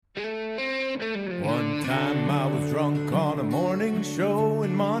One time I was drunk on a morning show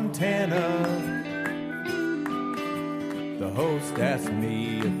in Montana. The host asked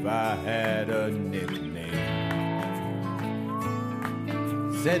me if I had a nickname.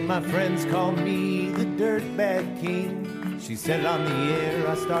 Said my friends call me the Dirtbag King. She said it on the air,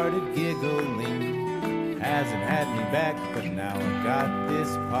 I started giggling. Hasn't had me back, but now I've got this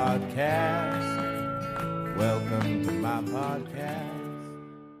podcast. Welcome to my podcast.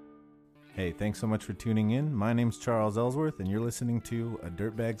 Hey, thanks so much for tuning in. My name's Charles Ellsworth, and you're listening to A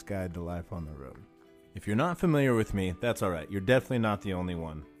Dirtbag's Guide to Life on the Road. If you're not familiar with me, that's alright. You're definitely not the only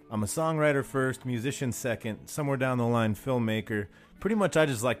one. I'm a songwriter first, musician second, somewhere down the line filmmaker. Pretty much I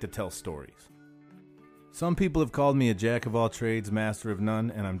just like to tell stories. Some people have called me a jack of all trades, master of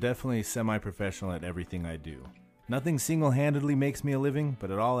none, and I'm definitely semi-professional at everything I do. Nothing single-handedly makes me a living,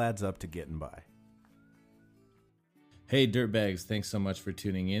 but it all adds up to getting by. Hey Dirtbags, thanks so much for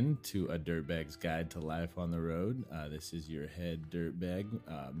tuning in to A Dirtbag's Guide to Life on the Road. This is your head dirtbag,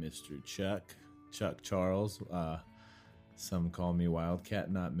 Mr. Chuck Charles. Some call me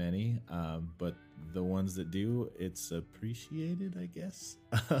Wildcat, not many, but the ones that do, it's appreciated, I guess.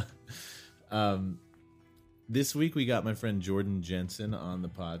 This week we got my friend Jensen on the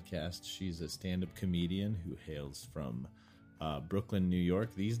podcast. She's a stand-up comedian who hails from Brooklyn, New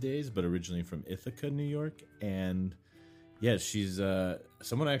York these days, but originally from Ithaca, New York. And yeah, she's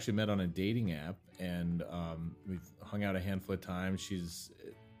someone I actually met on a dating app, and we've hung out a handful of times. She's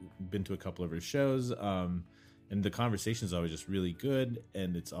been to a couple of her shows, and the conversation is always just really good,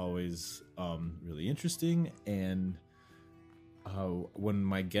 and it's always really interesting. And when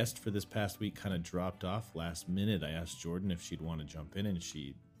my guest for this past week kind of dropped off last minute, I asked Jordan if she'd want to jump in, and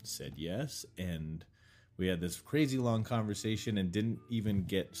she said yes. And we had this crazy long conversation and didn't even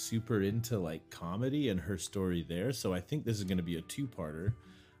get super into like comedy and her story there. So I think this is going to be a two-parter.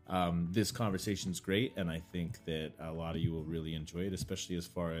 This conversation's great, and I think that a lot of you will really enjoy it, especially as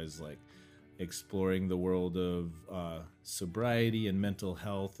far as like exploring the world of sobriety and mental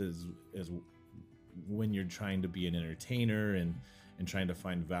health as when you're trying to be an entertainer and trying to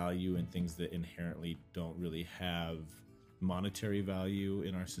find value in things that inherently don't really have monetary value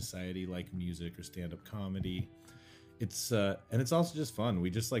in our society, like music or stand-up comedy. It's and it's also just fun.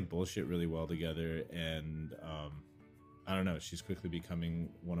 We just like bullshit really well together, and I don't know, she's quickly becoming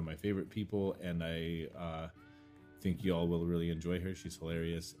one of my favorite people, and I think you all will really enjoy her. She's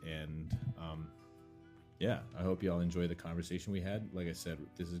hilarious, and yeah, I hope you all enjoy the conversation we had. Like I said,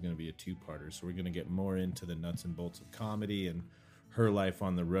 this is going to be a two-parter, so we're going to get more into the nuts and bolts of comedy and her life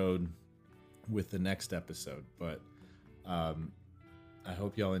on the road with the next episode. But I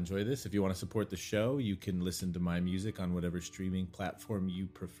hope y'all enjoy this. If you want to support the show, you can listen to my music on whatever streaming platform you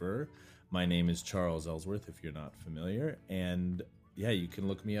prefer. My name is Charles Ellsworth, if you're not familiar. And yeah, you can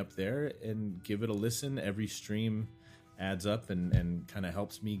look me up there and give it a listen. Every stream adds up and kind of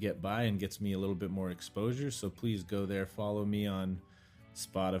helps me get by and gets me a little bit more exposure. So please go there, follow me on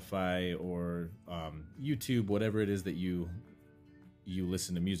Spotify or YouTube, whatever it is that you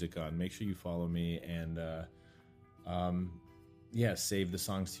listen to music on. Make sure you follow me, and yeah, save the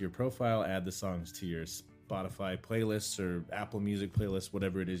songs to your profile, add the songs to your Spotify playlists or Apple Music playlists,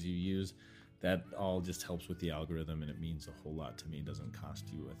 whatever it is you use. That all just helps with the algorithm, and it means a whole lot to me. It doesn't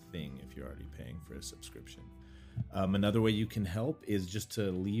cost you a thing if you're already paying for a subscription. Another way you can help is just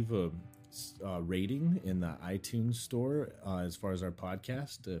to leave a rating in the iTunes store as far as our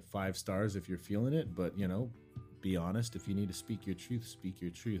podcast. 5 stars if you're feeling it, but be honest. If you need to speak your truth, speak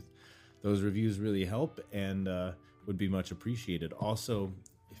your truth. Those reviews really help and would be much appreciated. Also,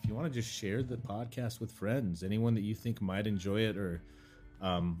 if you want to just share the podcast with friends, anyone that you think might enjoy it or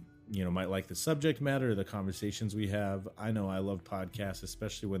might like the subject matter or the conversations we have. I know I love podcasts,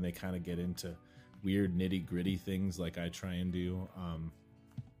 especially when they kind of get into weird nitty gritty things like I try and do.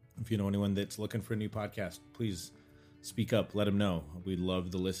 If you know anyone that's looking for a new podcast, please speak up, let them know. We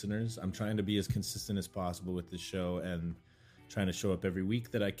love the listeners. I'm trying to be as consistent as possible with the show and trying to show up every week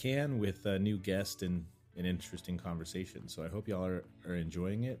that I can with a new guest and an interesting conversation. So I hope y'all are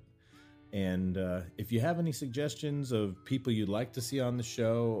enjoying it. And if you have any suggestions of people you'd like to see on the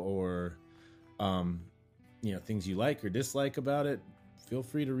show, or things you like or dislike about it, feel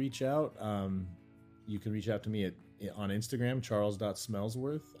free to reach out. You can reach out to me on Instagram,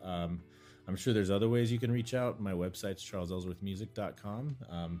 charles.smellsworth. I'm sure there's other ways you can reach out. My website's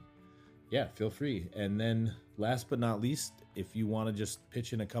charlesellsworthmusic.com. Yeah, feel free. And then last but not least, if you want to just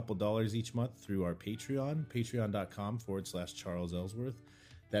pitch in a couple dollars each month through our Patreon, patreon.com/Charles Ellsworth.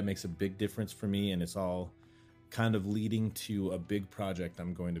 That makes a big difference for me, and it's all kind of leading to a big project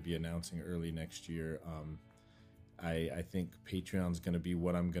I'm going to be announcing early next year. I think Patreon's going to be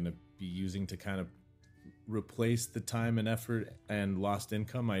what I'm going to be using to kind of replace the time and effort and lost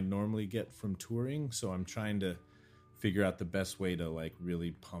income I normally get from touring. So I'm trying to figure out the best way to like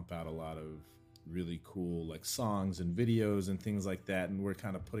really pump out a lot of really cool like songs and videos and things like that. And we're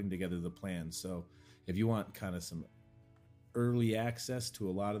kind of putting together the plan. So if you want kind of some early access to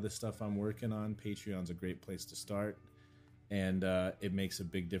a lot of the stuff I'm working on, Patreon's a great place to start. And it makes a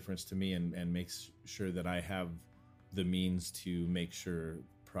big difference to me and makes sure that I have the means to make sure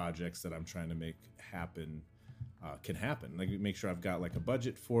projects that I'm trying to make happen can happen. Like make sure I've got like a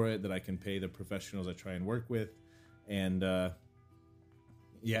budget for it, that I can pay the professionals I try and work with. And the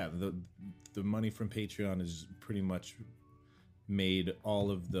money from Patreon has pretty much made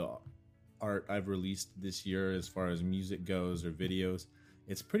all of the art I've released this year, as far as music goes or videos,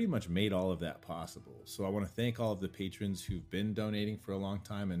 it's pretty much made all of that possible. So I want to thank all of the patrons who've been donating for a long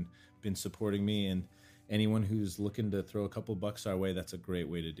time and been supporting me, and anyone who's looking to throw a couple bucks our way, that's a great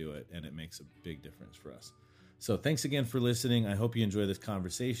way to do it, and it makes a big difference for us. So thanks again for listening. I hope you enjoy this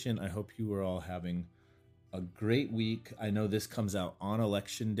conversation. I hope you are all having a great week. I know this comes out on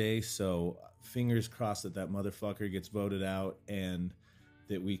election day, so fingers crossed that that motherfucker gets voted out and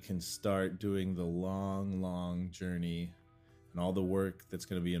that we can start doing the long, long journey and all the work that's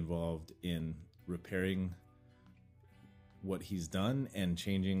going to be involved in repairing what he's done and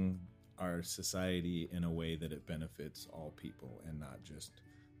changing our society in a way that it benefits all people and not just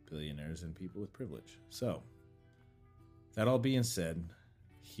billionaires and people with privilege. So, that all being said,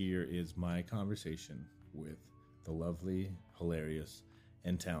 here is my conversation with the lovely, hilarious,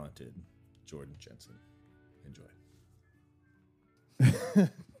 and talented Jordan Jensen. Enjoy.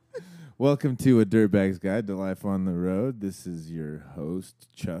 Welcome to A Dirtbag's Guide to Life on the Road. This is your host,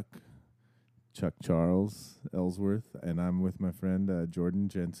 Chuck Charles Ellsworth, and I'm with my friend Jordan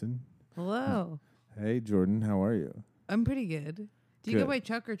Jensen. Hello. Hey, Jordan, how are you? I'm pretty good. Do you go by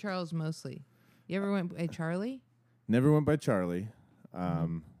Chuck or Charles mostly? You ever went by Charlie? Never went by Charlie.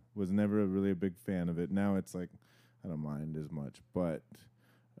 Was never really a big fan of it. Now it's like, I don't mind as much, but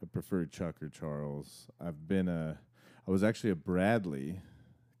I prefer Chuck or Charles. I was actually a Bradley.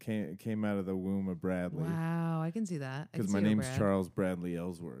 Came out of the womb of Bradley. Wow, I can see that. Because my name's Charles Bradley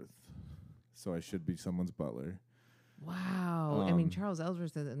Ellsworth, so I should be someone's butler. Wow. I mean, Charles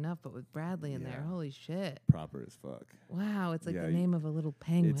Ellsworth is enough, but with Bradley in there, holy shit. Proper as fuck. Wow, it's like the name of a little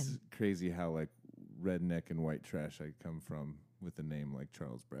penguin. It's crazy how like redneck and white trash I come from with a name like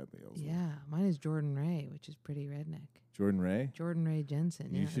Charles Bradley Ellsworth. Yeah, mine is Jordan Ray, which is pretty redneck. Jordan Ray? Jordan Ray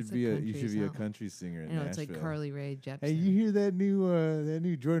Jensen. You should be a country singer in Nashville. It's like Carly Rae Jepsen. Hey, you hear that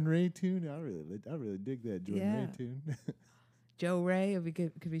new Jordan Ray tune? I really dig that Jordan Ray tune. Joe Ray, if we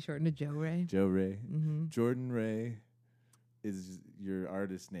could be shortened to Joe Ray. Joe Ray. Mm-hmm. Jordan Ray is your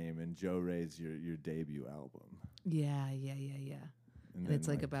artist name, and Joe Ray's your debut album. Yeah. And it's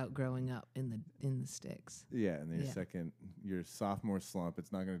like about growing up in the sticks. Yeah, and then your sophomore slump,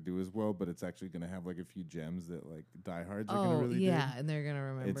 it's not going to do as well, but it's actually going to have like a few gems that like diehards are going to really dig. And they're going to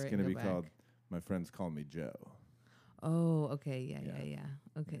remember it's going to be called My Friends Call Me Joe. Oh, okay, yeah.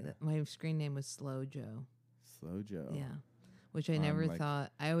 Okay, my screen name was Slow Joe. Slow Joe. Yeah, which I never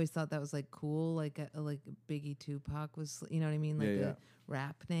thought. I always thought that was like cool, like Biggie Tupac was. You know what I mean? Like a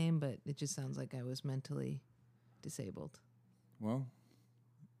rap name, but it just sounds like I was mentally disabled. Well.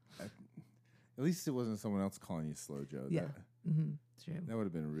 At least it wasn't someone else calling you Slow Joe. Yeah, true. That would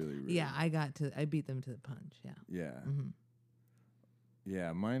have been really. Yeah, I beat them to the punch. Yeah. Yeah. Mm-hmm.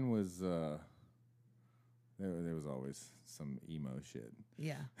 Yeah, mine was. There was always some emo shit.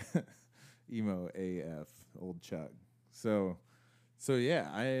 Yeah. Emo AF, old Chuck. So yeah,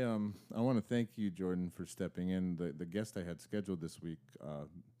 I want to thank you, Jordan, for stepping in. The guest I had scheduled this week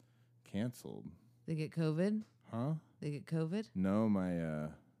canceled. They get COVID? Huh? They get COVID? No, my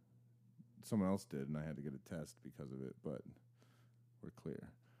someone else did, and I had to get a test because of it, but we're clear.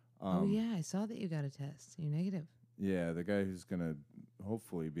 Oh, yeah, I saw that you got a test. You're negative. Yeah, the guy who's going to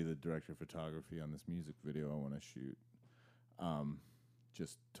hopefully be the director of photography on this music video I want to shoot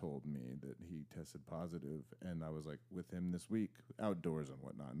just told me that he tested positive, and I was like with him this week, outdoors and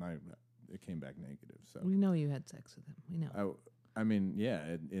whatnot, and it came back negative. So we know you had sex with him. We know. I mean,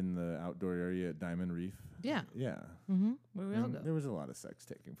 yeah, in the outdoor area at Diamond Reef. Yeah. Yeah. Mm-hmm. Where we all go. There was a lot of sex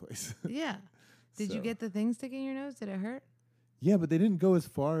taking place. Yeah. Did you get the thing sticking in your nose? Did it hurt? Yeah, but they didn't go as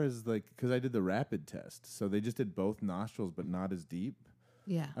far as because I did the rapid test. So they just did both nostrils, but not as deep.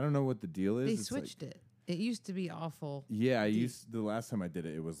 Yeah. I don't know what the deal is. They switched it. It used to be awful. Yeah, the last time I did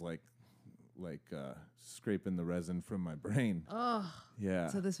it, it was like scraping the resin from my brain. Oh. Yeah.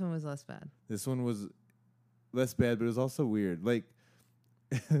 So this one was less bad. This one was less bad, but it was also weird. Like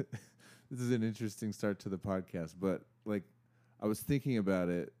This is an interesting start to the podcast, but like I was thinking about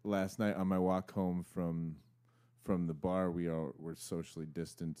it last night on my walk home from the bar we all were socially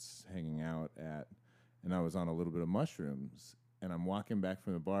distanced hanging out at, and I was on a little bit of mushrooms, and I'm walking back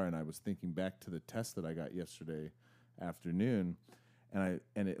from the bar, and I was thinking back to the test that I got yesterday afternoon, and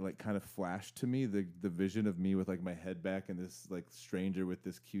it like kind of flashed to me the vision of me with like my head back and this like stranger with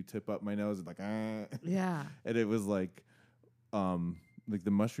this Q-tip up my nose and like yeah, and it was like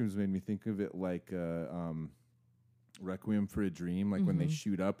the mushrooms made me think of it like Requiem for a Dream, like when they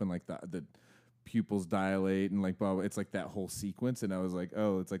shoot up and like the pupils dilate and like blah, blah, it's like that whole sequence. And I was like,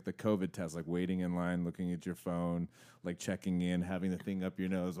 oh, it's like the COVID test, like waiting in line, looking at your phone, like checking in, having the thing up your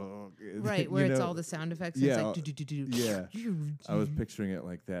nose. Oh, right, where it's all the sound effects. And yeah, it's like yeah. I was picturing it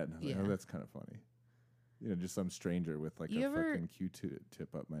like that, and I was like, oh, that's kind of funny. You know, just some stranger with like fucking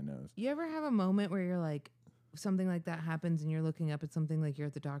Q-tip up my nose. You ever have a moment where you're like, something like that happens and you're looking up at something, like you're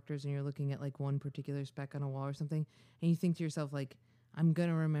at the doctor's and you're looking at like one particular speck on a wall or something, and you think to yourself like, I'm going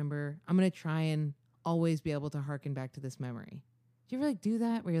to try and always be able to harken back to this memory. Do you ever like do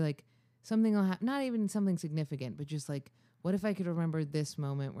that where you're like, something will happen, not even something significant, but just like, what if I could remember this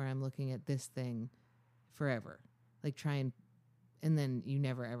moment where I'm looking at this thing forever? Like try and then you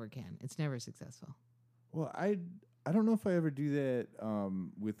never ever can. It's never successful. Well, I don't know if I ever do that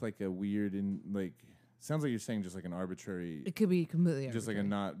with like a weird sounds like you're saying just like an arbitrary. It could be completely just arbitrary. like a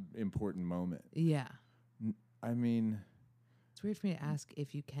not important moment. Yeah. I mean, it's weird for me to ask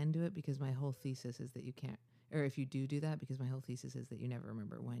if you can do it because my whole thesis is that you can't, or if you do that because my whole thesis is that you never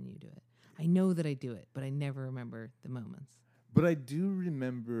remember when you do it. I know that I do it, but I never remember the moments. But I do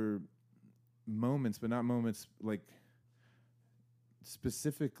remember moments, but not moments like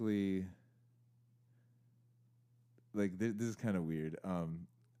specifically. Like this is kind of weird.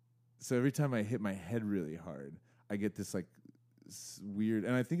 So every time I hit my head really hard, I get this like weird,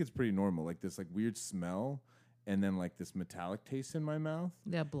 and I think it's pretty normal, like this like weird smell, and then like this metallic taste in my mouth.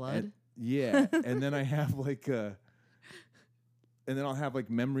 Yeah, blood. And then I have like and then I'll have like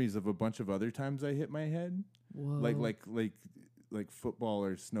memories of a bunch of other times I hit my head. Whoa. Like football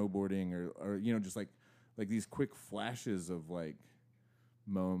or snowboarding or you know, just like these quick flashes of like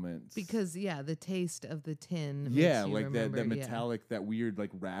moments, because the taste of the tin like remember, that metallic, that weird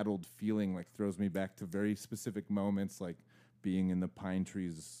like rattled feeling like throws me back to very specific moments, like being in the pine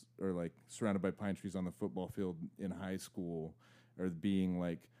trees or like surrounded by pine trees on the football field in high school, or being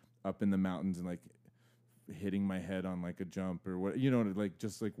like up in the mountains and like hitting my head on like a jump or what, you know, like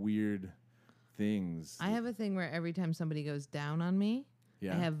just like weird things. I have a thing where every time somebody goes down on me,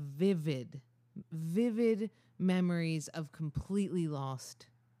 I have vivid memories of completely lost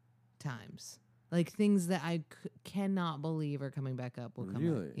times, like things that I cannot believe are coming back up.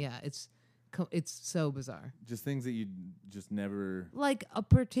 Really? Yeah, it's so bizarre. Just things that you just never, like a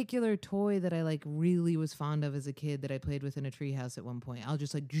particular toy that I like really was fond of as a kid that I played with in a treehouse at one point. I'll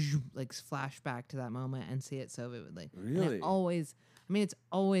just like flash back to that moment and see it so vividly. Really? And it's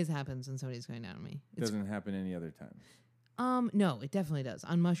always happens when somebody's going down on me. It doesn't happen any other time. No, it definitely does.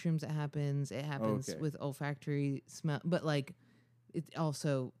 On mushrooms, it happens. It happens with olfactory smell, but like,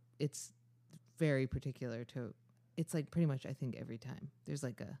 it's very particular to. It's like pretty much I think every time there's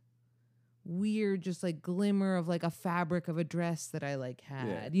like a weird, just like glimmer of like a fabric of a dress that I like had.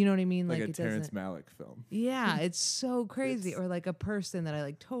 Yeah. You know what I mean? Like a Terrence Malick film. Yeah, it's so crazy. Or like a person that I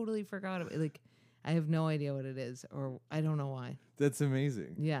like totally forgot about. Like I have no idea what it is, or I don't know why. That's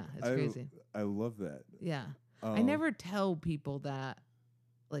amazing. Yeah, it's crazy. I love that. Yeah. I never tell people that,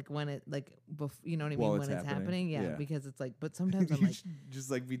 like when it, like, you know what I mean? When it's happening. Yeah, because it's like, but sometimes I'm like. Just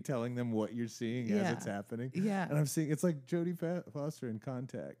like be telling them what you're seeing as it's happening. Yeah. And I'm seeing, it's like Jodie Foster in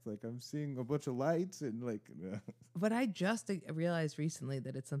Contact. Like I'm seeing a bunch of lights and like. But I just realized recently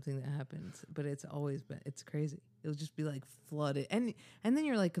that it's something that happens, but it's always been, it's crazy. It'll just be like flooded. And then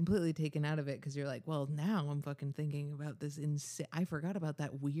you're like completely taken out of it because you're like, well, now I'm fucking thinking about this insane. I forgot about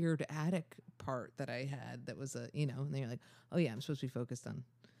that weird attic part that I had that was and then you're like, oh yeah, I'm supposed to be focused on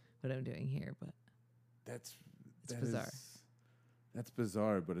what I'm doing here. But it's bizarre. That's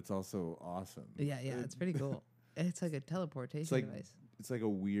bizarre, but it's also awesome. Yeah, it's pretty cool. It's like a teleportation device. It's like a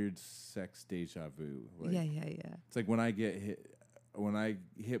weird sex deja vu. Like, yeah. It's like when I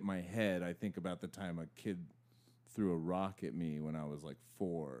hit my head, I think about the time a kid threw a rock at me when I was like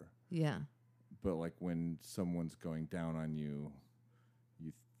 4. Yeah. But like when someone's going down on you,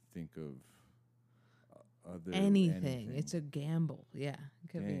 you think of anything. It's a gamble. Yeah. It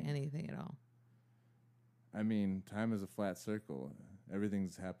could be anything at all. I mean, time is a flat circle.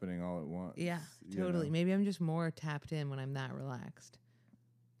 Everything's happening all at once. Yeah, totally. Maybe I'm just more tapped in when I'm that relaxed.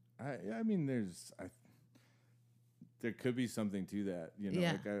 I mean, there could be something to that. You know,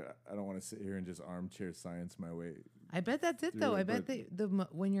 Yeah. like I don't want to sit here and just armchair science my way. I bet that's it through though. it, I bet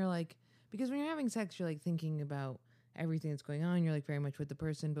but- when you're like, because when you're having sex, you're like thinking about everything that's going on. You're like very much with the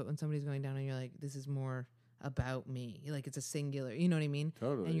person, but when somebody's going down and you're like, this is more about me. Like it's a singular, you know what I mean?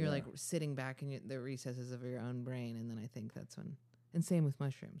 Totally. And you're yeah. like sitting back in the recesses of your own brain. And then I think that's when, and same with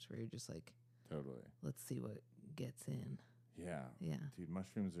mushrooms where you're just like, Totally. let's see what gets in. Yeah. Yeah. Dude,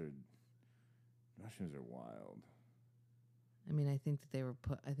 mushrooms are wild. I mean, I think that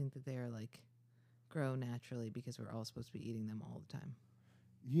they are like grow naturally because we're all supposed to be eating them all the time.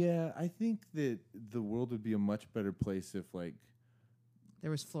 Yeah, I think that the world would be a much better place if like There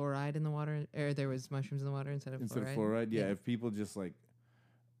was fluoride in the water, or there was mushrooms in the water instead of fluoride. Yeah, if people just like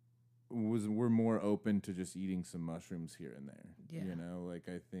were more open to just eating some mushrooms here and there. Yeah. You know, like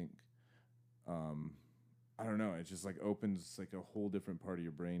I think I don't know, it just like opens like a whole different part of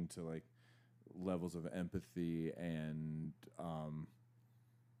your brain to like levels of empathy and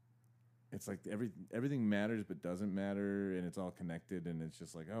it's like everything matters but doesn't matter, and it's all connected, and it's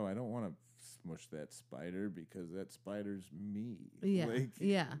just like, oh, I don't want to smush that spider because that spider's me. Yeah, Like,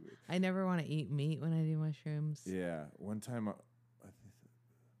 yeah. I never want to eat meat when I do mushrooms. Yeah. One time,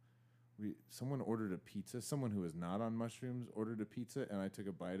 someone ordered a pizza. Someone who was not on mushrooms ordered a pizza, and I took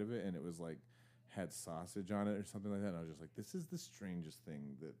a bite of it, and it was like had sausage on it or something like that. And I was just like, this is the strangest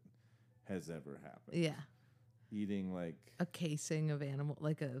thing that has ever happened. Yeah, Eating like a casing of animal,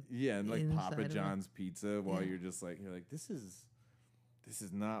 like a and like inside Papa of it. John's pizza while Yeah. you're like, this is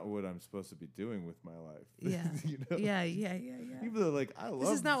not what I'm supposed to be doing with my life. Yeah. You know? yeah. Even though like I love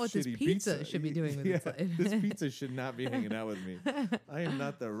This is not what this shitty pizza should be doing with its life. This pizza should not be hanging out with me. I am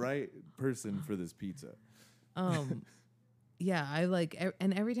not the right person for this pizza. Yeah, I like,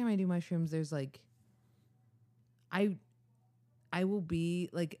 and every time I do mushrooms, there's like, I will be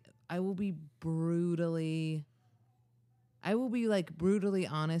brutally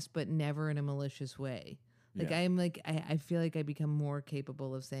honest, but never in a malicious way. Like Yeah. I'm like, I feel like I become more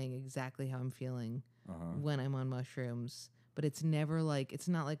capable of saying exactly how I'm feeling when I'm on mushrooms. But it's never like, it's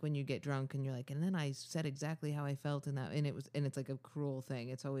not like when you get drunk and you're like, and then I said exactly how I felt in that, and it's like a cruel thing.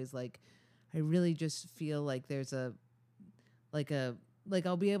 It's always like, I really just feel like there's like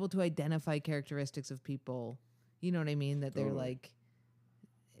I'll be able to identify characteristics of people, you know what I mean? That they're Totally. like,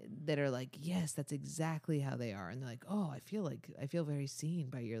 that are like, yes, that's exactly how they are. And they're like, oh, I feel very seen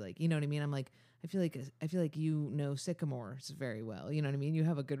by your, like, you know what I mean? I'm like, I feel like you know sycamores very well. You know what I mean? You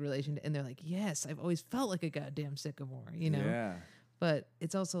have a good relation. And they're like, yes, I've always felt like a goddamn sycamore, you know? Yeah. But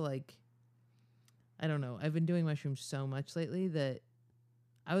it's also like, I don't know. I've been doing mushrooms so much lately that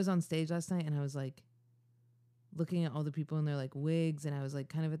I was on stage last night and I was like looking at all the people in their like wigs, and I was like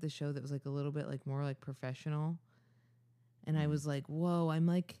kind of at the show that was like a little bit like more like professional. And I was like, whoa, I'm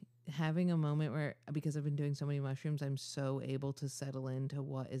like having a moment where, because I've been doing so many mushrooms, I'm so able to settle into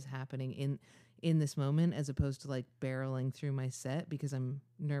what is happening in this moment, as opposed to like barreling through my set because I'm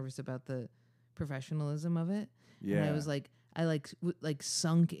nervous about the professionalism of it. Yeah. And I was like, I like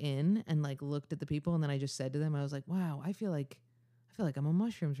sunk in and like looked at the people, and then I just said to them, I was like, wow, I feel like I'm on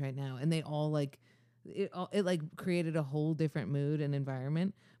mushrooms right now. And they all like, it like created a whole different mood and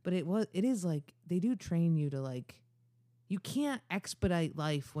environment. But it is like, they do train you to like, you can't expedite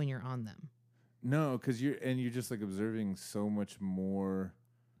life when you're on them. No, because you're just like observing so much more.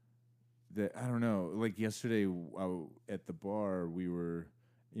 That I don't know. Like yesterday at the bar, we were,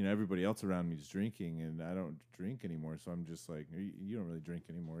 everybody else around me is drinking, and I don't drink anymore. So I'm just like, you don't really drink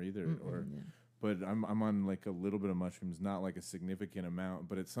anymore either, But I'm on like a little bit of mushrooms, not like a significant amount.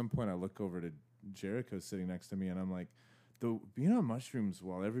 But at some point, I look over to Jericho sitting next to me, and I'm like, being on mushrooms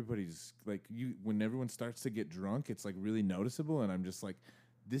while everybody's like, when everyone starts to get drunk, it's like really noticeable, and I'm just like,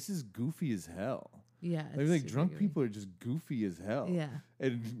 this is goofy as hell. Yeah, Like drunk people are just goofy as hell. Yeah,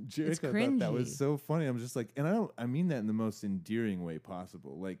 and Jericho thought that was so funny. I'm just like, and I mean that in the most endearing way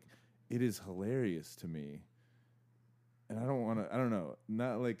possible. Like, it is hilarious to me, and I don't know,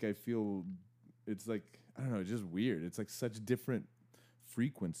 not like I feel. It's like, I don't know, it's just weird. It's like such different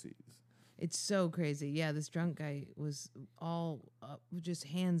frequencies. it's so crazy. Yeah, this drunk guy was all just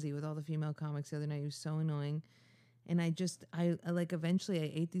handsy with all the female comics the other night. He was so annoying. And I like, eventually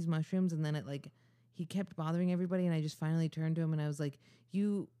I ate these mushrooms, and then it like, he kept bothering everybody, and I just finally turned to him and I was like,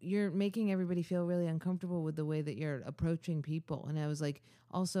 you're making everybody feel really uncomfortable with the way that you're approaching people. And I was like,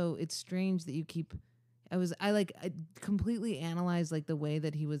 also, it's strange that you keep, I completely analyzed like the way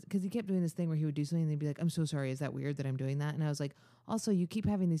that he was, because he kept doing this thing where he would do something and they'd be like, I'm so sorry, is that weird that I'm doing that? And I was like, also, you keep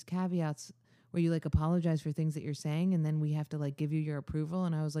having these caveats where you like apologize for things that you're saying, and then we have to like give you your approval.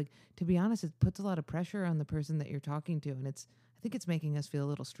 And I was like, to be honest, it puts a lot of pressure on the person that you're talking to, and I think it's making us feel a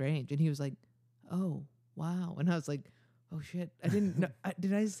little strange. And he was like, oh, wow. And I was like, oh shit, I didn't know.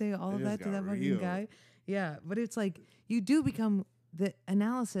 Did I say all of It just that to got that fucking real. guy? Yeah. But it's like, you do become, the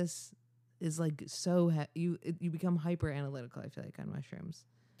analysis is like you become hyper analytical, I feel like, on mushrooms.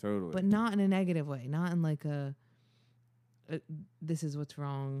 Totally. But not in a negative way, not in like a this is what's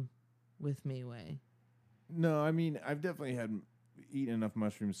wrong with me way. No, I mean, I've definitely eaten enough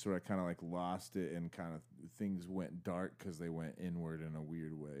mushrooms so I kind of like lost it and kind of things went dark because they went inward in a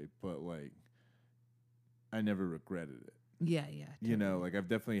weird way. But like, I never regretted it. Yeah, yeah. Totally. You know, like I've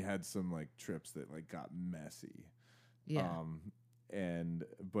definitely had some like trips that like got messy. Yeah.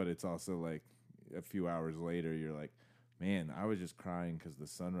 But it's also like a few hours later, you're like, man, I was just crying because the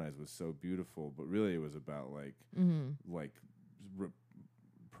sunrise was so beautiful. But really, it was about like, like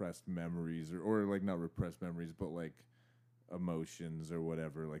repressed memories or like not repressed memories, but like emotions or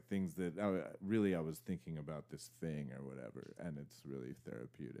whatever, like things that I was thinking about this thing or whatever, and it's really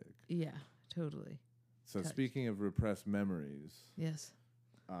therapeutic. Yeah, totally. So Touch. Speaking of repressed memories, yes.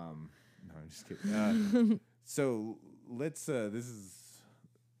 No, I'm just kidding. So let's. This is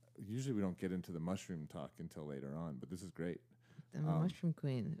usually we don't get into the mushroom talk until later on, but this is great. I'm a mushroom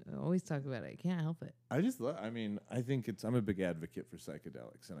queen. I always talk about it. I can't help it. I just I mean, I think I'm a big advocate for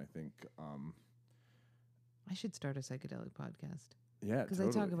psychedelics, and I think I should start a psychedelic podcast. yeah, Because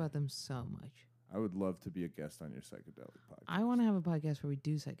totally. I talk about them so much. I would love to be a guest on your psychedelic podcast. I want to have a podcast where we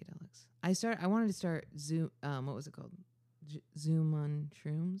do psychedelics. I wanted to start Zoom. What was it called? Zoom on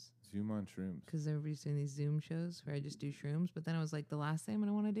shrooms. Zoom on shrooms. Because everybody's doing these Zoom shows where I just do shrooms. But then I was like, the last thing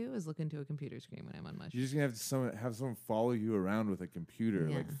I want to do is look into a computer screen when I'm on mushrooms. You're just gonna have someone follow you around with a computer,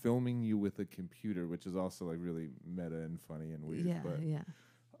 Yeah. like filming you with a computer, which is also like really meta and funny and weird. Yeah, but, yeah.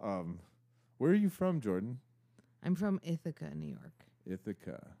 Where are you from, Jordan? I'm from Ithaca, New York.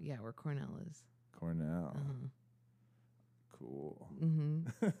 Ithaca. Yeah, where Cornell is. Cornell. Uh-huh. Cool.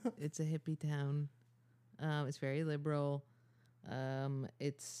 Mm-hmm. It's a hippie town. It's very liberal.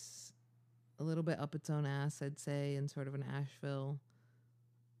 It's a little bit up its own ass, I'd say, in sort of an Asheville,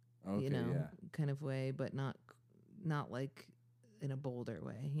 Okay, yeah. kind of way, but not like in a Boulder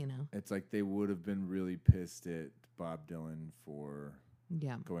way, It's like they would have been really pissed at Bob Dylan for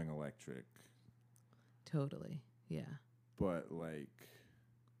Yeah, going electric, totally. Yeah. but like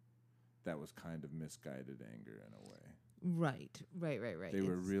that was kind of misguided anger in a way. Right. They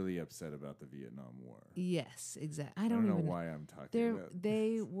were really upset about the Vietnam War. Yes, exactly. I don't know why I'm talking about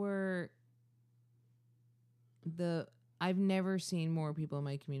They were I've never seen more people in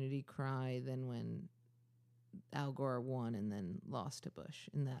my community cry than when Al Gore won and then lost to Bush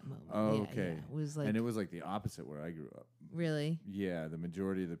in that moment. Oh, Yeah, okay. yeah. It was like, and it was like the opposite where I grew up. really? Yeah, the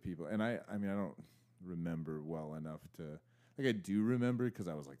majority of the people, and I mean, I don't remember well enough to, like, I do remember because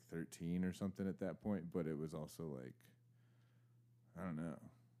I was like 13 or something at that point, but it was also like, I don't know.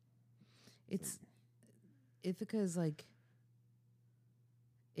 Ithaca is like,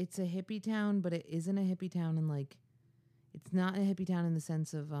 it's a hippie town, but it isn't a hippie town, and like, it's not a hippie town in the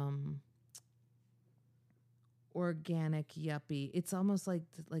sense of organic yuppie. It's almost like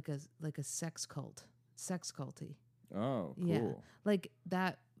a sex culty. Oh, cool. Yeah. Like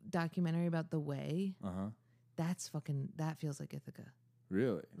that documentary about The Way. That feels like Ithaca.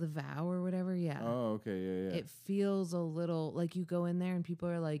 Really? The Vow or whatever. Yeah. Oh, okay. Yeah. It feels a little like you go in there and people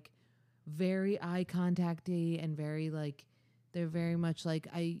are like very eye contacty and very like, they're very much like,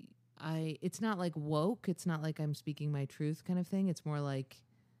 it's not like woke. It's not like I'm speaking my truth kind of thing. It's more like,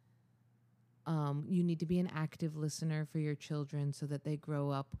 you need to be an active listener for your children so that they grow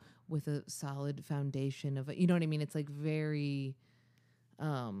up with a solid foundation of, you know what I mean? It's like very,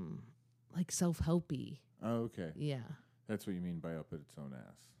 like self-helpy. Oh, okay. Yeah. That's what you mean by up at its own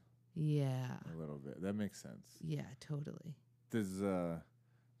ass. Yeah. A little bit. That makes sense. Yeah, totally. Does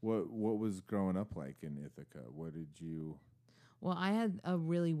what was growing up like in Ithaca? What did you? Well, I had a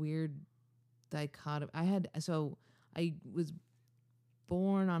really weird dichotomy. I was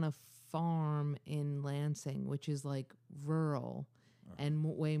born on a farm in Lansing, which is like rural and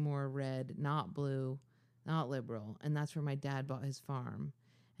way more red, not blue, not liberal. And that's where my dad bought his farm.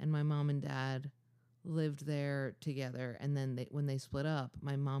 And my mom and dad lived there together. And then when they split up,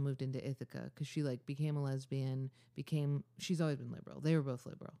 my mom moved into Ithaca because she like became a lesbian, she's always been liberal. They were both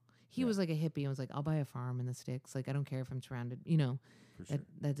liberal. He was like a hippie and was like, I'll buy a farm in the sticks. Like, I don't care if I'm surrounded, For sure.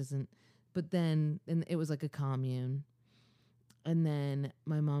 that doesn't, but then, and it was like a commune. And then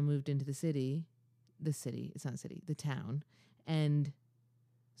my mom moved into the town. And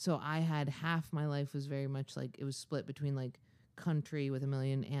so I had half my life was very much like, it was split between like country with a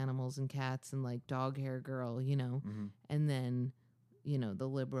million animals and cats and like dog hair girl, Mm-hmm. and then, the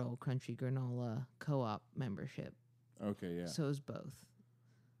liberal crunchy granola co-op membership. Okay, yeah. So it was both.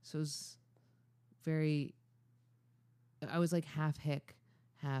 So it was very. I was like half hick,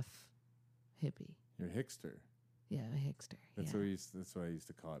 half hippie. You're a hickster. Yeah, a hickster. That's yeah. that's what I used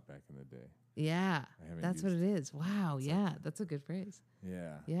to call it back in the day. Yeah, I haven't that's what it is. Wow. Yeah, that's a good phrase.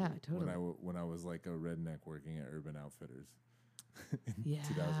 Yeah. Yeah, totally. When I was like a redneck working at Urban Outfitters in Yeah,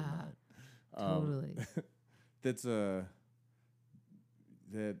 2009. totally. That's man,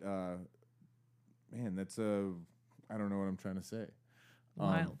 that's I don't know what I'm trying to say.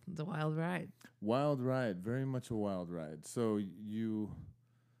 Wild. It's a wild ride. Wild ride, very much a wild ride. So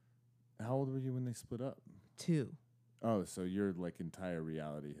how old were you when they split up? 2. Oh, so your like entire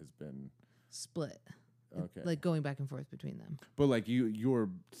reality has been Split. okay. Like going back and forth between them. But like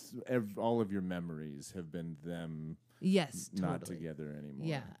all of your memories have been them Yes, not totally. together anymore.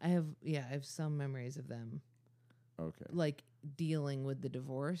 Yeah, I have some memories of them Okay. like dealing with the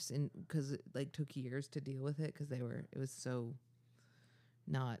divorce, and because it like took years to deal with it because it was so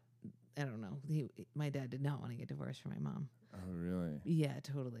not. I don't know. My dad did not want to get divorced from my mom. Oh, really? Yeah,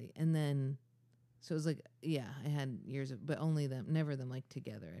 totally. And then, so it was like, yeah, I had years of, but only them, never them like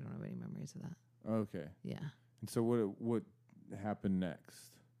together. I don't have any memories of that. Okay. Yeah. And so what happened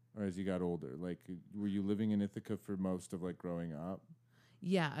next, or as you got older? Like, were you living in Ithaca for most of like growing up?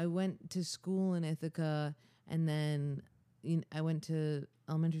 Yeah, I went to school in Ithaca, and then I went to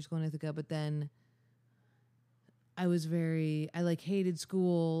elementary school in Ithaca, but then I like hated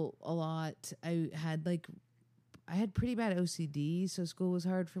school a lot. I had pretty bad OCD, so school was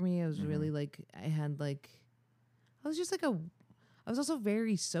hard for me. I was really like, I was also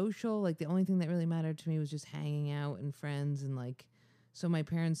very social. Like the only thing that really mattered to me was just hanging out and friends, and like, so my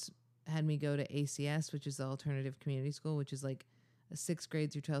parents had me go to ACS, which is the alternative community school, which is like a 6th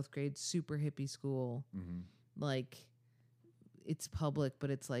grade through 12th grade, super hippie school. Like, it's public, but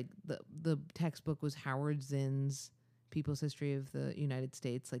it's like the textbook was Howard Zinn's People's History of the United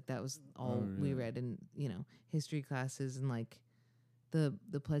States. Like that was all we read in, history classes. And like the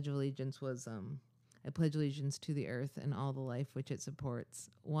Pledge of Allegiance was, I pledge allegiance to the earth and all the life which it supports,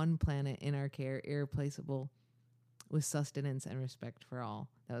 one planet in our care, irreplaceable, with sustenance and respect for all.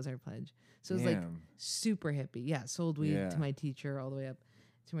 That was our pledge. So it was like super hippie. Yeah. Sold weed to my teacher all the way up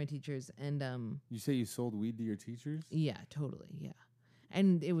to my teachers. And you say you sold weed to your teachers? Yeah, totally. Yeah.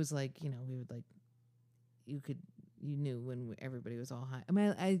 And it was like, we would like, you knew when everybody was all high. I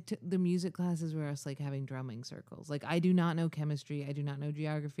mean, the music classes were us like having drumming circles. Like I do not know chemistry. I do not know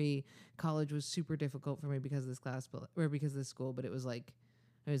geography. College was super difficult for me because of this class, or because of this school, but it was like,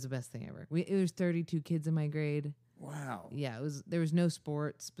 it was the best thing ever. It was 32 kids in my grade. Wow. Yeah. There was no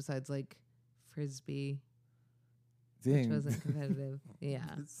sports besides like Frisbee. Dang. Which wasn't competitive.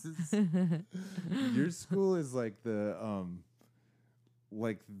 Yeah. Your school is like the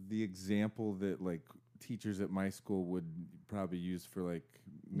example that like teachers at my school would probably use for like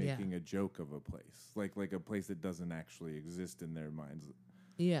making a joke of a place, like a place that doesn't actually exist in their minds.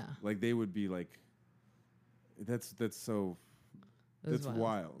 Yeah. Like they would be like, that's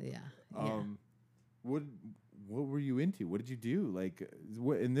wild. Yeah. What were you into? What did you do? Like,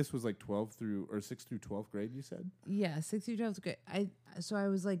 and this was like 6th through 12th grade, you said? Yeah, 6th through 12th grade. So I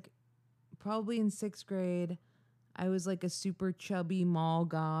was like, probably in 6th grade, I was like a super chubby mall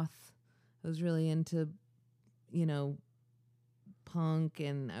goth. I was really into, punk,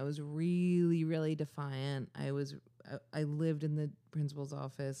 and I was really, really defiant. I lived in the principal's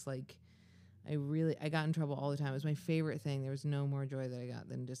office. Like, I got in trouble all the time. It was my favorite thing. There was no more joy that I got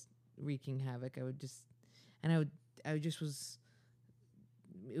than just wreaking havoc. It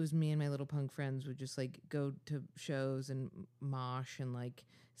was me and my little punk friends would just like go to shows and mosh and like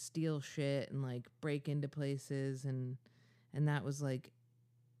steal shit and like break into places, and that was like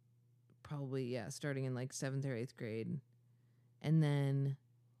probably starting in like 7th or 8th grade. And then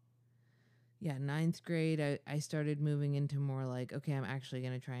 9th grade I started moving into more like, okay, I'm actually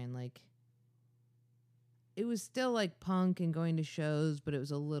gonna try and like, it was still like punk and going to shows, but it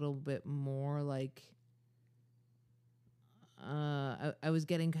was a little bit more like I was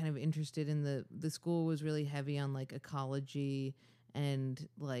getting kind of interested in the school was really heavy on like ecology and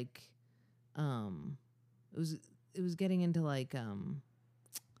like it was getting into like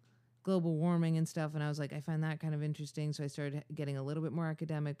global warming and stuff, and I was like, I find that kind of interesting, so I started getting a little bit more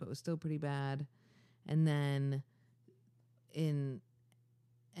academic, but was still pretty bad. And then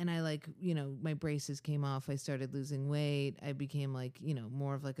I like, my braces came off. I started losing weight. I became like,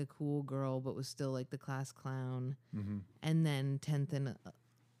 more of like a cool girl, but was still like the class clown. Mm-hmm. And then 10th and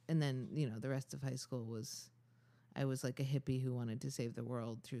then, the rest of high school I was like a hippie who wanted to save the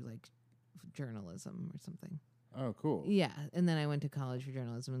world through like journalism or something. Oh, cool. Yeah. And then I went to college for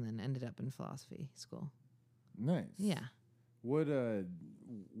journalism and then ended up in philosophy school. Nice. Yeah. What does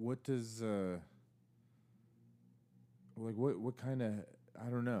like what kind of, I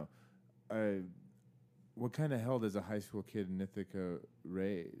don't know, what kind of hell does a high school kid in Ithaca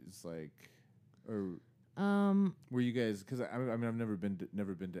raise? Like, or were you guys? Because I mean, I've never been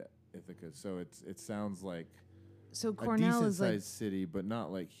to Ithaca, so it sounds like So a Cornell decent is like, sized city, but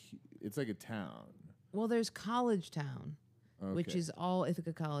not like it's like a town. well, there's College Town, which Okay. is all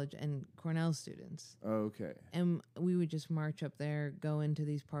Ithaca College and Cornell students. Okay. And we would just march up there, go into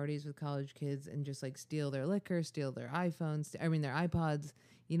these parties with college kids and just like steal their liquor, steal their iPhones, their iPods,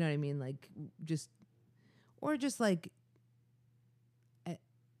 you know what I mean? Like just like, I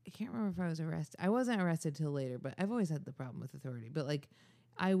can't remember if I was arrested. I wasn't arrested till later, but I've always had the problem with authority. But like,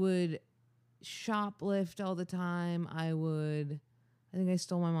 I would shoplift all the time. I think I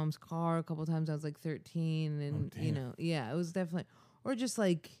stole my mom's car a couple times. I was like 13 and, it was definitely, or just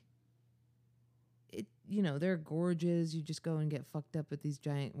like, they're gorgeous. You just go and get fucked up at these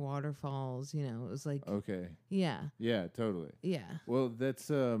giant waterfalls. It was like, Okay. yeah, Yeah, totally. yeah. Well, that's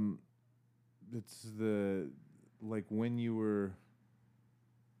the, like when you were,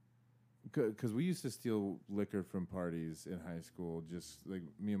 because we used to steal liquor from parties in high school. Just like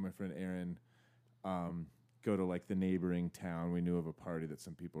me and my friend Aaron, go to like the neighboring town. We knew of a party that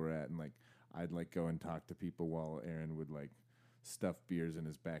some people were at, and like I'd like go and talk to people while Aaron would like stuff beers in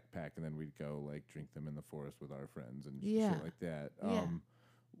his backpack, and then we'd go like drink them in the forest with our friends and shit like that. Yeah.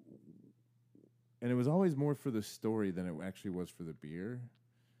 And it was always more for the story than it actually was for the beer.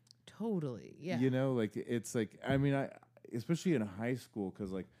 Totally. Yeah. Like it's like, I mean, I especially in high school,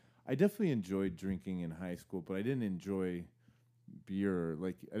 because like I definitely enjoyed drinking in high school, but I didn't enjoy beer.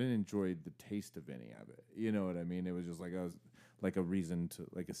 Like I didn't enjoy the taste of any of it. You know what I mean? It was just like I was like a reason to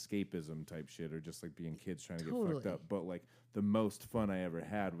like escapism type shit, or just like being kids trying to get fucked up. But like the most fun I ever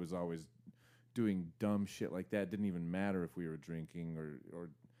had was always doing dumb shit like that. It didn't even matter if we were drinking or I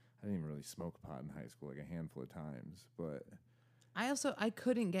didn't even really smoke pot in high school, like a handful of times. But I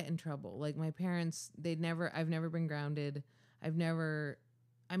couldn't get in trouble. Like my parents, I've never been grounded. I would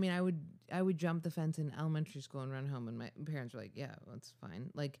jump the fence in elementary school and run home, and my parents were like, yeah, that's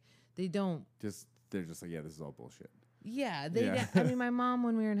fine. Like they're just like, yeah, this is all bullshit. Yeah, I mean, my mom,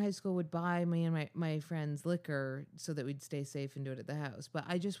 when we were in high school, would buy me and my friends liquor so that we'd stay safe and do it at the house. But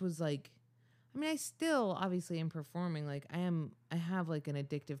I just was like, I mean, I still obviously am performing. Like I have like an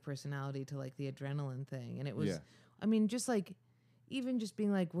addictive personality to like the adrenaline thing. And it was, I mean, just like, even just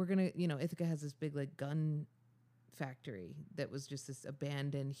being like, we're going to, Ithaca has this big like gun factory that was just this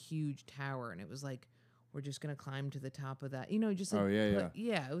abandoned huge tower. And it was like, we're just going to climb to the top of that, just like,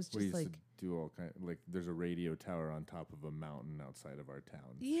 it was just like, do all kind of, like there's a radio tower on top of a mountain outside of our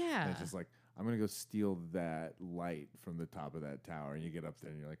town. Yeah. And it's just like, I'm going to go steal that light from the top of that tower. And you get up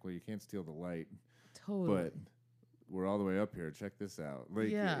there and you're like, well, you can't steal the light. Totally. But we're all the way up here. Check this out.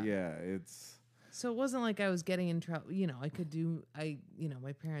 Like, it's. So it wasn't like I was getting in trouble. My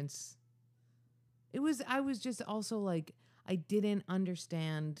parents, I was just also like, I didn't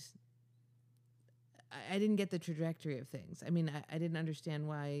understand. I didn't get the trajectory of things. I mean, I didn't understand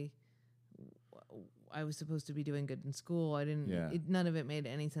why I was supposed to be doing good in school. I didn't, none of it made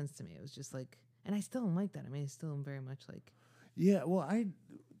any sense to me. It was just like, and I still am like that. I mean, I still am very much like. Yeah, well, I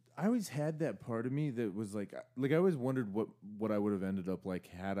always had that part of me that was like I always wondered what I would have ended up like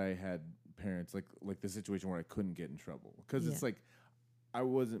had I had parents like the situation where I couldn't get in trouble. Because it's like,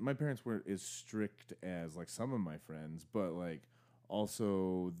 my parents weren't as strict as like some of my friends, but like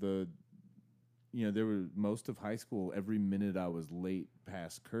also there were most of high school, every minute I was late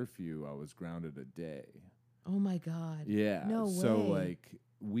past curfew, I was grounded a day. Oh my God. Yeah. No way. So like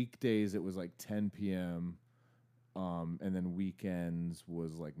weekdays it was like 10 p.m. And then weekends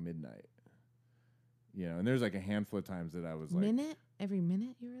was like midnight. And there's like a handful of times that I was like every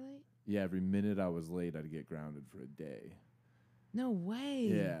minute you were late? Yeah, every minute I was late I'd get grounded for a day. No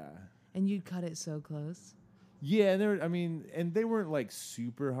way. Yeah. And you'd cut it so close? Yeah, and they weren't like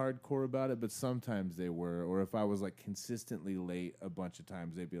super hardcore about it, but sometimes they were. Or if I was like consistently late a bunch of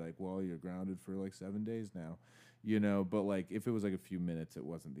times, they'd be like, well, you're grounded for like 7 days now, but like if it was like a few minutes, it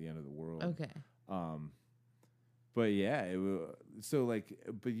wasn't the end of the world. Okay. But yeah, so like,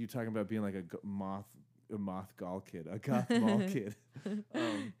 but you talking about being like a goth mall kid,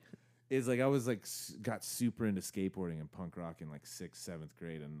 is like I was like got super into skateboarding and punk rock in like 6th, 7th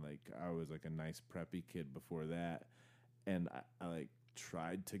grade, and like I was like a nice preppy kid before that, and I like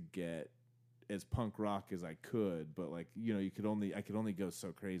tried to get as punk rock as I could, but like I could only go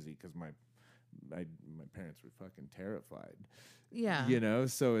so crazy because my parents were fucking terrified. Yeah.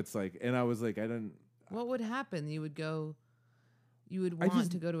 So it's like, and I was like, I don't. What would happen? You would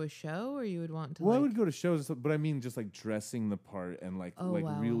want to go to a show, or you would want to? Well, I would go to shows and stuff, but I mean, just like dressing the part and like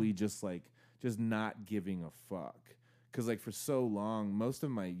really just not giving a fuck. because like for so long, most of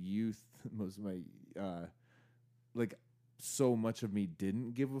my youth, most of my like so much of me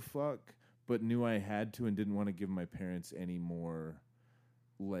didn't give a fuck, but knew I had to and didn't want to give my parents any more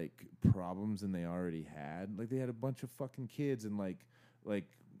like problems than they already had. Like they had a bunch of fucking kids and like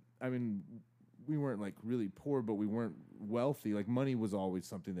I mean we weren't like really poor, but we weren't wealthy. Like money was always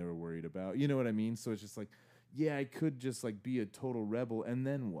something they were worried about. You know what I mean? So it's just like, yeah, I could just like be a total rebel and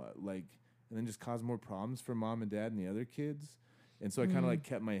then what? Like and then just cause more problems for mom and dad and the other kids. And so I kind of like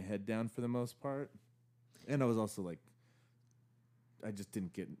kept my head down for the most part. And I was also like I just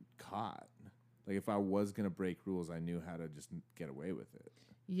didn't get caught. Like if I was going to break rules, I knew how to just get away with it.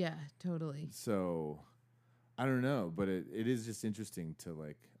 Yeah, totally. So I don't know, but it is just interesting to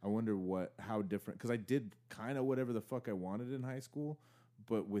like, I wonder how different, because I did kind of whatever the fuck I wanted in high school,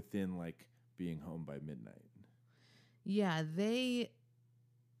 but within like being home by midnight. Yeah,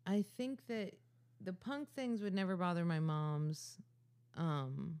 I think that the punk things would never bother my moms. I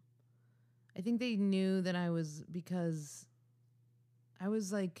think they knew that because I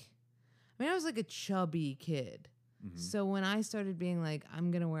was like a chubby kid. Mm-hmm. So when I started being like,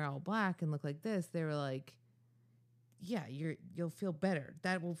 I'm going to wear all black and look like this, they were like, yeah, you'll feel better.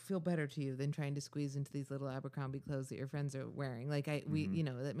 That will feel better to you than trying to squeeze into these little Abercrombie clothes that your friends are wearing. Like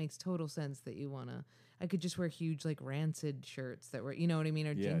that makes total sense that you want to, I could just wear huge like Rancid shirts that were, you know what I mean?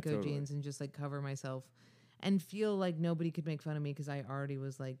 Or Jinko jeans and just like cover myself and feel like nobody could make fun of me because I already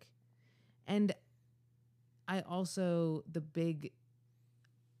was like, and I also, the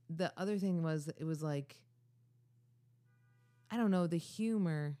other thing was, it was like, I don't know, the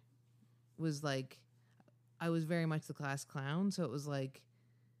humor was like, I was very much the class clown. So it was like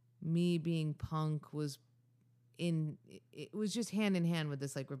me being punk was it was just hand in hand with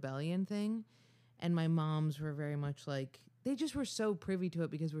this like rebellion thing. And my moms were very much like, they just were so privy to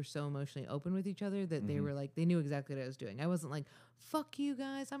it because we're so emotionally open with each other that they were like, they knew exactly what I was doing. I wasn't like, fuck you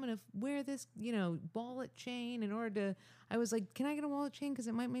guys, I'm going to wear this, wallet chain in order to, I was like, can I get a wallet chain? Because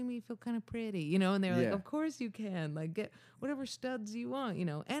it might make me feel kind of pretty, And they were like, of course you can. Like, get whatever studs you want,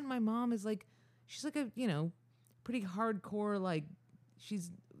 And my mom is like, she's like a, pretty hardcore, like, she's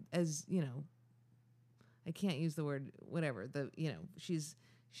as, I can't use the word, whatever, she's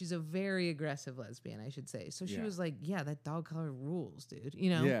a very aggressive lesbian, I should say. So she was like, yeah, that dog collar rules, dude,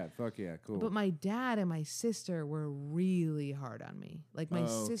 Yeah, fuck yeah, cool. But my dad and my sister were really hard on me. Like, my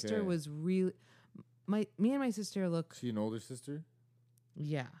sister was really, me and my sister look. She an older sister?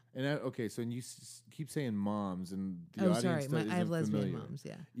 Yeah. And so you keep saying moms, and the audience sorry, I have lesbian familiar. moms,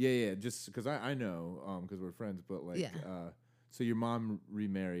 yeah. Yeah, just because I know, because we're friends, but like, so your mom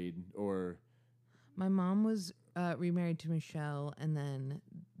remarried, or? My mom was remarried to Michelle, and then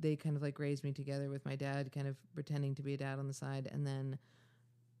they kind of like raised me together with my dad, kind of pretending to be a dad on the side, and then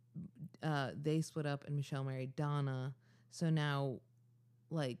they split up, and Michelle married Donna. So now,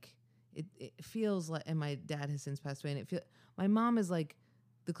 like, it feels like, and my dad has since passed away, and my mom is like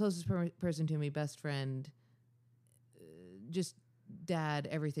the closest person to me, best friend, just dad,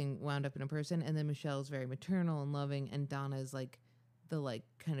 everything wound up in a person, and then Michelle's very maternal and loving, and Donna is like the like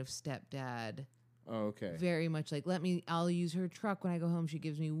kind of stepdad. Oh, okay. Very much like, I'll use her truck when I go home. She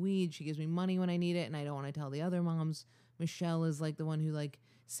gives me weed. She gives me money when I need it, and I don't want to tell the other moms. Michelle is like the one who like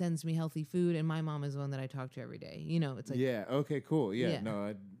sends me healthy food, and my mom is the one that I talk to every day. It's like, yeah, okay, cool. Yeah, no,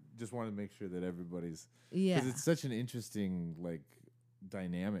 I just want to make sure that everybody's, because it's such an interesting like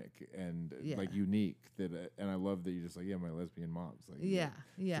dynamic and like unique that, and I love that you're just like, yeah, my lesbian moms, like,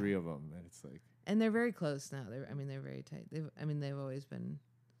 three of them, and it's like, and they're very close now. They're very tight. They've always been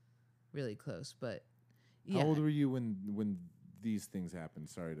really close, but how old were you when these things happened?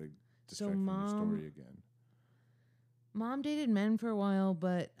 Sorry to distract from your story again. Mom dated men for a while,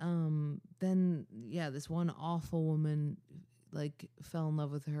 but then this one awful woman like fell in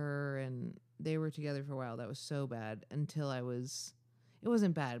love with her, and they were together for a while. That was so bad until it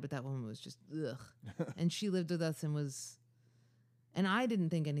wasn't bad, but that woman was just ugh. And she lived with us and I didn't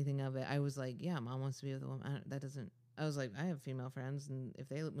think anything of it. I was like, yeah, mom wants to be with a woman. I was like, I have female friends, and if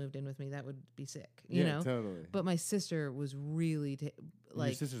they moved in with me, that would be sick, you know? Totally. But my sister was really like,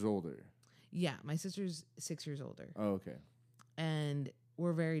 your sister's older. Yeah, my sister's 6 years older. Oh, okay. And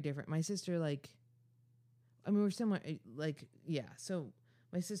we're very different. My sister, we're similar. So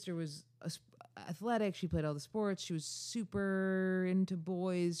my sister was athletic. She played all the sports. She was super into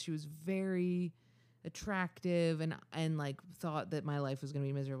boys. She was very attractive, and like thought that my life was going to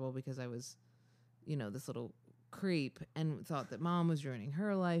be miserable because I was, this little creep and thought that mom was ruining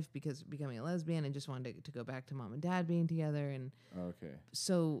her life because becoming a lesbian and just wanted to go back to mom and dad being together. And Okay.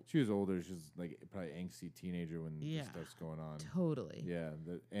 so She was older. She was like probably angsty teenager when Yeah. this stuff's going on. totally. Yeah.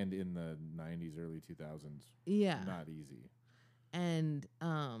 And in the 90s, early 2000s. Yeah. Not easy. And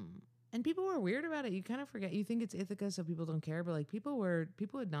people were weird about it. You kind of forget. You think it's Ithaca, so people don't care, but like people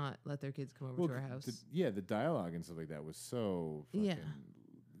would not let their kids come over to our house. The dialogue and stuff like that was so fucking, Yeah.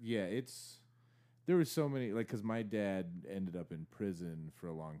 Yeah, there were so many, like, because my dad ended up in prison for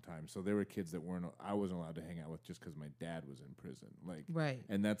a long time, so there were kids that I wasn't allowed to hang out with just because my dad was in prison, like, Right.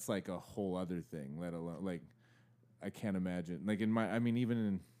 and that's like a whole other thing. Let alone, like, I can't imagine, like,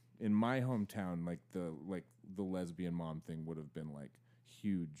 even in my hometown, like the lesbian mom thing would have been like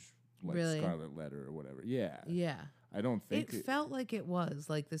huge, like Really? Scarlet Letter or whatever. Yeah, Yeah. I don't think It felt like it was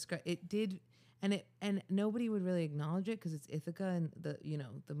like this guy. It did, and nobody would really acknowledge it because it's Ithaca and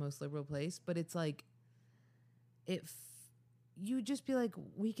the most liberal place. But it's like, you'd just be like,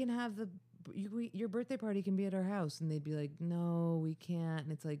 we can have your birthday party can be at our house, and they'd be like, no, we can't.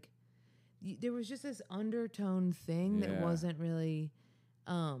 And it's like, there was just this undertone thing that Yeah. wasn't really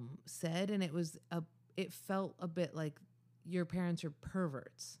said, and it felt a bit like your parents are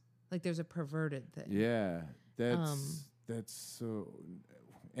perverts. Like there's a perverted thing. Yeah, that's so.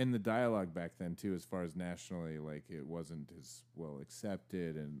 And the dialogue back then too, as far as nationally, like it wasn't as well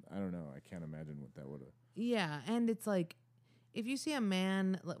accepted, and I don't know. I can't imagine what that would have. Yeah, and it's like, if you see a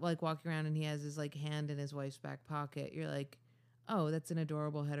man like walking around and he has his like hand in his wife's back pocket, you're like, oh, that's an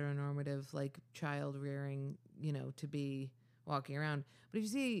adorable heteronormative like child rearing, to be walking around. But if you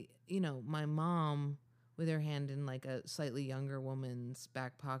see, my mom with her hand in like a slightly younger woman's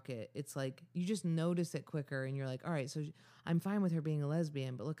back pocket, it's like you just notice it quicker, and you're like, all right, so I'm fine with her being a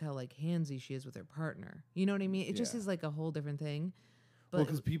lesbian, but look how like handsy she is with her partner. You know what I mean? It just Yeah. is like a whole different thing. But Well,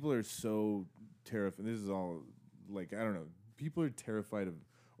 because people are so terrified. This is all like, I don't know. People are terrified of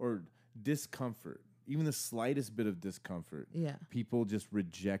or discomfort. Even the slightest bit of discomfort, yeah, people just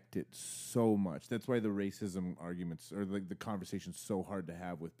reject it so much. That's why the racism arguments or like the conversation's so hard to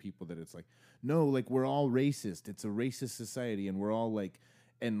have with people, that it's like, no, like we're all racist. It's a racist society, and we're all like,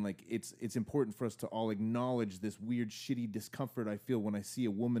 and like it's important for us to all acknowledge this weird, shitty discomfort I feel when I see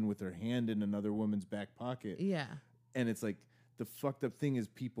a woman with her hand in another woman's back pocket. yeah. And it's like, the fucked up thing is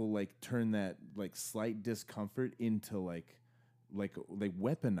people like turn that like slight discomfort into like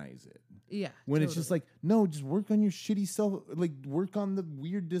weaponize it. Yeah. When it's just like, no, just work on your shitty self, like work on the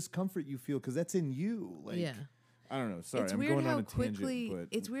weird discomfort you feel, because that's in you. Like, yeah. I don't know. Sorry, It's I'm weird going how on a quickly tangent.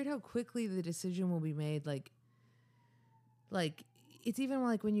 But it's weird how quickly the decision will be made. Like it's even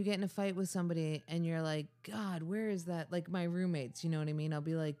like when you get in a fight with somebody and you're like, God, where is that? Like my roommates, you know what I mean? I'll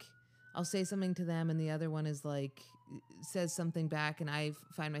be like, I'll say something to them, and the other one is like, says something back, and I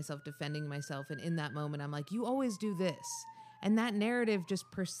find myself defending myself. And in that moment, I'm like, you always do this. And that narrative just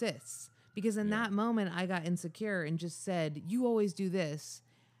persists, because in that moment I got insecure and just said, you always do this.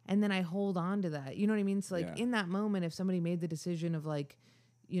 And then I hold on to that. You know what I mean? So like in that moment, if somebody made the decision of like,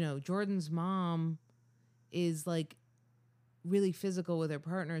 Jordan's mom is like really physical with her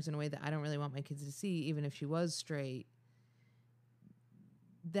partners in a way that I don't really want my kids to see, even if she was straight,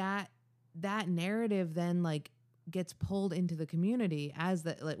 that narrative then like gets pulled into the community as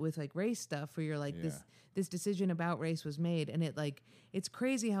that, like with like race stuff, where you're like, this decision about race was made, and it like, it's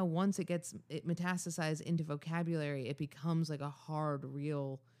crazy how once it metastasized into vocabulary, it becomes like a hard,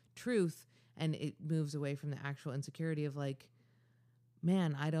 real truth, and it moves away from the actual insecurity of like,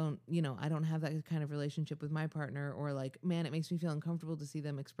 man, I don't have that kind of relationship with my partner, or like, man, it makes me feel uncomfortable to see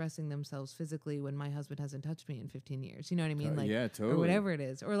them expressing themselves physically when my husband hasn't touched me in 15 years. You know what I mean? Like, yeah, totally. Or whatever it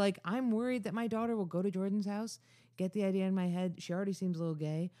is. Or like, I'm worried that my daughter will go to Jordan's house, get the idea in my head. She already seems a little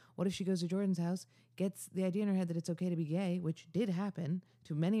gay. What if she goes to Jordan's house, gets the idea in her head that it's okay to be gay, which did happen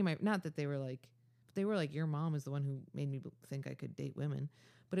to many of my, not that they were like, your mom is the one who made me think I could date women.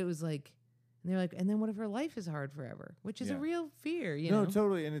 But it was like, and they're like, and then what if her life is hard forever? Which is a real fear, you know? No,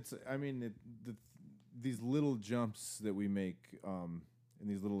 totally. And it's, I mean, these little jumps that we make and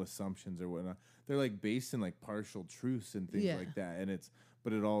these little assumptions or whatnot, they're like based in like partial truths and things like that. And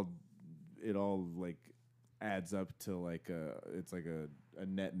but it all like adds up to like it's like a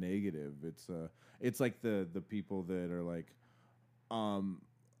net negative. It's like the people that are like,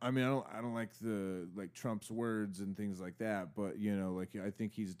 I mean, I don't like the like Trump's words and things like that, but like I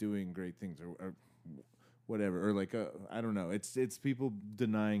think he's doing great things or whatever, or like I don't know. It's people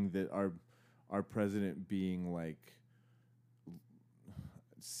denying that our president being like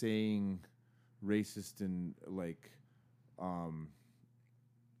saying racist and like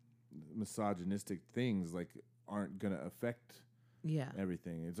misogynistic things like aren't gonna affect Yeah.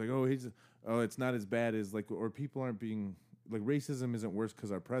 everything. It's like, it's not as bad as like, or people aren't being like, racism isn't worse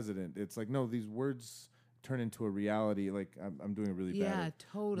because our president. It's like, no, these words turn into a reality. Like I'm doing a really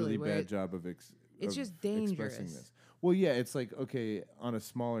totally. bad job of it's of just expressing dangerous. this. Well, yeah, it's like, okay, on a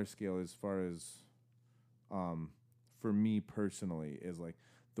smaller scale, as far as for me personally, is like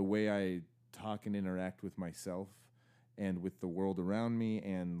the way I talk and interact with myself and with the world around me,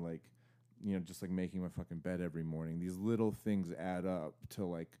 and like, just like making my fucking bed every morning. These little things add up to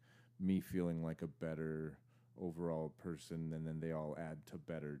like me feeling like a better overall person, and then they all add to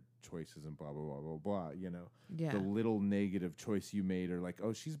better choices and blah blah blah blah blah. Yeah. The little negative choice you made, or like,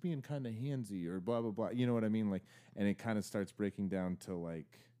 oh, she's being kind of handsy, or blah blah blah. You know what I mean? Like, and it kind of starts breaking down to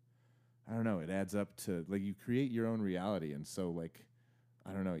like, I don't know. It adds up to like, you create your own reality, and so like,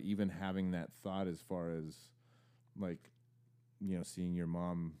 I don't know. Even having that thought, as far as like, seeing your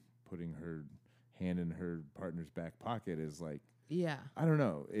mom putting her hand in her partner's back pocket is like, yeah. I don't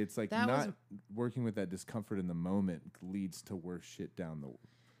know. It's like, That not working with that discomfort in the moment leads to worse shit down the.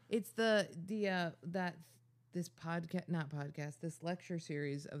 It's this lecture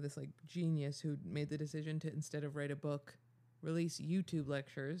series of this like genius who made the decision to, instead of write a book, release YouTube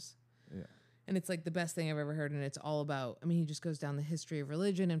lectures. Yeah. And it's like the best thing I've ever heard. And it's all about, I mean, he just goes down the history of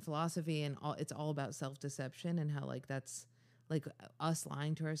religion and philosophy, and it's all about self-deception, and how like that's like us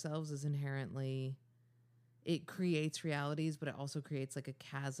lying to ourselves is inherently, it creates realities, but it also creates like a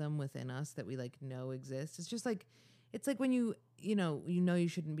chasm within us that we like know exists. It's just like, it's like when you you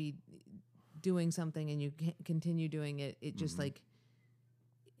shouldn't be doing something and you continue doing it. It just like,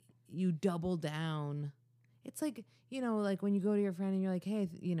 you double down. It's like, like when you go to your friend and you're like, hey,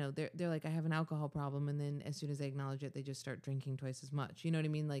 they're like, I have an alcohol problem. And then as soon as they acknowledge it, they just start drinking twice as much. You know what I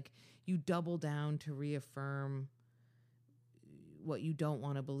mean? Like, you double down to reaffirm what you don't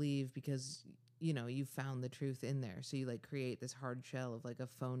want to believe, because you found the truth in there. So you like create this hard shell of like a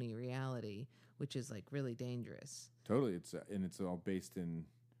phony reality, which is like really dangerous. Totally. It's all based in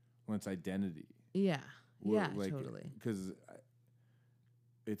one's identity. Yeah. Yeah, like, totally. Because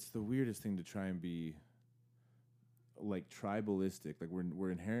it's the weirdest thing to try and be like tribalistic. Like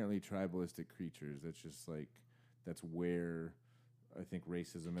we're inherently tribalistic creatures. That's just like, that's where I think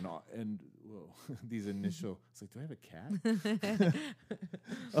racism and these initial. It's like, do I have a cat?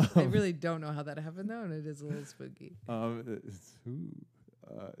 I really don't know how that happened though, and it is a little spooky. No,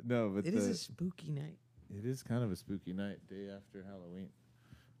 but it is a spooky night. It is kind of a spooky night, day after Halloween.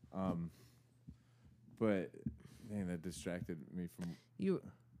 But dang, that distracted me from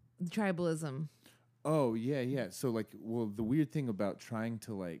tribalism. Oh yeah. So like, the weird thing about trying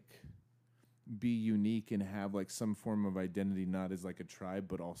to like be unique and have like some form of identity, not as like a tribe,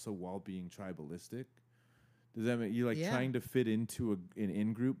 but also while being tribalistic. Does that mean you're like trying to fit into an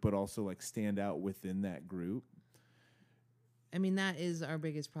in group, but also like stand out within that group? I mean, that is our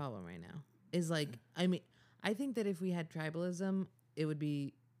biggest problem right now. Is like, I mean, I think that if we had tribalism, we'd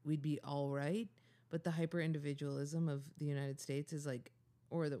be all right. But the hyper individualism of the United States is like,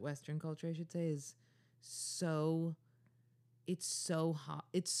 or the Western culture, I should say, is so. It's so hot.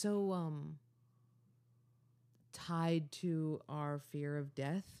 It's so tied to our fear of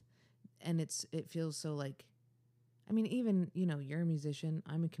death, and it feels so like. I mean, even, you're a musician,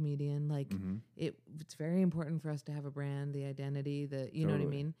 I'm a comedian. Like, it's very important for us to have a brand, the identity, you know what I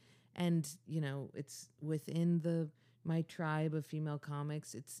mean? And, it's within my tribe of female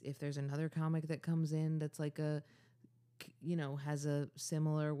comics. It's, if there's another comic that comes in that's like has a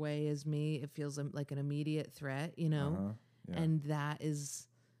similar way as me, it feels like an immediate threat, Yeah. And that is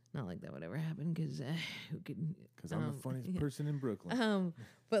not like that would ever happen, because I'm the funniest person in Brooklyn.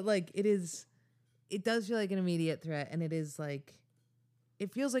 But like, it does feel like an immediate threat, and it is like,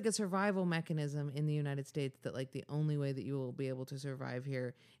 it feels like a survival mechanism in the United States, that like the only way that you will be able to survive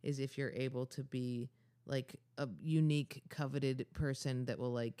here is if you're able to be like a unique, coveted person that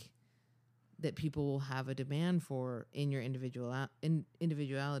will like, that people will have a demand for in your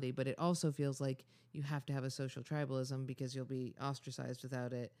individuality. But it also feels like you have to have a social tribalism, because you'll be ostracized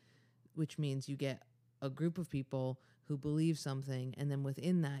without it, which means you get a group of people who believe something, and then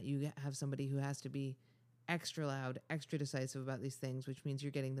within that you have somebody who has to be extra loud, extra decisive about these things, which means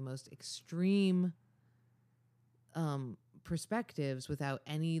you're getting the most extreme perspectives without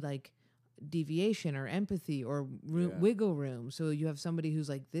any like deviation or empathy or wiggle room. So you have somebody who's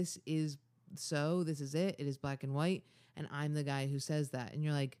like, this is it is black and white, and I'm the guy who says that. And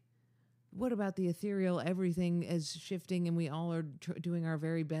you're like, what about the ethereal? Everything is shifting, and we all are doing our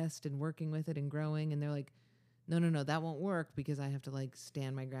very best and working with it and growing. And they're like, no, that won't work, because I have to like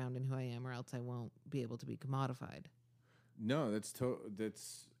stand my ground in who I am, or else I won't be able to be commodified. No, that's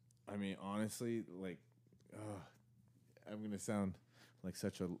I mean, honestly, like, I'm gonna sound like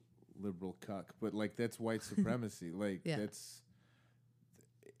such a liberal cuck, but like that's white supremacy. Like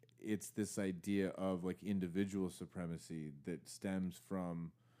it's this idea of like individual supremacy that stems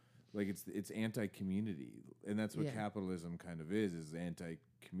from like it's anti-community, and that's what capitalism kind of is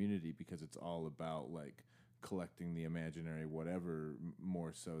anti-community, because it's all about like collecting the imaginary whatever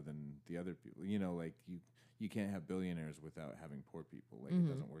more so than the other people. You know, like you can't have billionaires without having poor people. Like it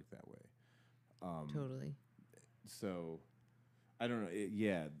doesn't work that way. Totally. So I don't know.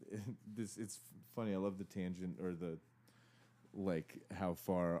 It's funny. I love the tangent or the like how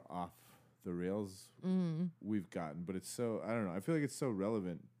far off the rails we've gotten, but it's so, I don't know. I feel like it's so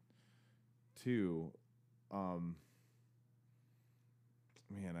relevant too. Man,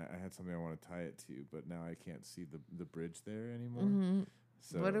 I had something I want to tie it to, but now I can't see the bridge there anymore. Mm-hmm.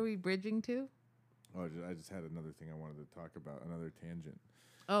 So what are we bridging to? Oh, I just had another thing I wanted to talk about, another tangent.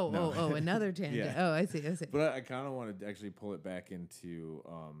 Oh, another tangent. Yeah. Oh, I see. But I kind of wanted to actually pull it back into,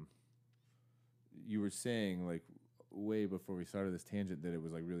 you were saying like way before we started this tangent that it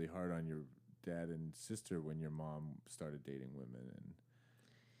was like really hard on your dad and sister when your mom started dating women, and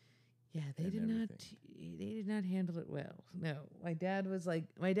they did not handle it well. No, my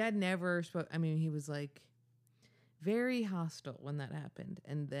dad never spoke. I mean, he was like very hostile when that happened,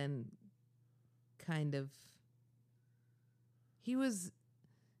 and then kind of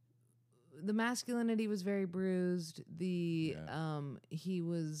the masculinity was very bruised. He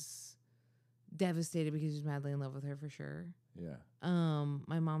was devastated because he was madly in love with her for sure. Yeah.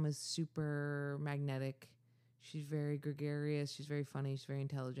 My mom is super magnetic. She's very gregarious. She's very funny. She's very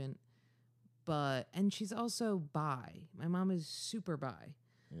intelligent. And she's also bi. My mom is super bi.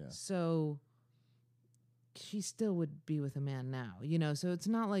 Yeah. So she still would be with a man now, you know? So it's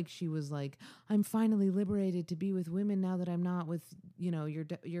not like she was like, I'm finally liberated to be with women now that I'm not with, you know,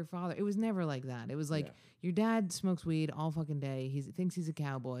 your father. It was never like that. It was like, your dad smokes weed all fucking day. He thinks he's a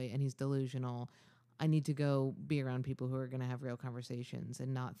cowboy and he's delusional. I need to go be around people who are going to have real conversations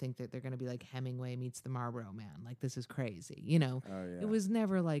and not think that they're going to be like Hemingway meets the Marlboro Man. Like, this is crazy, you know? Oh, yeah. It was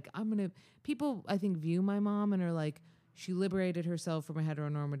never like, people, I think, view my mom and are like, she liberated herself from a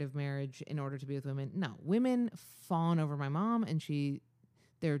heteronormative marriage in order to be with women. No, women fawn over my mom, and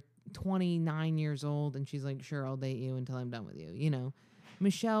they're 29 years old, and she's like, sure, I'll date you until I'm done with you, you know?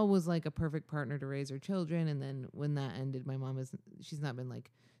 Michelle was like a perfect partner to raise her children, and then when that ended, my mom she's not been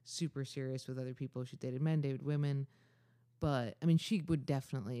like super serious with other people. She dated men, dated women. But, I mean, she would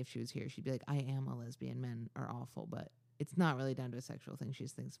definitely, if she was here, she'd be like, I am a lesbian. Men are awful, but it's not really down to a sexual thing. She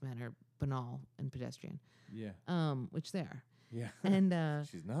just thinks men are banal and pedestrian. Yeah. Which they are. Yeah. And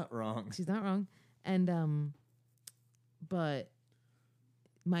she's not wrong. She's not wrong. And but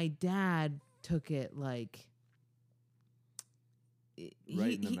my dad took it like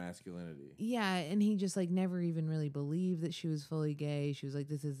right in the masculinity. Yeah, and he just like never even really believed that she was fully gay. She was like,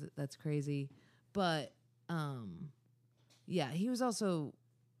 that's crazy. But yeah, he was also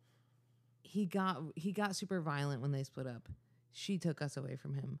he got super violent when they split up. She took us away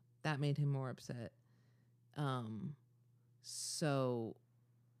from him. That made him more upset. So,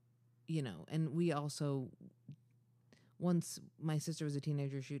 you know, and we also, once my sister was a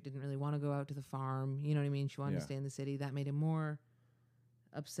teenager, she didn't really want to go out to the farm. You know what I mean? She wanted to stay in the city. That made him more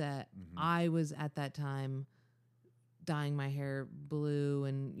upset. Mm-hmm. I was at that time dyeing my hair blue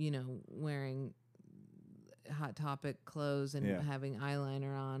and, you know, wearing Hot Topic clothes and having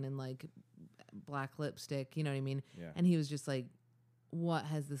eyeliner on and like black lipstick. You know what I mean? Yeah. And he was just like, what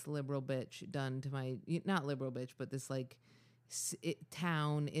has this liberal bitch done to my, not liberal bitch, but this like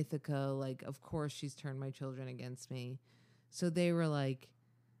town, Ithaca, like, of course she's turned my children against me. So they were like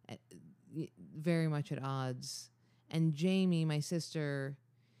very much at odds. And Jamie, my sister,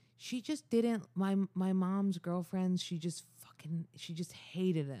 she just didn't, my mom's girlfriends, she just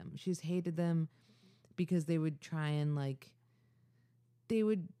hated them. She just hated them because they would try and like, they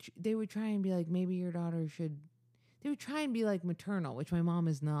would try and be like, maybe your daughter should, they would try and be like maternal, which my mom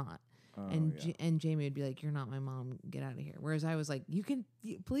is not. And Jamie would be like, you're not my mom, get out of here. Whereas I was like, you can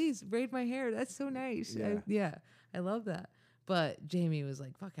please braid my hair. That's so nice. I love that. But Jamie was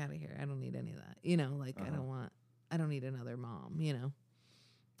like, fuck out of here. I don't need any of that. You know, like I don't need another mom, you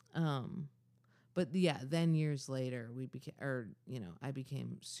know? But yeah, then years later I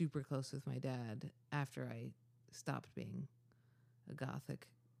became super close with my dad after I stopped being a gothic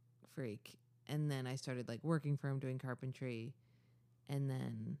freak. And then I started like working for him doing carpentry. And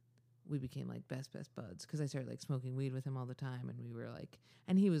then we became like best buds because I started like smoking weed with him all the time. And we were like,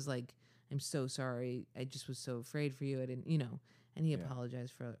 and he was like, I'm so sorry. I just was so afraid for you. I didn't, you know, and he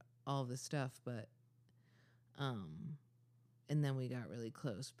apologized for all this stuff. But, and then we got really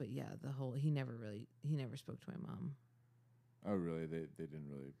close. But yeah, he never spoke to my mom Oh, really? They didn't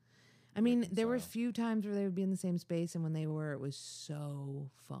really. I mean, there were a reconcile? few times where they would be in the same space, and when they were, it was so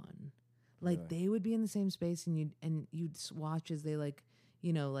fun. Like Really? they would be in the same space, and you'd watch as they like,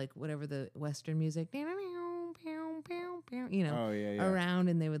 like whatever the Western music, Oh yeah, yeah. around,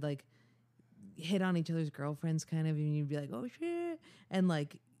 and they would like hit on each other's girlfriends, kind of, and you'd be like, oh shit, and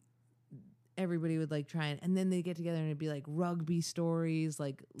like everybody would like try and then they get together and it'd be like rugby stories,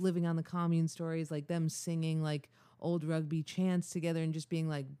 like living on the commune stories, like them singing like old rugby chants together and just being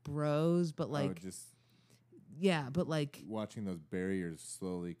like bros, but like just yeah, but like watching those barriers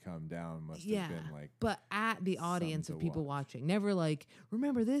slowly come down must yeah, have been like. but at the audience something of to people watch. watching, never like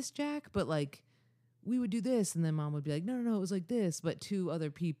remember this, Jack, but like we would do this, and then mom would be like, no, it was like this, but two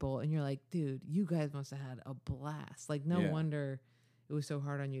other people, and you're like, dude, you guys must have had a blast. Like no Yeah. wonder it was so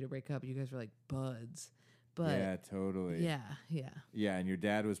hard on you to break up. You guys were like buds. But Yeah, totally. yeah, And your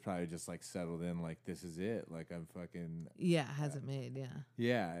dad was probably just like settled in, like this is it, like I'm fucking. hasn't made,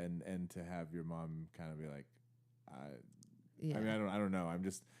 Yeah, and to have your mom kind of be like, yeah. I mean, I don't know.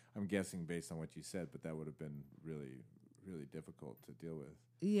 I'm guessing based on what you said, but that would have been really, really difficult to deal with.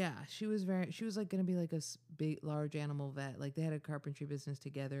 Yeah, she was like going to be like a big, large animal vet. Like they had a carpentry business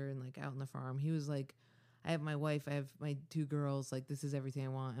together and like out on the farm. He was like, I have my wife, I have my two girls, like this is everything I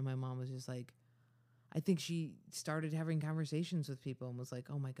want. And my mom was just like, I think she started having conversations with people and was like,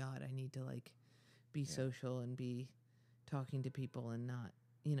 oh my God, I need to like be social and be talking to people and not,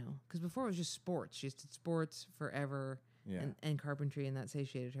 because before it was just sports. She just did sports forever and carpentry, and that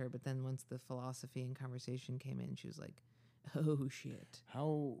satiated her. But then once the philosophy and conversation came in, she was like, oh shit. I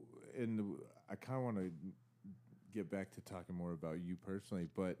kind of want to get back to talking more about you personally,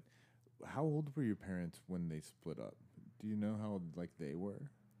 but how old were your parents when they split up? Do you know how old like they were?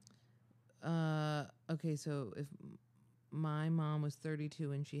 Okay, so if my mom was 32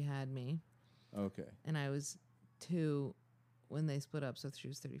 when she had me, Okay. and I was 2 when they split up, so she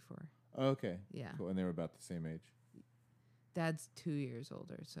was 34. Okay. Yeah. Cool. And they were about the same age. Dad's 2 years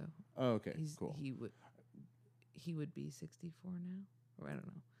older, so Okay. Cool. He would be 64 now, or I don't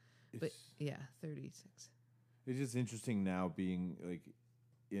know, but It's- yeah, 36. It's just interesting now being like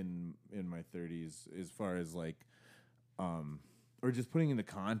in my 30s as far as like or just putting into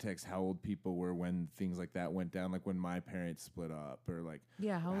context how old people were when things like that went down, like when my parents split up, or like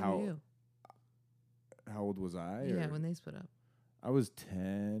Yeah, how old were you? how old was I? Yeah, or- when they split up. I was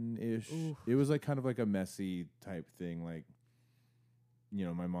 10-ish. Oof. It was like kind of like a messy type thing. Like,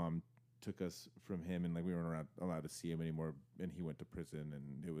 my mom took us from him, and like we weren't allowed to see him anymore, and he went to prison,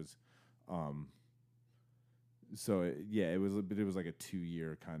 and it was, it was like a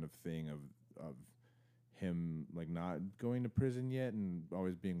 2-year kind of thing of him like not going to prison yet, and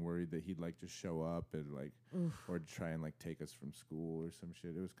always being worried that he'd like just show up and like, Oof. or try and like take us from school or some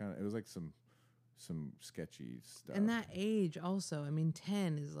shit. It was like some sketchy stuff. And that age also, I mean,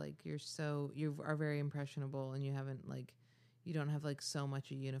 10 is like you are very impressionable, and you don't have like so much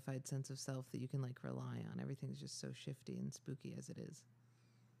a unified sense of self that you can like rely on. Everything's just so shifty and spooky as it is.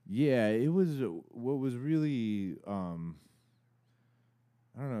 Yeah, it was what was really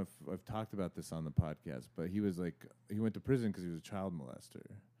I don't know if I've talked about this on the podcast, but he went to prison because he was a child molester.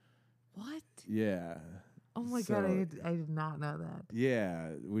 What? Yeah. Oh my God, I did not know that. Yeah,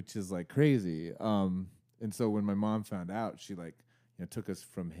 which is like crazy. And so when my mom found out, she like took us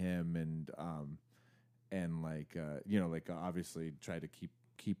from him and like obviously tried to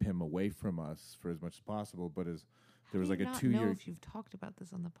keep him away from us for as much as possible. But there was like a 2 year. I don't know if you've talked about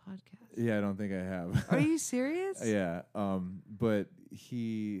this on the podcast. Yeah, I don't think I have. Are you serious? Yeah. But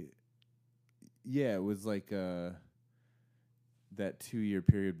it was like that 2 year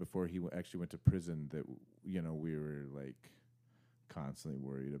period before he actually went to prison that we were like constantly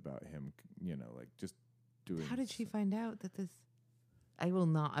worried about him. Like just doing. How did she find out that this? I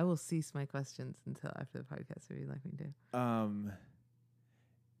will cease my questions until after the podcast, if you'd like me to.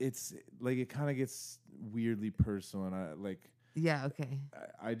 It's like it kind of gets weirdly personal, and I like. Yeah. Okay.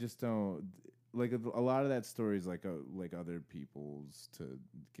 I just don't like a lot of that story is like other people's to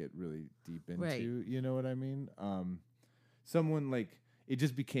get really deep into. Right. You know what I mean? Someone like it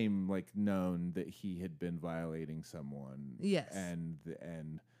just became like known that he had been violating someone. Yes. And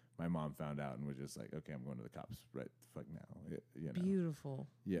my mom found out and was just like, okay, I'm going to the cops right the fuck now. Beautiful.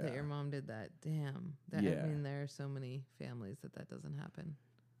 Yeah. That your mom did that. Damn. I mean, there are so many families that doesn't happen.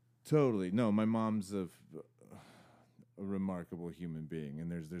 Totally. No, my mom's a remarkable human being,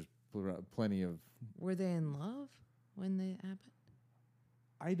 and there's plenty of. Were they in love when they happened?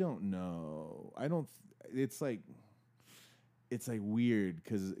 I don't know. It's like weird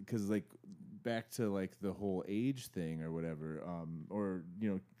because like back to like the whole age thing or whatever, or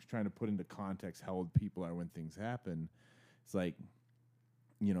trying to put into context how old people are when things happen. it's like,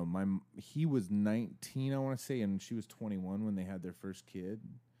 you know, he was 19, I want to say, and she was 21 when they had their first kid.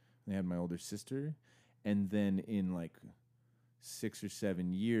 They had my older sister, and then in like 6 or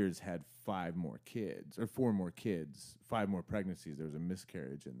 7 years had 5 more kids or 4 more kids, 5 more pregnancies. There was a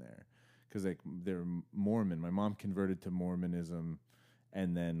miscarriage in there because like they're Mormon. My mom converted to Mormonism,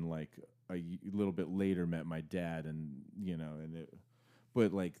 and then like a little bit later met my dad, and you know,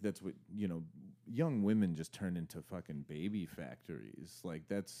 but like that's what, you know, young women just turn into fucking baby factories. Like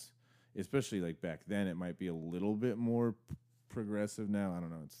that's, especially like back then, it might be a little bit more progressive now. I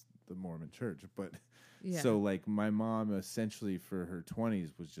don't know. It's the Mormon church, but so like my mom essentially for her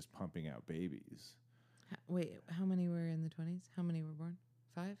 20s was just pumping out babies. Wait, how many were in the 20s? How many were born?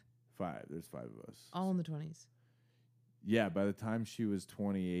 5? 5. There's 5 of us. All in the 20s. Yeah, by the time she was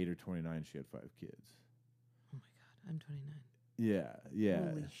 28 or 29, she had 5 kids. Oh my God, I'm 29. Yeah.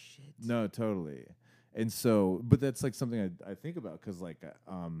 Holy shit. No, totally. And so, but that's like something I think about because like,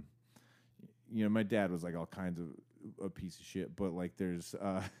 you know, my dad was like all kinds of a piece of shit, but like there's,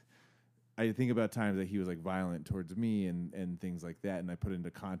 I think about times that he was like violent towards me and things like that. And I put it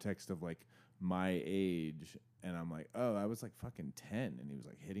into context of like my age, and I'm like, oh, I was like fucking 10, and he was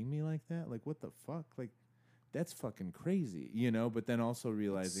like hitting me like that. Like, what the fuck? Like, that's fucking crazy, you know? But then also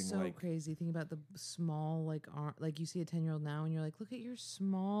realizing, it's so like, crazy. Think about the small, like, like you see a 10-year-old now, and you're like, look at your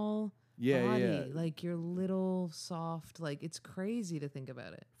small body, yeah, like your little soft. Like, it's crazy to think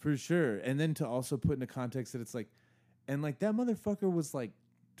about it. for sure. And then to also put into context that it's like, and like that motherfucker was like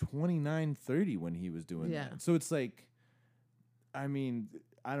 29, 30 when he was doing that. So it's like, I mean,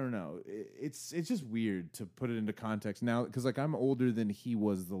 I don't know. It's just weird to put it into context now because like I'm older than he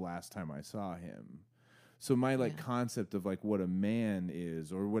was the last time I saw him. So my like concept of like what a man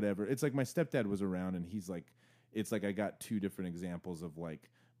is or whatever, it's like my stepdad was around and he's like, it's like I got 2 different examples of like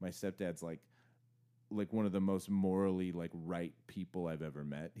my stepdad's like one of the most morally like right people I've ever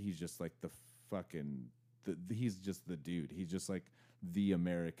met. He's just like the fucking, he's just the dude. He's just like the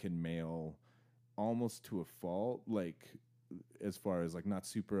American male almost to a fault, like as far as like not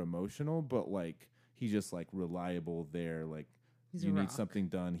super emotional, but like he's just like reliable there, like He's you need something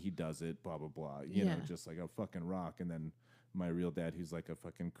done, he does it, blah blah blah, you know, just like a fucking rock. And then my real dad, who's like a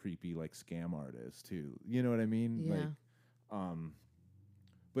fucking creepy like scam artist too, you know what I mean? Like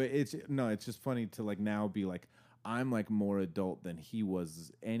but it's just funny to like now be like I'm like more adult than he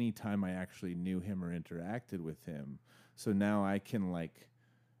was any time I actually knew him or interacted with him. So now I can like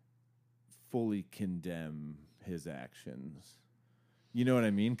fully condemn his actions. You know what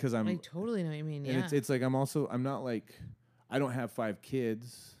I mean? Because I totally know what you mean. And it's like I'm not like I don't have 5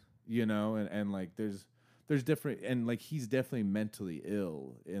 kids, you know, and like there's different, and like he's definitely mentally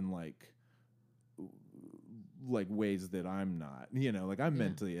ill in like ways that I'm not, you know, like I'm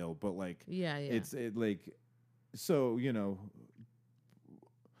mentally ill, but like it's like, so, you know,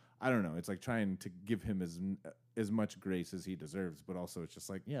 I don't know. It's like trying to give him as much grace as he deserves, but also it's just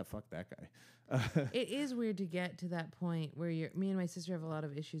like, yeah, fuck that guy. It is weird to get to that point where me and my sister have a lot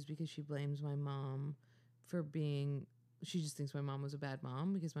of issues because she blames my mom for being, she just thinks my mom was a bad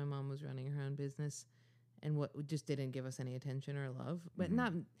mom because my mom was running her own business and what just didn't give us any attention or love. But it's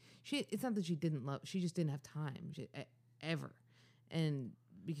not that she didn't love, she just didn't have time ever. And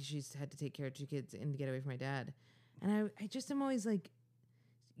because she's had to take care of 2 kids and to get away from my dad. And I just am always like,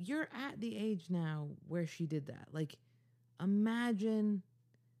 you're at the age now where she did that. Like, imagine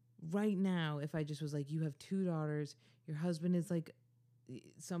right now if I just was like, you have 2 daughters, your husband is like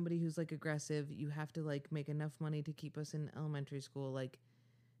somebody who's like aggressive, you have to like make enough money to keep us in elementary school. Like,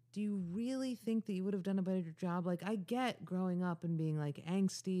 do you really think that you would have done a better job? Like, I get growing up and being like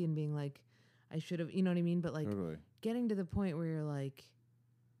angsty and being like, I should have, you know what I mean? But like getting to the point where you're like,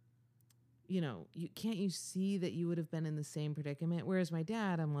 you know, can't you see that you would have been in the same predicament? Whereas my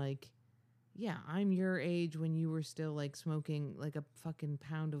dad, I'm like, yeah, I'm your age when you were still like smoking like a fucking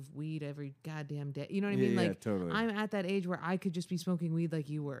pound of weed every goddamn day. You know what I mean? Like, totally. I'm at that age where I could just be smoking weed like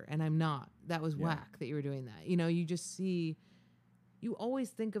you were, and I'm not. That was whack that you were doing that. You know, you just see, you always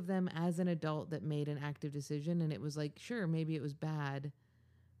think of them as an adult that made an active decision, and it was like, sure, maybe it was bad,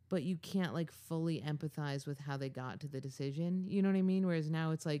 but you can't like fully empathize with how they got to the decision. You know what I mean? Whereas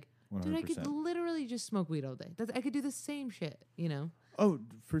now it's like, 100%. Dude, I could literally just smoke weed all day. I could do the same shit, you know? Oh,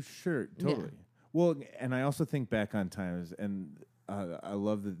 for sure. Totally. Yeah. Well, and I also think back on times, and I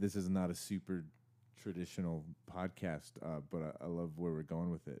love that this is not a super traditional podcast, but I love where we're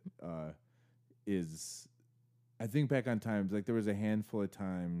going with it. I think back on times, like there was a handful of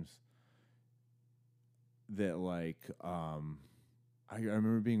times that like, I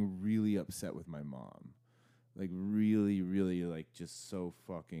remember being really upset with my mom. Like really, really like just so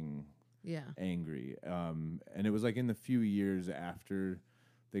fucking Yeah. angry. And it was like in the few years after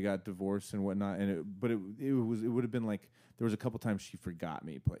they got divorced and whatnot. And it would have been like there was a couple times she forgot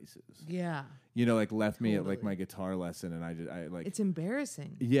me places. Yeah. You know, like left me at like Totally. my guitar lesson, and I like It's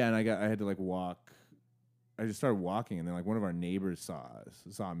embarrassing. yeah, and I had to like walk. I just started walking, and then like one of our neighbors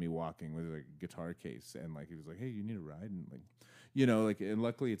saw me walking with like a guitar case, and like he was like, "Hey, you need a ride?" And like, you know, like, and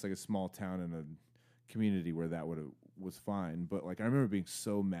luckily it's like a small town and a community where that was fine. But like I remember being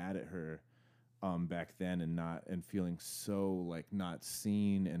so mad at her back then, and feeling so like not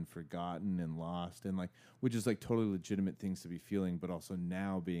seen and forgotten and lost, and like which is like totally legitimate things to be feeling, but also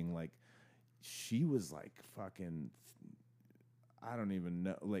now being like she was like fucking I don't even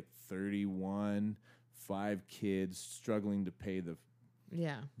know, like 31, 5 kids, struggling to pay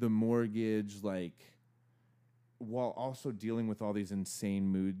the mortgage, like while also dealing with all these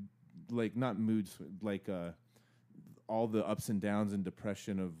insane all the ups and downs and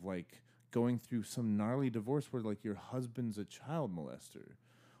depression of like going through some gnarly divorce where like your husband's a child molester.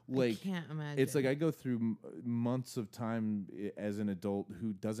 Like, I can't imagine. it's like I go through months of time as an adult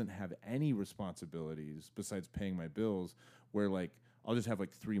who doesn't have any responsibilities besides paying my bills, where like I'll just have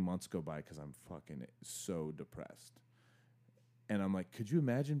like 3 months go by because I'm fucking so depressed. And I'm like, could you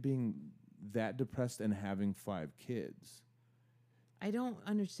imagine being that depressed and having 5 kids? I don't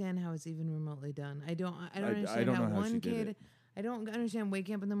understand how it's even remotely done. I don't understand don't how know how she one did kid. it. I don't understand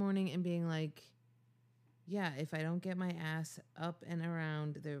waking up in the morning and being like, yeah, if I don't get my ass up and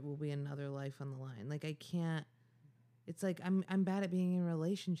around, there will be another life on the line. Like I can't. It's like I'm bad at being in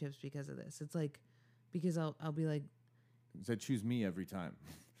relationships because of this. It's like because I'll be like, So choose me every time.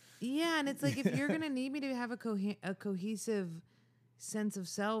 yeah, and it's like if you're gonna need me to have a cohesive sense of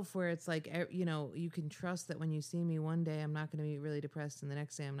self where it's like you know you can trust that when you see me one day I'm not gonna be really depressed and the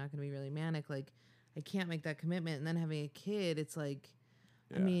next day I'm not gonna be really manic. Like I can't make that commitment. And then having a kid, it's like,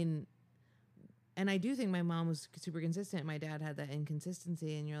 Yeah. I mean, and I do think my mom was super consistent. My dad had that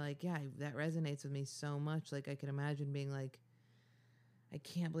inconsistency, and you're like, yeah, that resonates with me so much. Like I can imagine being like, I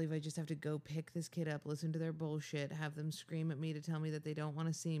can't believe I just have to go pick this kid up, listen to their bullshit, have them scream at me to tell me that they don't want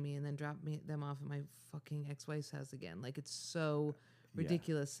to see me, and then drop them off at my fucking ex-wife's house again. Like it's so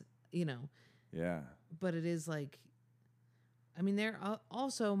ridiculous, you know. Yeah. But it is like, I mean, there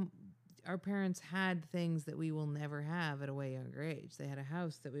also our parents had things that we will never have at a way younger age. They had a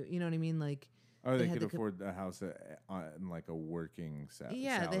house that we, you know what I mean, like. Oh, they could afford a house in like a working salary, they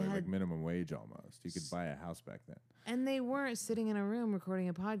had like minimum wage almost. You could buy a house back then. And they weren't sitting in a room recording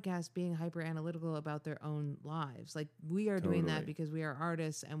a podcast being hyper analytical about their own lives. Like we are doing that because we are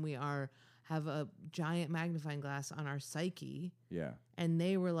artists and we have a giant magnifying glass on our psyche. Yeah. And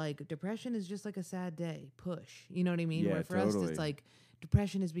they were like, depression is just like a sad day. Push. You know what I mean? Yeah, Where for us, it's like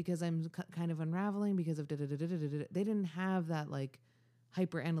depression is because I'm kind of unraveling because of da-da-da-da-da-da. They didn't have that like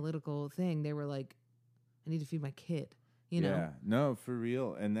hyper analytical thing. They were like, I need to feed my kid, you know? Yeah, no, for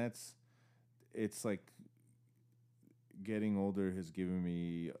real. And it's like getting older has given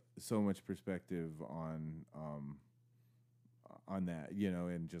me so much perspective on that, you know,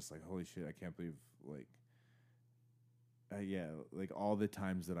 and just like, holy shit, I can't believe like, like all the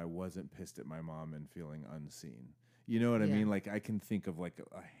times that I wasn't pissed at my mom and feeling unseen. You know what I mean? Like I can think of like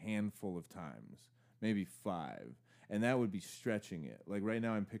a handful of times, maybe 5. And that would be stretching it. Like right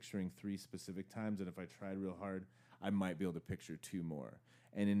now I'm picturing 3 specific times, and if I tried real hard, I might be able to picture 2 more.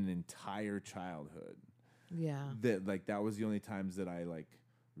 And in an entire childhood, that was the only times that I like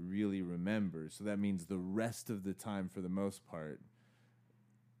really remember. So that means the rest of the time, for the most part,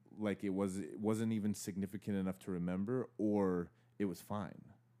 like it wasn't even significant enough to remember, or it was fine.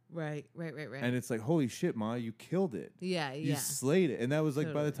 Right. And it's like, holy shit, Ma, you killed it. Yeah. You slayed it. And that was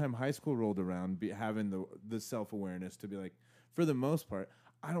like by the time high school rolled around, having the self-awareness to be like, for the most part,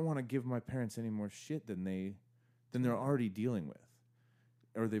 I don't want to give my parents any more shit than they're already dealing with,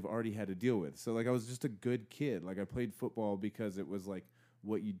 or they've already had to deal with. So like I was just a good kid. Like I played football because it was like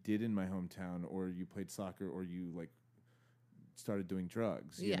what you did in my hometown, or you played soccer, or you like started doing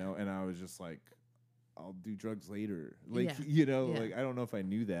drugs, you know? And I was just like, I'll do drugs later. Like, you know, like, I don't know if I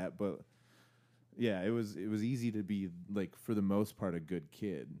knew that, but yeah, it was easy to be like, for the most part, a good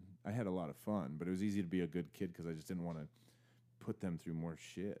kid. I had a lot of fun, but it was easy to be a good kid because I just didn't want to put them through more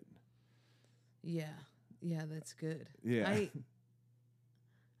shit. Yeah. That's good. Yeah.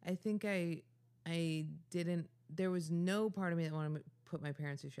 I think I didn't, there was no part of me that wanted to put my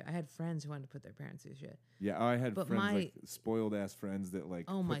parents through shit. I had friends who wanted to put their parents through shit. Yeah, I had friends, like spoiled ass friends that like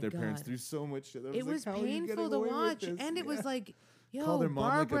put their parents through so much shit. It was like, painful to watch, and it was like, yo, call their mom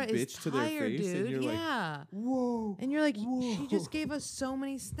Barbara like a bitch is to tired, their face, dude. and you're like, whoa. And you're like, she just gave us so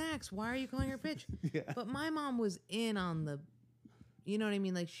many snacks. Why are you calling her a bitch? Yeah. But my mom was in on You know what I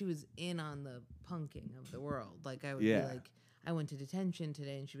mean? Like she was in on the punking of the world. Like I would Yeah. be like, I went to detention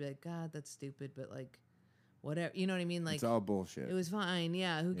today, and she'd be like, God, that's stupid, but like, whatever. You know what I mean? Like It's all bullshit. it was fine.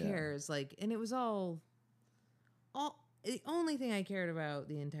 Yeah, who Yeah. cares? Like, and it was all. The only thing I cared about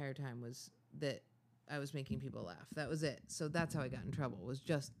the entire time was that I was making people laugh. That was it. So that's how I got in trouble. Was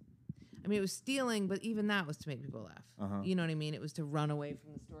just, I mean, it was stealing, but even that was to make people laugh. Uh-huh. You know what I mean? It was to run away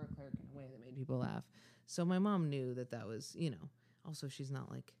from the store clerk in a way that made people laugh. So my mom knew that that was, you know. Also, she's not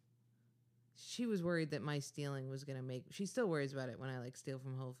like. She was worried that my stealing was gonna make. She still worries about it when I like steal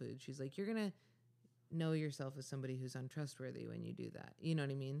from Whole Foods. She's like, you're gonna know yourself as somebody who's untrustworthy when you do that. You know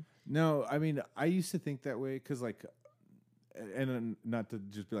what I mean? No, I mean, I used to think that way because, like, and not to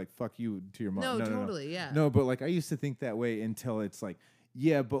just be like, fuck you to your mom. No, totally, yeah. No, but, like, I used to think that way until it's like,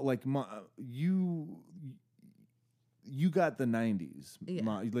 yeah, but, like, you got the 90s. Yeah.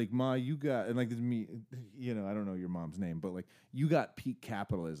 Ma, you got, and, like, this me, you know, I don't know your mom's name, but, like, you got peak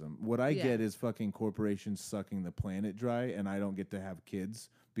capitalism. What I Yeah. get is fucking corporations sucking the planet dry, and I don't get to have kids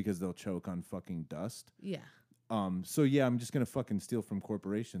because they'll choke on fucking dust. Yeah. So yeah, I'm just gonna fucking steal from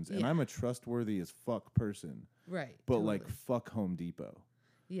corporations, and Yeah. I'm a trustworthy as fuck person. Right. But totally. like, fuck Home Depot.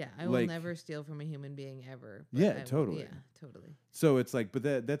 Yeah, I will like- never steal from a human being ever. but Yeah, I will- totally. Yeah, totally. So it's like, but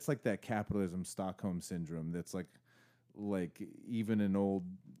that's like that capitalism Stockholm syndrome. That's like even an old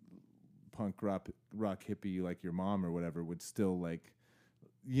punk rock hippie like your mom or whatever would still like,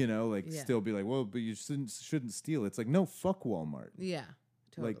 you know, like Yeah. still be like, well, but you shouldn't steal. It's like, no, fuck Walmart. Yeah,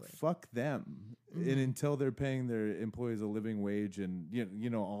 totally. Like fuck them, Mhm. and until they're paying their employees a living wage and you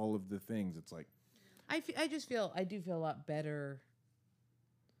know all of the things, it's like I do feel a lot better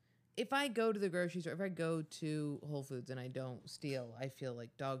if I go to the grocery store. If I go to Whole Foods and I don't steal, I feel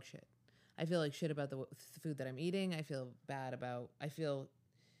like dog shit. I feel like shit about the food that I'm eating. I feel bad about. I feel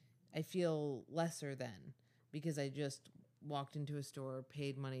lesser than because I just walked into a store,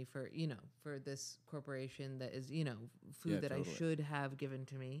 paid money for for this corporation that is food Yeah, that totally. I should have given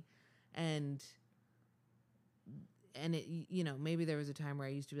to me, and it maybe there was a time where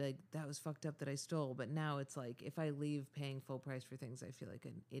I used to be like that was fucked up that I stole, but now it's like if I leave paying full price for things, I feel like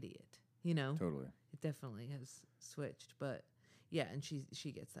an idiot. totally. It definitely has switched, but yeah, and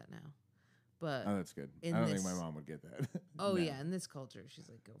she gets that now. But Oh, that's good. I in don't think my this- mom would get that. oh No. yeah, in this culture, she's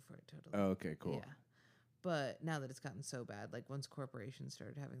like, go for it, totally. Oh, okay, cool. Yeah. But now that it's gotten so bad, like once corporations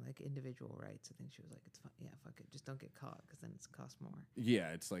started having like individual rights, I think she was like, it's fine. Yeah, fuck it. Just don't get caught because then it's cost more. Yeah,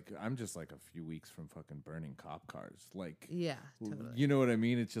 it's like I'm just like a few weeks from fucking burning cop cars. Like, Yeah, totally. you know what I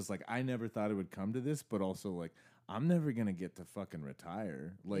mean? It's just like I never thought it would come to this, but also like I'm never gonna get to fucking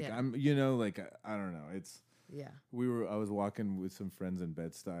retire. Like Yeah. I'm, like I don't know. It's Yeah. I was walking with some friends in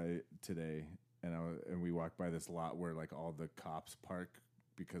Bed-Stuy today, and we walked by this lot where like all the cops park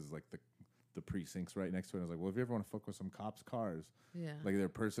because like the precinct's right next to it. I was like, well, if you ever want to fuck with some cops' cars, Yeah. like their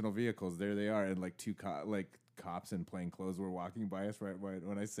personal vehicles, there they are, and like two cops in plain clothes were walking by us right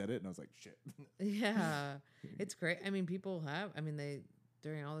when I said it, and I was like, shit. Yeah. It's great. I mean, people have,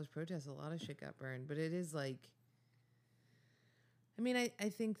 during all those protests, a lot of shit got burned, but it is like, I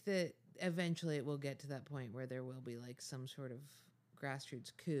think that eventually it will get to that point where there will be like some sort of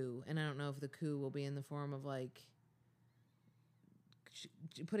grassroots coup. And I don't know if the coup will be in the form of like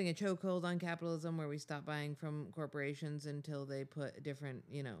putting a chokehold on capitalism where we stop buying from corporations until they put a different,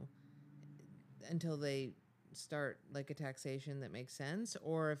 until they start like a taxation that makes sense,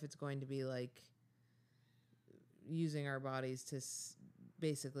 or if it's going to be like using our bodies to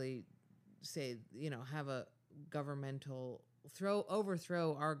basically say, have a governmental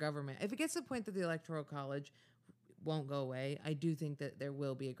overthrow our government. If it gets to the point that the Electoral College won't go away, I do think that there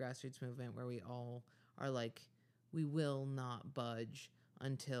will be a grassroots movement where we all are like, we will not budge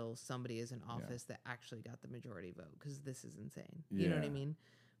until somebody is in office that actually got the majority vote, because this is insane. You know what I Yeah. mean?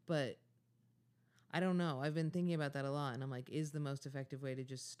 But I don't know. I've been thinking about that a lot, and I'm like, is the most effective way to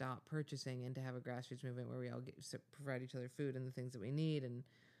just stop purchasing and to have a grassroots movement where we all provide each other food and the things that we need? And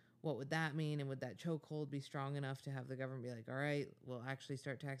what would that mean? And would that chokehold be strong enough to have the government be like, all right, we'll actually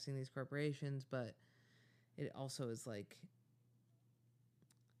start taxing these corporations? But it also is like,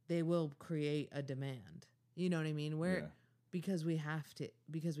 they will create a demand. You know what I mean? Where Yeah. because we have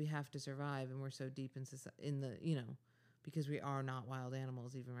to survive, and we're so deep in the because we are not wild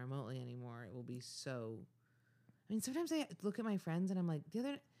animals even remotely anymore. It will be so. Sometimes I look at my friends and I'm like, the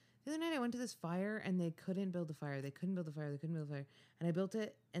other night I went to this fire and they couldn't build a fire. And I built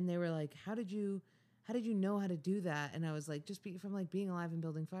it, and they were like, how did you know how to do that? And I was like, from like being alive and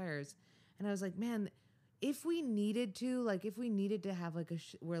building fires. And I was like, man, if we needed to have like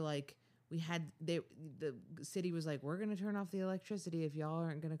where like we had the city was like, we're going to turn off the electricity if y'all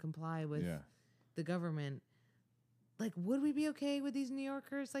aren't going to comply with Yeah. the government. like, would we be okay with these New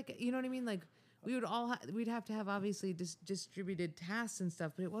Yorkers? Like, you know what I mean? Like, we would all we'd have to have obviously distributed tasks and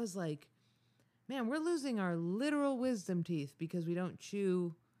stuff, but it was like, man, we're losing our literal wisdom teeth because we don't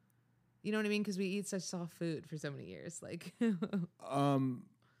chew. You know what I mean? Because we eat such soft food for so many years. Like,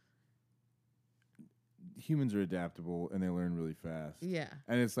 humans are adaptable and they learn really fast. yeah,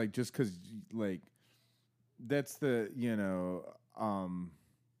 And it's like, just because, like, that's the,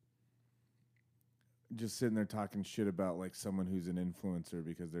 just sitting there talking shit about like someone who's an influencer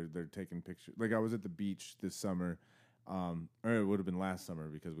because they're taking pictures. Like, I was at the beach this summer, or it would have been last summer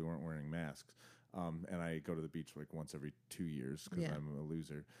because we weren't wearing masks. And I go to the beach like once every 2 years because Yeah. I'm a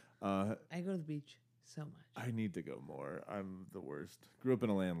loser. I go to the beach so much. I need to go more. I'm the worst. Grew up in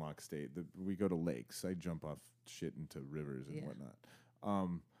a landlocked state. We go to lakes. I jump off shit into rivers and Yeah. whatnot.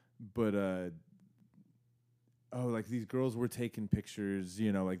 Like these girls were taking pictures,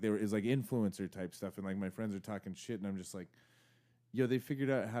 like it's like influencer type stuff. And like my friends are talking shit and I'm just like, yo, they figured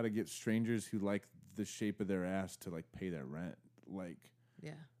out how to get strangers who like the shape of their ass to like pay their rent. Like,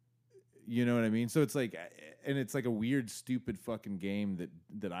 Yeah. you know what I mean? So it's like, and it's like a weird, stupid fucking game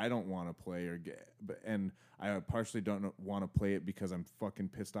that I don't want to play and I partially don't want to play it because I'm fucking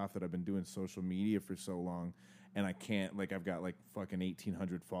pissed off that I've been doing social media for so long and I can't, like, I've got like fucking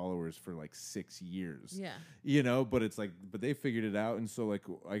 1,800 followers for like 6 years. Yeah. But it's like, but they figured it out. And so like,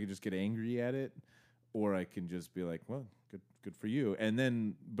 I could just get angry at it or I can just be like, well, good for you. And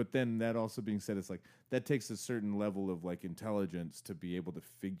then, but then that also being said, it's like, that takes a certain level of like intelligence to be able to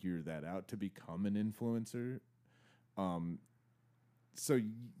figure that out, to become an influencer.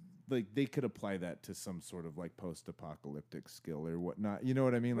 Like they could apply that to some sort of like post-apocalyptic skill or whatnot. You know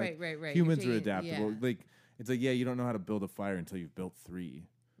what I mean? Like, Right. humans You're are taking- adaptable. yeah. Like, it's like, yeah, you don't know how to build a fire until you've built 3.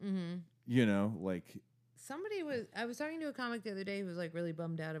 Mm-hmm. Like, I was talking to a comic the other day who was like really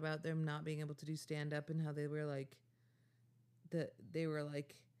bummed out about them not being able to do stand up and how they were like,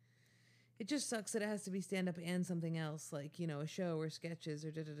 it just sucks that it has to be stand up and something else, like, a show or sketches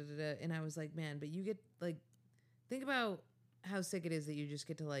or da-da-da-da-da. And I was like, man, but you get like, think about how sick it is that you just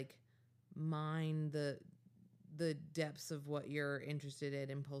get to like mine the depths of what you're interested in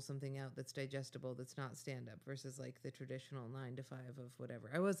and pull something out that's digestible, that's not stand up versus like the traditional 9 to 5 of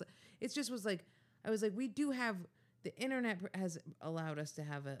whatever. I was like, we do have, the internet has allowed us to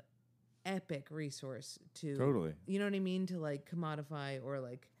have a epic resource to, totally. you know what I mean? To like commodify or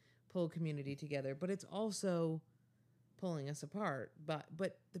like pull community together, but it's also pulling us apart.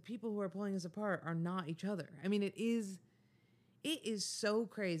 But the people who are pulling us apart are not each other. I mean, it is so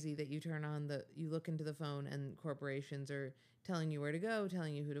crazy that you look into the phone and corporations are telling you where to go,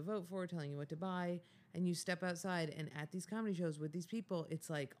 telling you who to vote for, telling you what to buy, and you step outside and at these comedy shows with these people, it's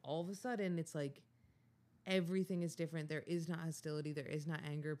like all of a sudden it's like everything is different. There is not hostility, there is not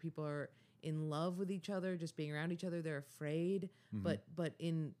anger. People are in love with each other, just being around each other. They're afraid, but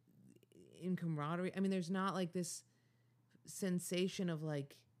in camaraderie. I mean, there's not like this sensation of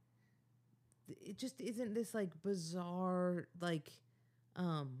like, it just isn't this like bizarre, like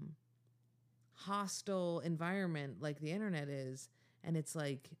hostile environment like the internet is. And it's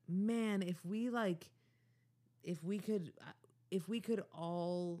like, man, if we could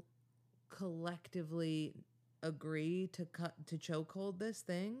all collectively agree to chokehold this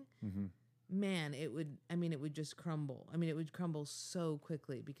thing, man, it would just crumble. I mean, it would crumble so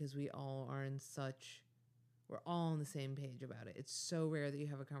quickly because we're all on the same page about it. It's so rare that you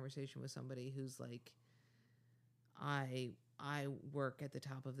have a conversation with somebody who's like, I work at the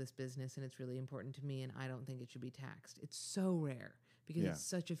top of this business and it's really important to me and I don't think it should be taxed. It's so rare because it's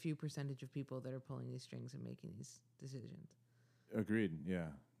such a few percentage of people that are pulling these strings and making these decisions. Agreed. Yeah.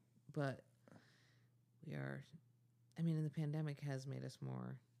 But and the pandemic has made us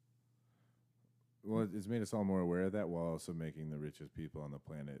more. Well, it's made us all more aware of that while also making the richest people on the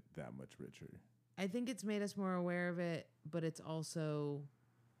planet that much richer. I think it's made us more aware of it, but it's also,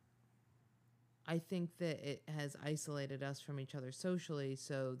 I think that it has isolated us from each other socially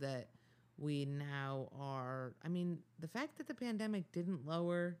so that we now are, the fact that the pandemic didn't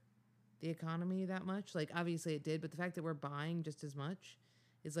lower the economy that much, like obviously it did, but the fact that we're buying just as much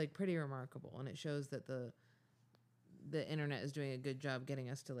is like pretty remarkable. And it shows that the internet is doing a good job getting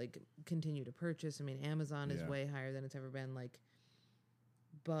us to like continue to purchase. I mean, Amazon is way higher than it's ever been, like,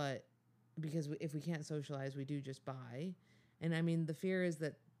 but because if we can't socialize, we do just buy. And I mean, the fear is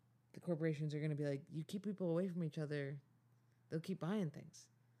that the corporations are going to be like, you keep people away from each other, they'll keep buying things.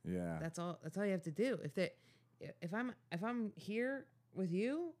 Yeah. That's all you have to do. If I'm here with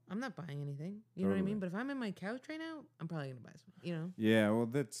you, I'm not buying anything. You know what I mean? But if I'm in my couch right now, I'm probably going to buy something, Yeah, well,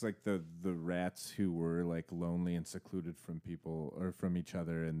 that's like the rats who were like lonely and secluded from people or from each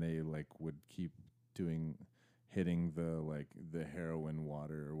other, and they like would keep doing hitting the heroin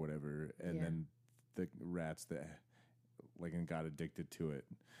water or whatever, and Yeah. then the rats that and got addicted to it,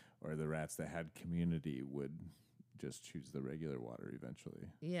 or the rats that had community would just choose the regular water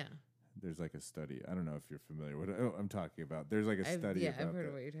eventually. Yeah. There's like a study. I don't know if you're familiar with what I'm talking about. There's like a study about I've heard that,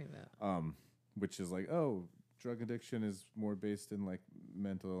 of what you're talking about. which is drug addiction is more based in like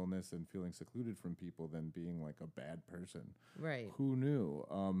mental illness and feeling secluded from people than being like a bad person. Right. Who knew?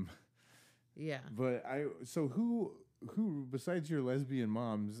 Yeah. But who besides your lesbian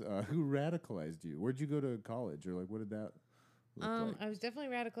moms, who radicalized you? Where'd you go to college, or like what did that look like? I was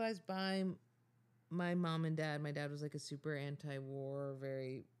definitely radicalized by my mom and dad. My dad was like a super anti-war,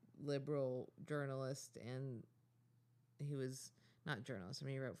 very liberal journalist, and he was not journalist. I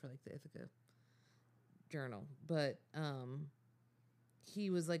mean, he wrote for like the Ithaca Journal, but he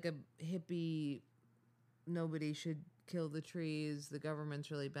was like a hippie. Nobody should kill the trees. The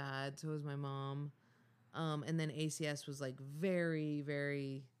government's really bad. So was my mom. And then ACS was like very,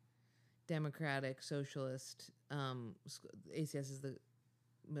 very democratic, socialist. ACS is the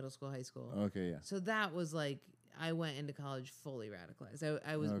middle school, high school. Okay, yeah. So that was like I went into college fully radicalized.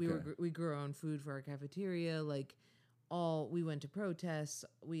 I was we grew our own food for our cafeteria. Like we went to protests.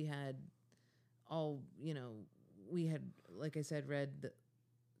 We had like I said read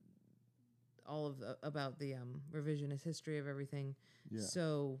all of about the revisionist history of everything. Yeah.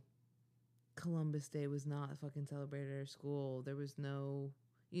 So Columbus Day was not fucking celebrated at our school. There was no,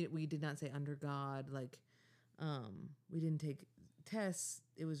 we did not say under God. Like, we didn't take tests.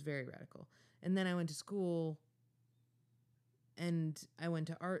 It was very radical. And then I went to school, and I went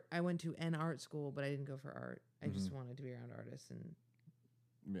to an art school, but I didn't go for art. I just wanted to be around artists,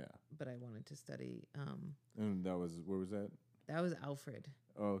 but I wanted to study. And where was that? That was Alfred.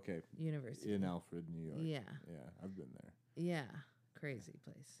 Oh, okay. University In Alfred, New York. Yeah. Yeah, I've been there. Yeah, crazy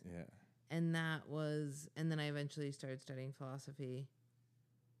place. Yeah. And then I eventually started studying philosophy.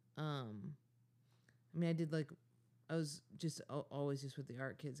 I mean, I was just always just with the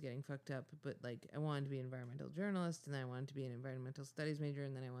art kids getting fucked up, but like I wanted to be an environmental journalist, and then I wanted to be an environmental studies major,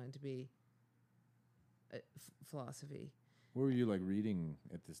 and then I wanted to be philosophy. What were you like reading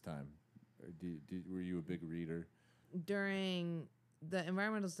at this time? Were you a big reader? During the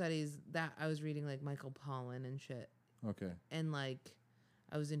environmental studies, that I was reading like Michael Pollan and shit. Okay. And like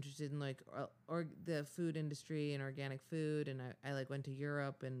I was interested in like or the food industry and organic food, and I like went to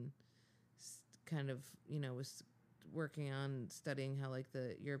Europe and kind of was working on studying how like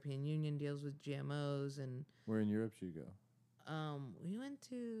the European Union deals with GMOs. And where in Europe did you go? We went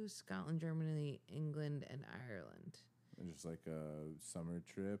to Scotland, Germany, England, and Ireland. Just like a summer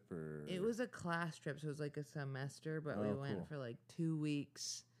trip, or it was a class trip, so it was like a semester, but we went for like 2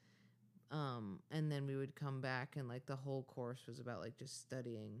 weeks. And then we would come back, and like the whole course was about like just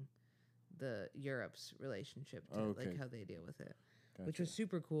studying the Europe's relationship to like how they deal with it, which was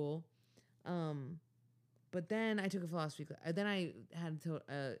super cool. But then I took a philosophy class. Then I had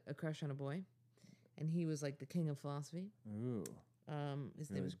a crush on a boy, and he was like the king of philosophy. Ooh. His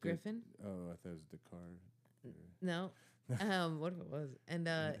name was Griffin. I thought it was Descartes. No. What if it was? And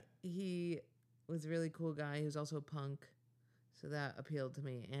he was a really cool guy. He was also a punk, so that appealed to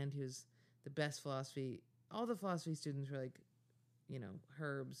me. And he was the best philosophy. All the philosophy students were like,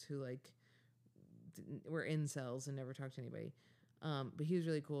 herbs who like were incels and never talked to anybody. But he was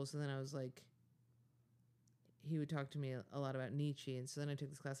really cool. So then I was like, he would talk to me a lot about Nietzsche, and so then I took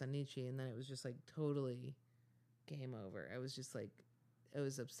this class on Nietzsche, and then it was just like totally game over. I was just like, I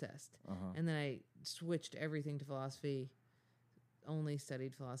was obsessed. And then I switched everything to philosophy. Only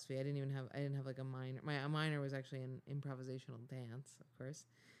studied philosophy. I didn't have like a minor. My minor was actually in improvisational dance, of course.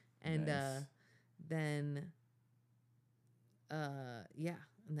 And nice. then and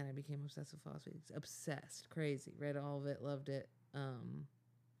then I became obsessed with philosophy. Obsessed, crazy. Read all of it, loved it.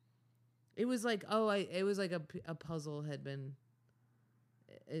 It was like it was like a puzzle had been.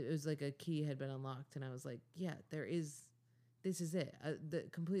 It was like a key had been unlocked, and I was like, yeah, this is it. The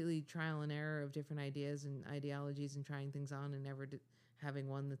completely trial and error of different ideas and ideologies and trying things on and never having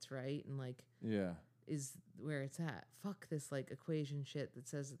one that's right and like is where it's at. Fuck this like equation shit that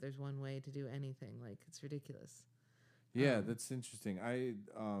says that there's one way to do anything. Like it's ridiculous. Yeah, that's interesting. I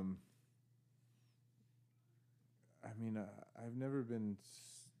mean, I've never been.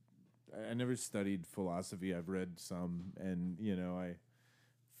 I never studied philosophy. I've read some, and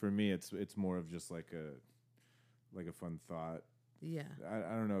for me, it's more of just like a fun thought. Yeah.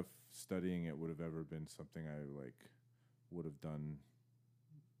 I don't know if studying it would have ever been something I like would have done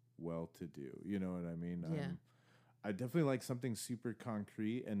well to do. You know what I mean? Yeah. I definitely like something super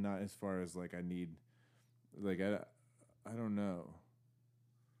concrete, and not as far as like I need. Like I don't know.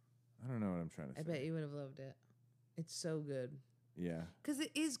 I don't know what I'm trying to say. I bet you would have loved it. It's so good. Yeah. Because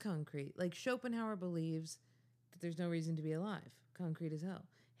it is concrete. Like Schopenhauer believes that there's no reason to be alive. Concrete as hell.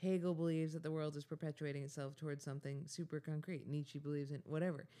 Hegel believes that the world is perpetuating itself towards something super concrete. Nietzsche believes in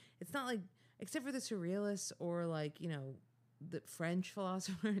whatever. It's not like, except for the surrealists or like, you know, the French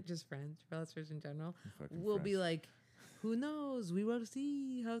philosopher, just French philosophers in general, will be like, who knows? We will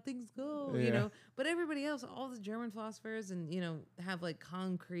see how things go, you know? But everybody else, all the German philosophers and, you know, have like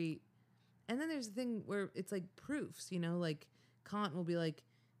concrete. And then there's the thing where it's like proofs, you know, like Kant will be like,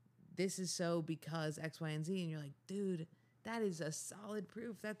 this is so because X, Y, and Z. And you're like, dude, that is a solid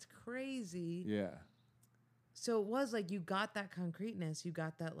proof. That's crazy. Yeah. So it was like you got that concreteness. You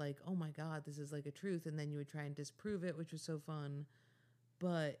got that like, oh my God, this is like a truth. And then you would try and disprove it, which was so fun.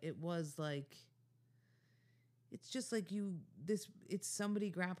 But it was like, it's just like it's somebody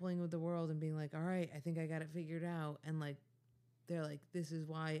grappling with the world and being like, all right, I think I got it figured out. And like, they're like, this is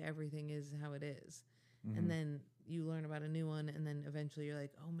why everything is how it is. Mm-hmm. And then you learn about a new one. And then eventually you're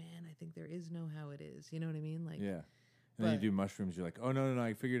like, oh man, I think there is no how it is. You know what I mean? Like, yeah. And then you do mushrooms, you're like, oh, no,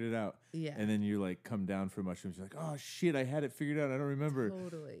 I figured it out. Yeah. And then you like come down for mushrooms, you're like, oh shit, I had it figured out. I don't remember.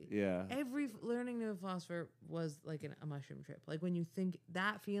 Totally. Yeah. Every learning to be a philosopher was like a mushroom trip. Like when you think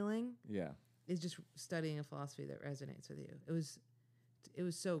that feeling is just studying a philosophy that resonates with you. It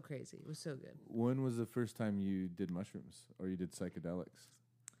was so crazy. It was so good. When was the first time you did mushrooms or you did psychedelics?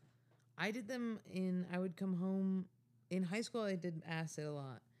 I did them I would come home in high school. I did acid a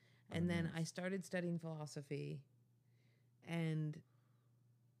lot. And then I started studying philosophy. And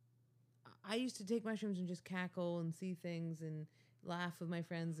I used to take mushrooms and just cackle and see things and laugh with my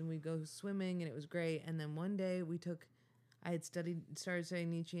friends, and we'd go swimming, and it was great. And then one day I had started studying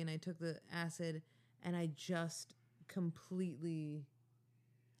Nietzsche, and I took the acid, and I just completely,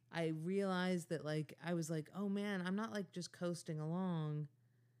 I realized that like, I was like, oh man, I'm not like just coasting along.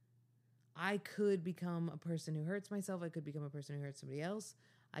 I could become a person who hurts myself. I could become a person who hurts somebody else.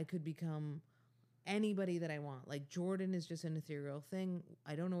 I could become anybody that I want. Like Jordan is just an ethereal thing.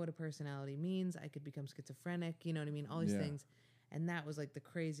 I don't know what a personality means. I could become schizophrenic, you know what I mean? All these things. And that was like the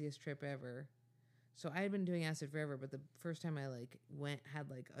craziest trip ever. So I had been doing acid forever, but the first time I like had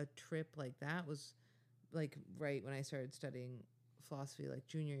like a trip like that was like right when I started studying philosophy, like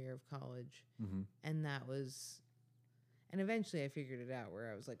junior year of college. Mm-hmm. And eventually I figured it out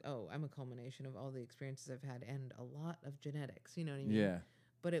where I was like, oh, I'm a culmination of all the experiences I've had and a lot of genetics, you know what I mean? Yeah.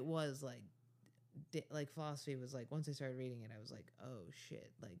 But it was like, philosophy was like, once I started reading it, I was like, oh shit,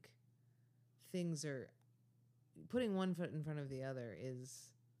 like things are, putting one foot in front of the other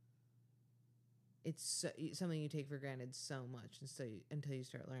it's something you take for granted so much until you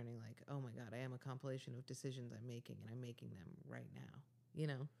start learning like, oh my God, I am a compilation of decisions I'm making, and I'm making them right now, you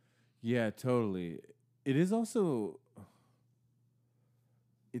know? Yeah, totally. It is also,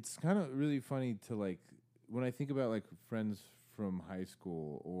 it's kind of really funny to like, when I think about like friends from high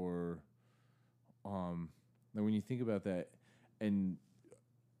school or like when you think about that, and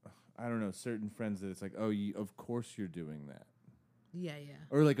I don't know, certain friends that it's like, oh, of course you're doing that. Yeah.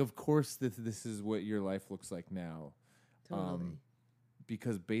 Or like, of course this is what your life looks like now. Totally.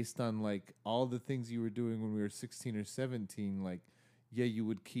 Because based on like all the things you were doing when we were 16 or 17, like, yeah, you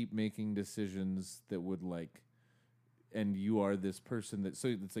would keep making decisions that would like, and you are this person that, so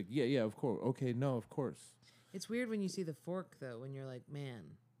it's like, yeah, of course. Okay, no, of course. It's weird when you see the fork though, when you're like, man,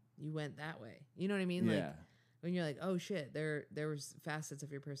 you went that way. You know what I mean? Yeah. Like when you're like, oh shit, there was facets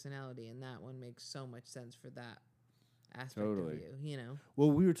of your personality, and that one makes so much sense for that aspect of you, you know?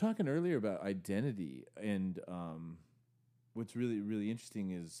 Well, we were talking earlier about identity, and what's really, really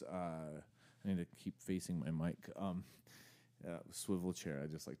interesting is I need to keep facing my mic. Swivel chair, I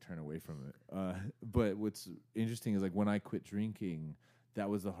just like turn away from it. But what's interesting is like when I quit drinking, that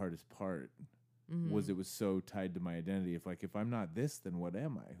was the hardest part. Mm-hmm. Was it was so tied to my identity. If I'm not this, then what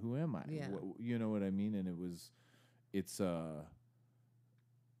am I? Who am I? Yeah. You know what I mean? And it's I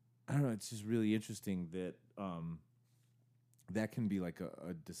don't know. It's just really interesting that that can be like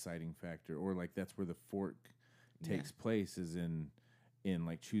a deciding factor, or like that's where the fork takes place, is in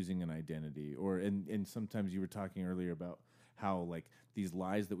like choosing an identity, or and sometimes you were talking earlier about how like these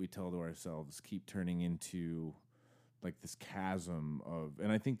lies that we tell to ourselves keep turning into like this chasm of,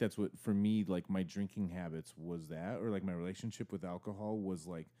 and I think that's what, for me, like my drinking habits was that, or like my relationship with alcohol was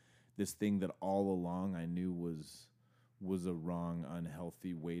like this thing that all along I knew was a wrong,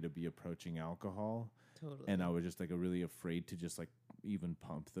 unhealthy way to be approaching alcohol. Totally. And I was just like really afraid to just like even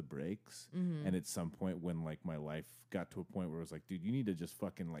pump the brakes. Mm-hmm. And at some point when like my life got to a point where it was like, dude, you need to just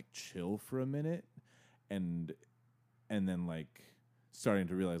fucking like chill for a minute. And then like starting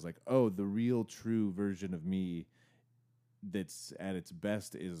to realize like, oh, the real true version of me that's at its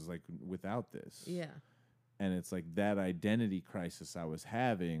best is like without this. Yeah. And it's like that identity crisis I was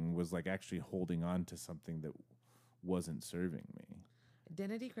having was like actually holding on to something that wasn't serving me.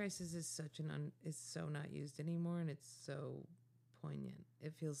 Identity crisis is is so not used anymore, and it's so poignant.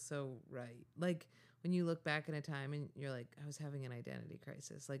 It feels so right. Like when you look back in a time and you're like, I was having an identity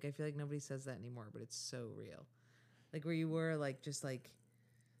crisis. Like I feel like nobody says that anymore, but it's so real. Like where you were like just like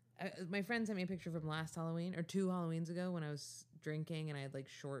my friend sent me a picture from last Halloween or 2 Halloweens ago when I was drinking and I had like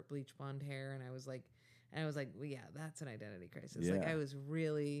short bleach blonde hair and I was like, well, yeah, that's an identity crisis. Like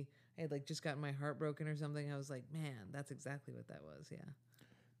Yeah. I had like just gotten my heart broken or something. I was like, man, that's exactly what that was. Yeah.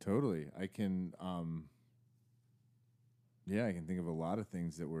 Totally. I can I can think of a lot of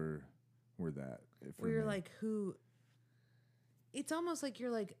things that were that. Where you're like, who? It's almost like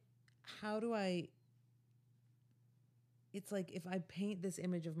you're like, how do I? It's like if I paint this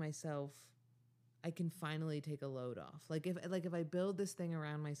image of myself, I can finally take a load off. Like if I build this thing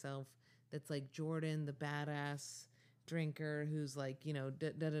around myself that's like Jordan, the badass drinker who's like, you know,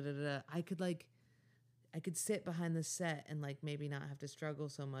 I could sit behind the set and like maybe not have to struggle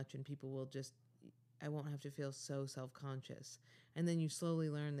so much, and people will just, I won't have to feel so self-conscious. And then you slowly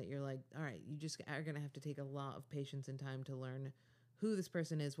learn that you're like, all right, you just are going to have to take a lot of patience and time to learn who this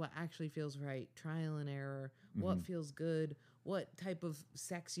person is, what actually feels right, trial and error, what feels good, what type of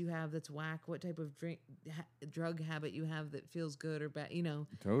sex you have that's whack, what type of drug habit you have that feels good or bad, you know.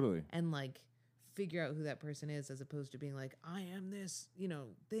 Totally. And like figure out who that person is, as opposed to being like, I am this, you know,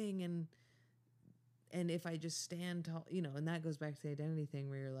 thing, and if I just stand tall, you know. And that goes back to the identity thing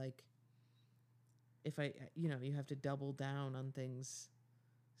where you're like, if I, you know, you have to double down on things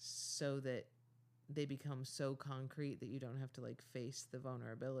so that they become so concrete that you don't have to like face the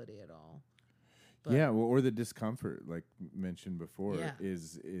vulnerability at all. But yeah, well, or the discomfort, like mentioned before, Yeah.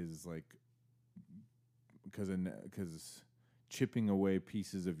 is like because chipping away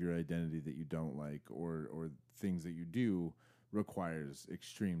pieces of your identity that you don't like, or things that you do, requires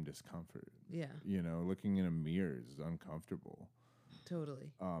extreme discomfort. Yeah, You know, looking in a mirror is uncomfortable.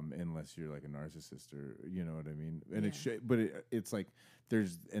 totally. Unless you're like a narcissist, or you know what I mean. And Yeah. but it's like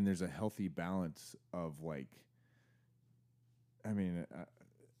there's a healthy balance of like, I mean,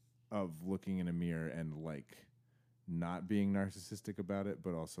 of looking in a mirror and like not being narcissistic about it,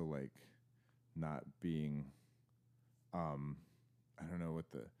 but also like not being, I don't know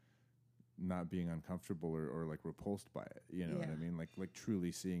what the, not being uncomfortable or like repulsed by it. You know what I Yeah. mean? Like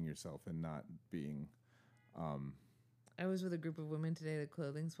truly seeing yourself and not being. I was with a group of women today at a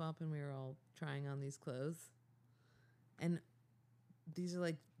clothing swap, and we were all trying on these clothes. And these are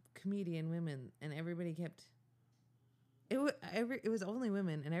like comedian women, and everybody kept. It was only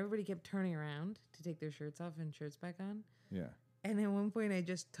women, and everybody kept turning around to take their shirts off and shirts back on. Yeah. And at one point, I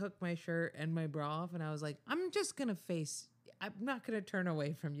just took my shirt and my bra off, and I was like, I'm just gonna face. I'm not gonna turn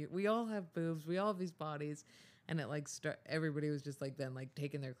away from you. We all have boobs. We all have these bodies. And it like everybody was just like then like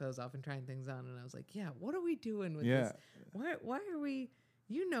taking their clothes off and trying things on, and I was like, yeah, what are we doing with this? Why are we?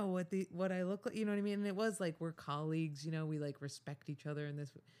 You know what I look like, you know what I mean? And it was like we're colleagues, you know, we like respect each other in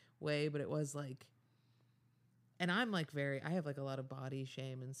this way, but it was like, and I'm like I have like a lot of body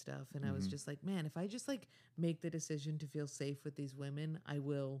shame and stuff, and I was just like, man, if I just like make the decision to feel safe with these women, I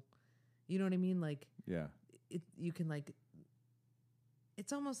will, you know what I mean? Like, Yeah. you can like.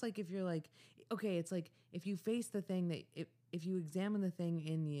 It's almost like if you're like, okay, it's like if you face the thing that if you examine the thing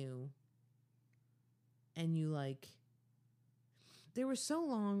in you and you like, there was so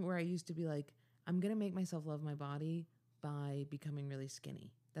long where I used to be like, I'm going to make myself love my body by becoming really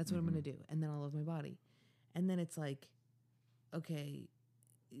skinny. That's what I'm going to do. And then I'll love my body. And then it's like, okay,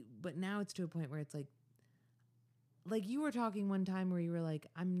 but now it's to a point where it's like you were talking one time where you were like,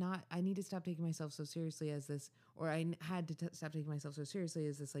 I need to stop taking myself so seriously as this, or I had to stop taking myself so seriously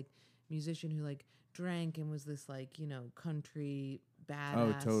as this like musician who like drank and was this like, you know, country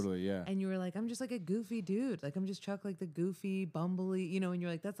badass. Oh, totally. Yeah. And you were like, I'm just like a goofy dude. Like I'm just Chuck, like the goofy, bumbly, you know, and you're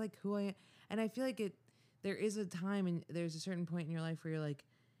like, that's like who I am. And I feel like there is a time and there's a certain point in your life where you're like,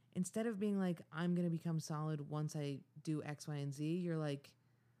 instead of being like, I'm going to become solid once I do X, Y, and Z, you're like,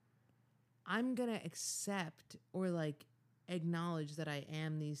 I'm going to accept or like acknowledge that I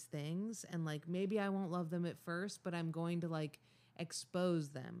am these things. And like, maybe I won't love them at first, but I'm going to like expose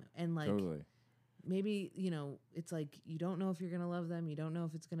them. And like, Totally. maybe, you know, it's like, you don't know if you're going to love them. You don't know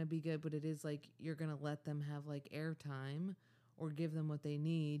if it's going to be good, but it is like, you're going to let them have like airtime or give them what they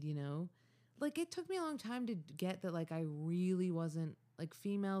need, you know? Like it took me a long time to get that. Like I really wasn't like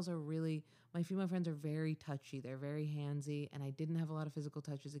my female friends are very touchy. They're very handsy. And I didn't have a lot of physical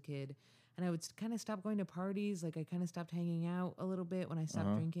touch as a kid. And I would kind of stop going to parties. Like I kind of stopped hanging out a little bit when I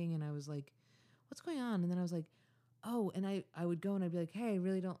stopped drinking. And I was like, what's going on? And then I was like, oh, and I would go and I'd be like, hey, I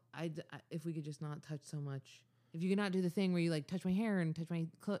really don't, if we could just not touch so much. If you could not do the thing where you like touch my hair and touch my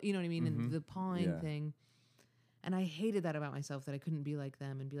clothes, you know what I mean? And the pawing thing. And I hated that about myself, that I couldn't be like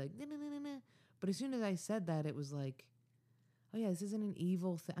them and be like, nah, nah, nah, nah, nah. But as soon as I said that, it was like, oh yeah, this isn't an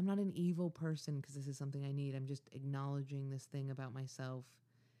evil thing. I'm not an evil person because this is something I need. I'm just acknowledging this thing about myself.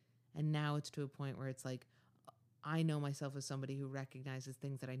 And now it's to a point where it's like, I know myself as somebody who recognizes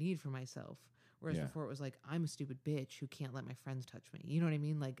things that I need for myself. Whereas before it was like, I'm a stupid bitch who can't let my friends touch me. You know what I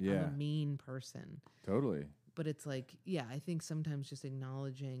mean? Like, I'm a mean person. Totally. But it's like, yeah, I think sometimes just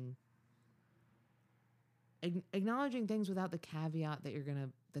acknowledging things without the caveat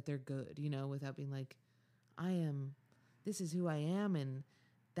that that they're good, you know, without being like, this is who I am and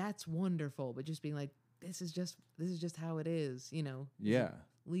that's wonderful. But just being like, this is just how it is, you know? Yeah.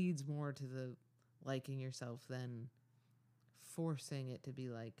 Leads more to the liking yourself than forcing it to be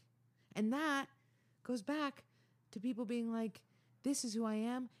like, and that goes back to people being like, this is who I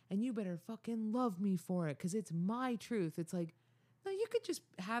am and you better fucking love me for it because it's my truth. It's like, no, you could just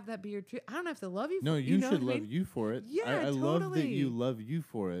have that be your truth. I don't have to love you for it. No, you should love you for it. Yeah, I love that you love you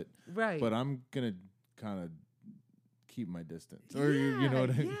for it. Right. But I'm going to kind of keep my distance. Or you know what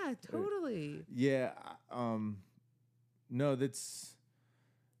I mean? Yeah, totally. Yeah. No, that's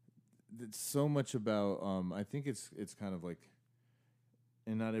so much about, I think it's kind of like,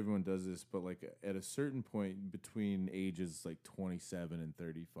 and not everyone does this, but like at a certain point between ages like 27 and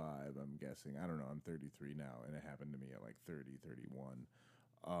 35, I'm guessing. I don't know. I'm 33 now, and it happened to me at like 30, 31.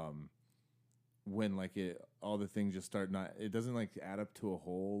 When like all the things just start it doesn't like add up to a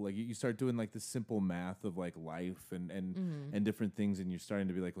whole. Like you start doing like the simple math of like life and different things, and you're starting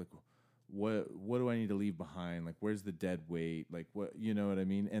to be like what do I need to leave behind? Like where's the dead weight? Like what, you know what I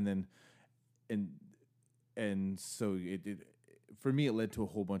mean? And then and so it for me, it led to a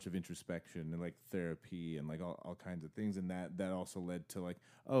whole bunch of introspection and like therapy and like all kinds of things. And that also led to like,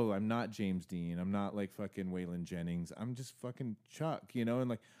 oh, I'm not James Dean. I'm not like fucking Waylon Jennings. I'm just fucking Chuck, you know? And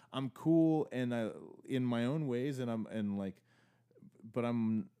like, I'm cool and in my own ways. And but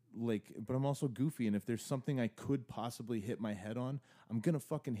I'm also goofy. And if there's something I could possibly hit my head on, I'm going to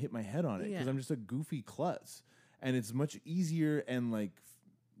fucking hit my head on it because I'm just a goofy klutz. And it's much easier and like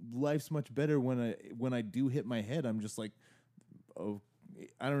life's much better when I do hit my head. I'm just like, oh,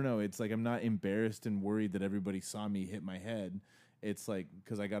 I don't know. It's like I'm not embarrassed and worried that everybody saw me hit my head. It's like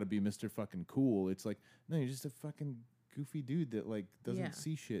because I got to be Mr. fucking cool. It's like, no, you're just a fucking goofy dude that like doesn't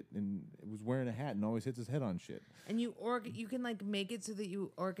see shit and was wearing a hat and always hits his head on shit. And you can like make it so that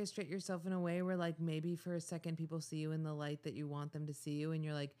you orchestrate yourself in a way where like maybe for a second people see you in the light that you want them to see you, and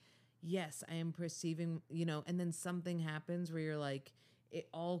you're like, yes, I am perceiving, you know. And then something happens where you're like, it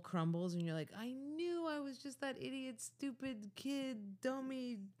all crumbles and you're like, I knew I was just that idiot, stupid kid,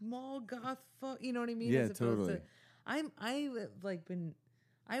 dummy, mall goth fuck. You know what I mean? Yeah, totally. I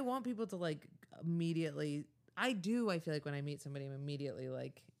want people to like immediately. I feel like when I meet somebody, I'm immediately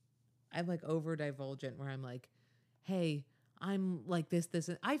like, I'm like over divulgent where I'm like, hey, I'm like this.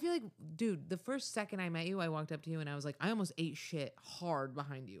 And I feel like, dude, the first second I met you, I walked up to you and I was like, I almost ate shit hard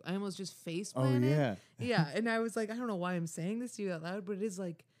behind you. I almost just face planted. Oh, yeah. Yeah. And I was like, I don't know why I'm saying this to you out loud, but it is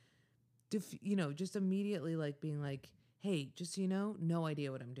like, you know, just immediately like being like, hey, just so you know, no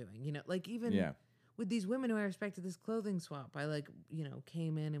idea what I'm doing. You know, like even with these women who I respected this clothing swap, I like, you know,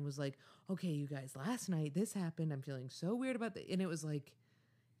 came in and was like, okay, you guys, last night this happened. I'm feeling so weird about that. And it was like,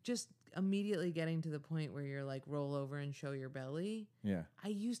 just immediately getting to the point where you're like, roll over and show your belly. Yeah. I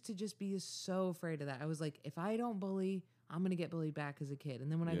used to just be so afraid of that. I was like, if I don't bully, I'm going to get bullied back as a kid.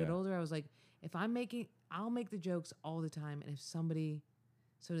 And then when I get older, I was like, I'll make the jokes all the time. And if somebody,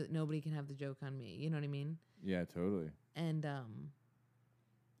 so that nobody can have the joke on me, you know what I mean? Yeah, totally. And,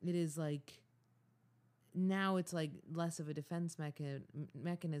 it is like, now it's like less of a defense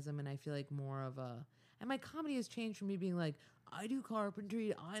mechanism. And I feel like more of and my comedy has changed from me being like, I do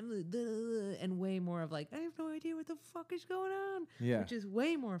carpentry, I'm and way more of like, I have no idea what the fuck is going on. Yeah. Which is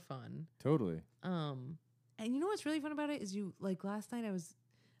way more fun. Totally. And you know what's really fun about it is you like last night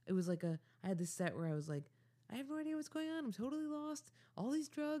it was like I had this set where I was like, I have no idea what's going on. I'm totally lost. All these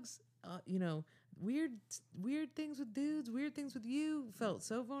drugs, you know, weird things with dudes, weird things with you. Felt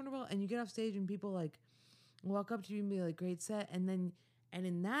so vulnerable. And you get off stage and people like walk up to you and be like, great set. And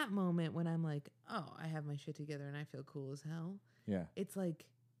in that moment when I'm like, oh, I have my shit together and I feel cool as hell. Yeah. It's like,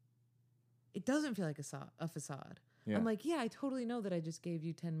 it doesn't feel like a facade. Yeah. I'm like, yeah, I totally know that I just gave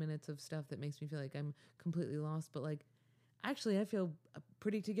you 10 minutes of stuff that makes me feel like I'm completely lost. But like, actually, I feel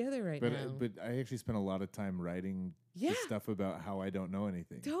pretty together now. But I actually spent a lot of time writing the stuff about how I don't know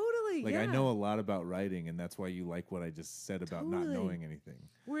anything. Totally. Like I know a lot about writing, and that's why you like what I just said about not knowing anything.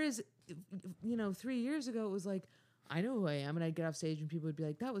 Whereas, you know, 3 years ago, it was like, I know who I am, and I'd get off stage and people would be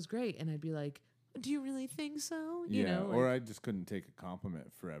like, that was great. And I'd be like, do you really think so? You know, or I just couldn't take a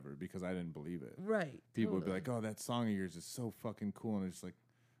compliment forever because I didn't believe it. Right. People would be like, oh, that song of yours is so fucking cool. And it's just like,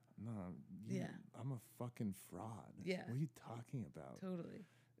 no, I'm a fucking fraud. Yeah. What are you talking about? Totally.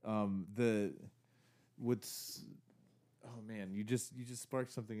 Oh man, you just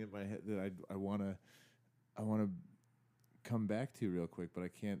sparked something in my head that I wanna come back to real quick, but I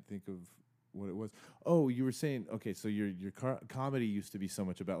can't think of what it was. Oh, you were saying, okay, so your comedy used to be so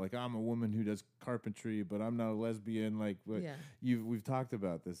much about like, I'm a woman who does carpentry, but I'm not a lesbian. Like, we've talked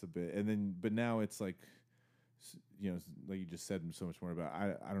about this a bit, and then but now it's like, you know, like you just said so much more about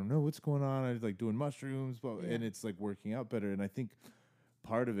I don't know what's going on. I like doing mushrooms, but and it's like working out better. And I think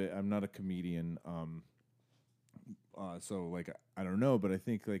part of it, I'm not a comedian, so like I don't know, but I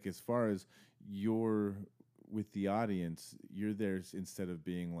think like as far as you're with the audience, you're there instead of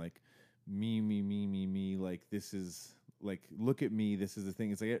being like me, like this is like look at me, this is the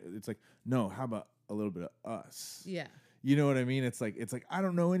thing. It's like no, how about a little bit of us? Yeah. You know what I mean? It's like I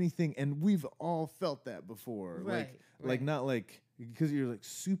don't know anything, and we've all felt that before. Right. Like not like because you're like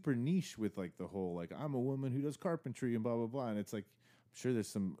super niche with like the whole like I'm a woman who does carpentry and blah blah blah, and it's like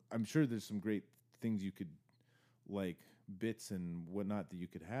I'm sure there's some great things you could like bits and whatnot that you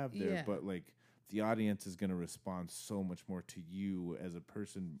could have there, Yeah. but like the audience is going to respond so much more to you as a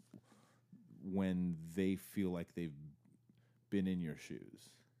person when they feel like they've been in your shoes.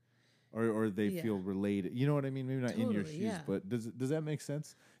 Or they feel related. You know what I mean? Maybe not in your shoes, but does that make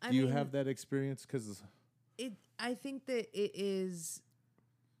sense? Do you have that experience? Because I think that it is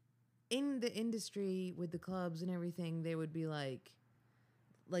in the industry with the clubs and everything. They would be like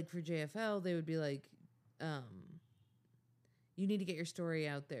for JFL, they would be like, you need to get your story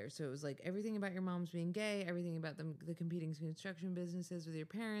out there. So it was like everything about your mom's being gay, everything about the competing construction businesses with your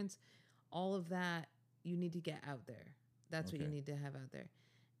parents, all of that you need to get out there. That's what you need to have out there.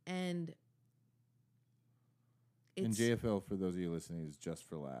 And in JFL, for those of you listening, is just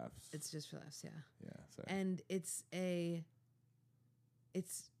for laughs. It's just for laughs, yeah. Yeah, sorry. And it's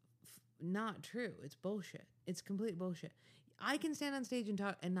not true. It's bullshit. It's complete bullshit. I can stand on stage and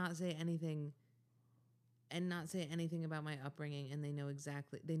talk and not say anything about my upbringing, and they know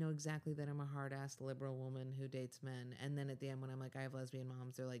exactly that I'm a hard-ass liberal woman who dates men. And then at the end when I'm like, I have lesbian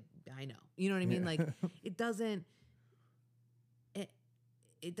moms, they're like, I know. You know what I mean? Like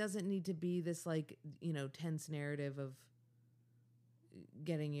it doesn't need to be this like, you know, tense narrative of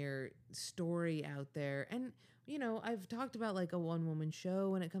getting your story out there. And, you know, I've talked about like a one-woman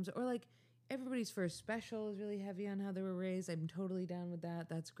show when it comes to, or like everybody's first special is really heavy on how they were raised. I'm totally down with that.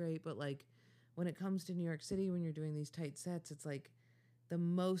 That's great. But like when it comes to New York City, when you're doing these tight sets, it's like the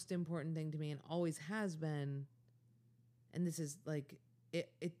most important thing to me and always has been, and this is like,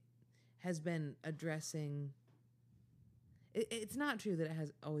 it has been addressing. It's not true that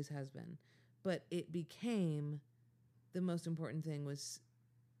it always has been, but it became the most important thing was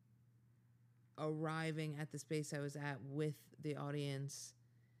arriving at the space I was at with the audience.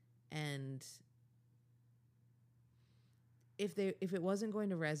 And if it wasn't going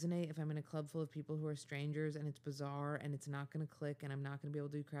to resonate, if I'm in a club full of people who are strangers and it's bizarre and it's not going to click and I'm not going to be able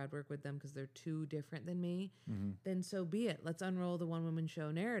to do crowd work with them because they're too different than me, then so be it. Let's unroll the one-woman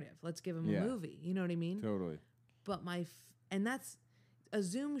show narrative. Let's give them a movie. You know what I mean? Totally. But and that's a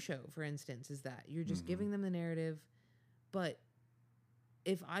Zoom show, for instance, is that you're just giving them the narrative. But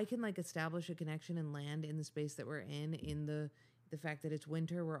if I can like establish a connection and land in the space that we're in the fact that it's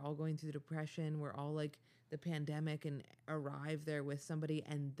winter, we're all going through the depression, we're all like the pandemic, and arrive there with somebody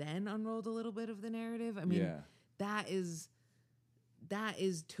and then unrolled a little bit of the narrative. I mean, that is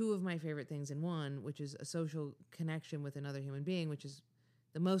two of my favorite things in one, which is a social connection with another human being, which is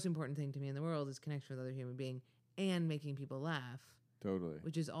the most important thing to me in the world, is connection with another human being and making people laugh. Totally.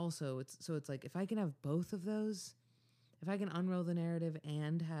 Which is also, it's like if I can have both of those, if I can unroll the narrative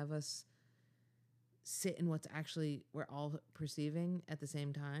and have us sit in what's actually we're all perceiving at the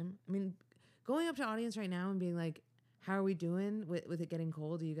same time. I mean, going up to audience right now and being like, how are we doing with it getting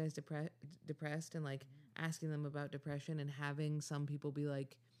cold? Are you guys depressed? And like asking them about depression and having some people be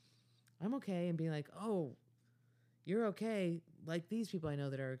like, I'm okay. And being like, oh, you're okay. Like these people I know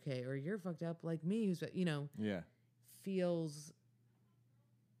that are okay. Or you're fucked up like me who's, you know, feels,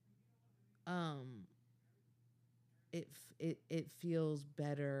 it feels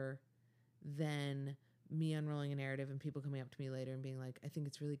better than me unrolling a narrative and people coming up to me later and being like, I think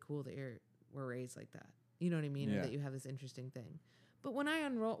it's really cool that we're raised like that. You know what I mean? Or that you have this interesting thing. But when I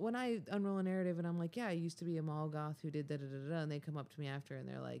unroll a narrative and I'm like, yeah, I used to be a mall goth who did da-da-da-da, and they come up to me after and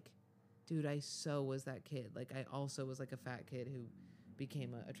they're like, dude, I so was that kid. Like I also was like a fat kid who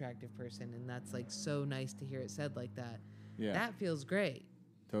became an attractive person, and that's like so nice to hear it said like that. Yeah. That feels great.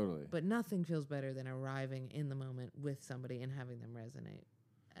 Totally. But nothing feels better than arriving in the moment with somebody and having them resonate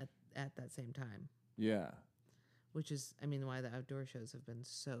at that same time. Yeah. Which is, I mean, why the outdoor shows have been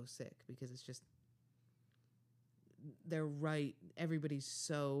so sick, because it's just, they're right. Everybody's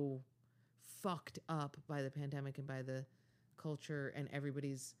so fucked up by the pandemic and by the culture, and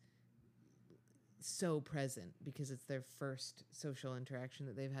everybody's so present because it's their first social interaction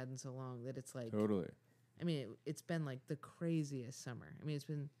that they've had in so long, that it's like, Totally. I mean, it's been like the craziest summer. I mean,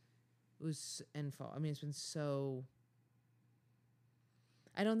 and fall. I mean, it's been so,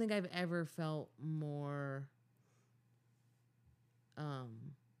 I don't think I've ever felt more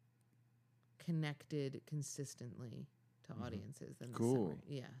connected consistently to audiences than Cool. the summer.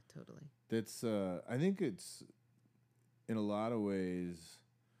 Yeah, totally. That's I think it's in a lot of ways,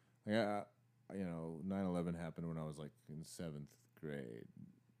 like 9/11 happened when I was like in 7th grade,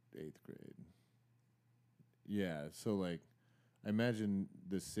 8th grade. Yeah, so like I imagine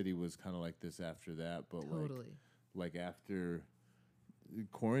the city was kind of like this after that, but Totally. like after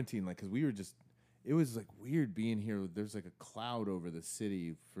quarantine, like, because we were just, it was like weird being here. There's like a cloud over the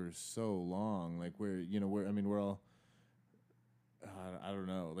city for so long, like we're all, I don't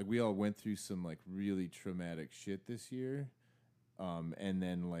know, like we all went through some like really traumatic shit this year, and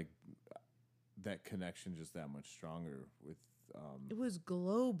then like that connection just that much stronger with It was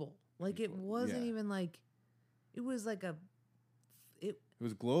global. Like, it people. wasn't Yeah. even like, it was like It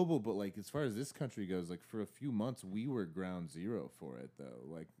was global, but like as far as this country goes, like for a few months we were ground zero for it though.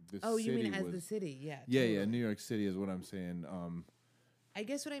 Like the oh, city you mean as was, the city? Yeah. yeah, totally. yeah. New York City is what I'm saying. I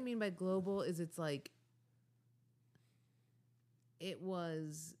guess what I mean by global is it's like, it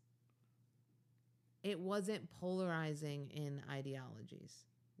wasn't polarizing in ideologies.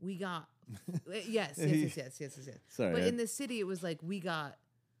 We got yes. Sorry, But in the city, it was like we got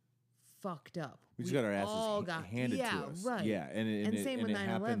fucked up. we just got our all asses handed to us. Right. Yeah, and same it with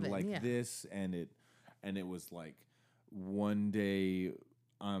happened 9/11, like yeah. this, and it was like one day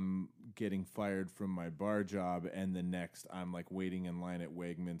I'm getting fired from my bar job, and the next I'm like waiting in line at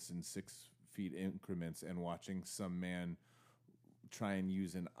Wegmans in 6 feet increments and watching some man try and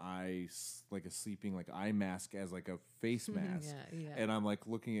use an eye mask as like a face mask. Yeah. And I'm like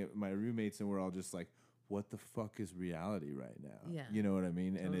looking at my roommates, and we're all just like, what the fuck is reality right now? Yeah. You know what I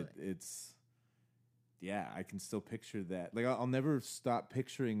mean? Totally. And it's yeah, I can still picture that. Like I'll never stop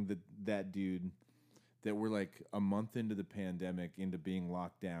picturing that dude that we're like a month into the pandemic, into being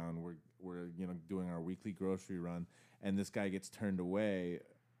locked down. We're doing our weekly grocery run, and this guy gets turned away.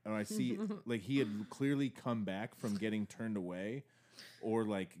 And I see like he had clearly come back from getting turned away, or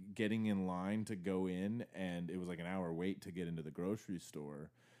like getting in line to go in, and it was like an hour wait to get into the grocery store.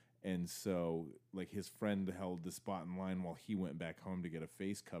 And so like his friend held the spot in line while he went back home to get a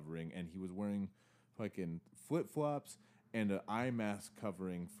face covering, and he was wearing fucking flip-flops and an eye mask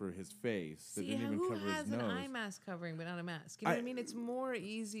covering for his face that See, didn't even who cover has his an nose. eye mask covering but not a mask? You know what I mean? It's more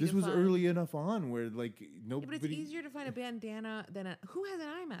easy. This to was find. early enough on where like Yeah, nobody. but it's easier to find a bandana than who has an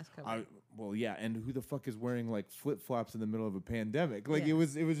eye mask covering? Well, yeah, and who the fuck is wearing like flip flops in the middle of a pandemic? Like Yeah. it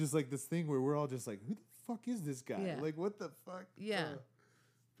was just like this thing where we're all just like, who the fuck is this guy? Yeah. Like what the fuck? Yeah.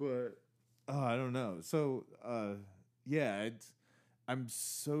 But I don't know. So yeah, I'm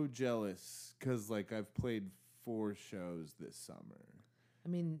so jealous because like I've played 4 shows this summer. I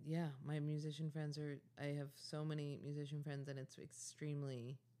mean, yeah, my musician friends I have so many musician friends, and it's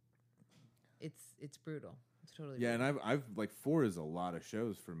extremely, it's brutal. It's totally Yeah, brutal. and I've like 4 is a lot of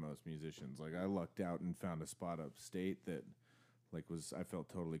shows for most musicians. Like I lucked out and found a spot upstate that like I felt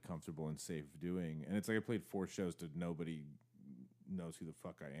totally comfortable and safe doing. And it's like I played 4 shows to nobody knows who the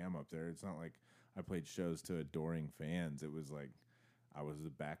fuck I am up there. It's not like I played shows to adoring fans. It was like I was the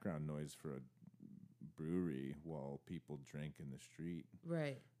background noise for a brewery while people drank in the street.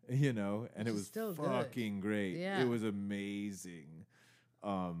 Right. You know, and Which it is was still good. fucking great. Yeah. It was amazing.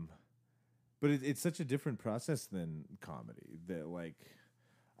 But it's such a different process than comedy that like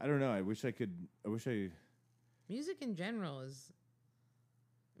I don't know. I wish I Music in general is,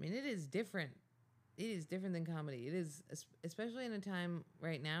 I mean, it is different. It is different than comedy. It is, especially in a time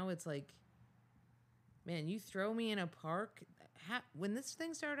right now, it's like, man, you throw me in a park. When this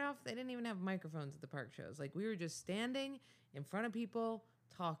thing started off, they didn't even have microphones at the park shows. Like, we were just standing in front of people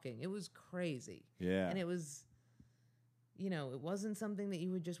talking. It was crazy. Yeah. And it was, it wasn't something that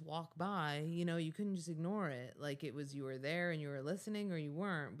you would just walk by. You couldn't just ignore it. Like, it was, you were there and you were listening or you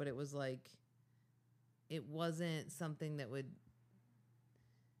weren't. But it was like, it wasn't something that would,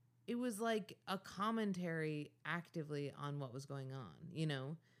 it was like a commentary actively on what was going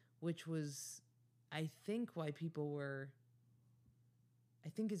on, which was, I think, why people were I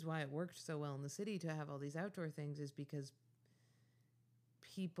think is why it worked so well in the city to have all these outdoor things, is because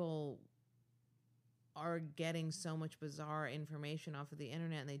people are getting so much bizarre information off of the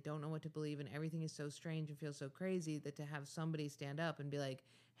internet and they don't know what to believe, and everything is so strange and feels so crazy, that to have somebody stand up and be like,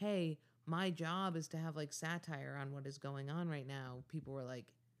 hey, my job is to have like satire on what is going on right now. People were like,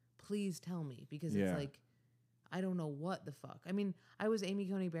 please tell me, because it's like, I don't know what the fuck. I mean, I was Amy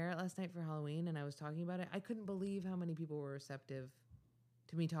Coney Barrett last night for Halloween and I was talking about it. I couldn't believe how many people were receptive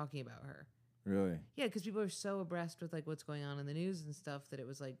to me talking about her. Really? Yeah, because people are so abreast with like what's going on in the news and stuff that it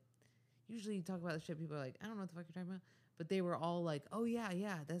was like, usually you talk about the shit, people are like, I don't know what the fuck you're talking about. But they were all like, oh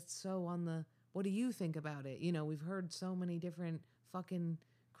yeah, that's so on the, what do you think about it? You know, we've heard so many different fucking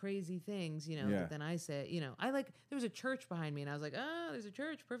crazy things, you know. Yeah. But then I said, you know, I like, there was a church behind me and I was like, there's a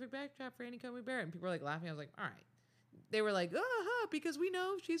church, perfect backdrop for Annie Coney Barrett. And people were like laughing. I was like, all right. They were like, because we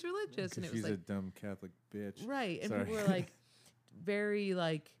know she's religious. And it was she's like, a dumb Catholic bitch. right. And Sorry. people were like, very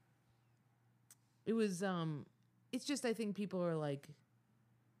like, it was, it's just, I think people are like,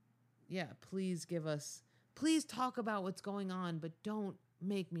 yeah, please talk about what's going on, but don't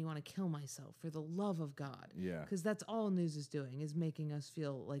make me want to kill myself, for the love of God. Yeah. Because that's all news is doing, is making us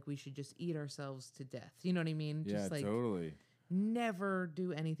feel like we should just eat ourselves to death. You know what I mean? Yeah, just like, totally. never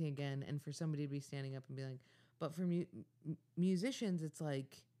do anything again. And for somebody to be standing up and be like, but for musicians, it's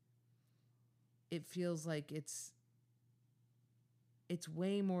like, it feels like it's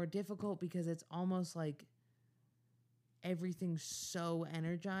way more difficult, because it's almost like everything's so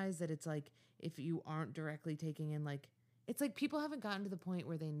energized that it's like, if you aren't directly taking in, like, it's like people haven't gotten to the point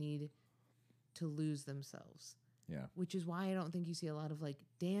where they need to lose themselves. Yeah. Which is why I don't think you see a lot of like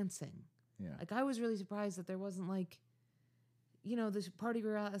dancing. Yeah. Like, I was really surprised that there wasn't like, you know, this party we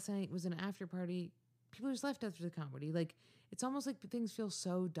were at last night was an after party. People just left after the comedy. Like, it's almost like things feel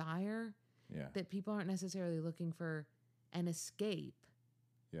so dire that people aren't necessarily looking for an escape.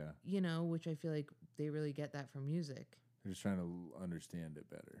 Yeah. You know, which I feel like they really get that from music. They're just trying to understand it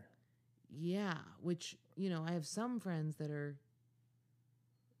better. Yeah, which, you know, I have some friends that are,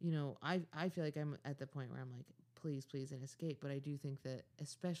 you know, I feel like I'm at the point where I'm like, please, an escape. But I do think that,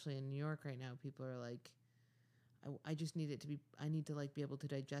 especially in New York right now, people are like, I just need it to be, I need to like be able to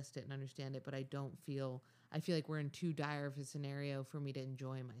digest it and understand it. But I feel like we're in too dire of a scenario for me to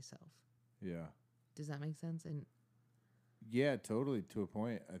enjoy myself. Yeah. Does that make sense? And yeah, totally. To a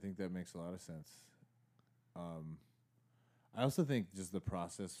point, I think that makes a lot of sense. I also think just the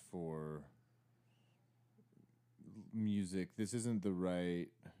process for music, this isn't the right,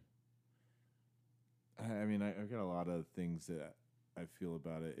 I mean, I've got a lot of things that I feel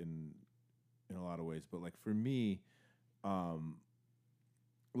about it in a lot of ways, but like for me,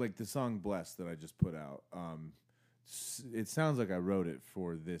 like the song Blessed that I just put out, it sounds like I wrote it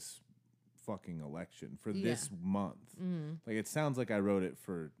for this fucking election, for this month. Mm-hmm. Like, it sounds like I wrote it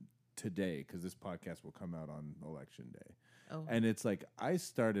for today, because this podcast will come out on election day. Oh. And it's like, I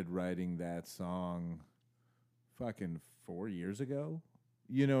started writing that song fucking 4 years ago,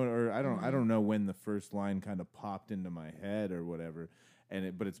 you know, or I don't know when the first line kind of popped into my head or whatever,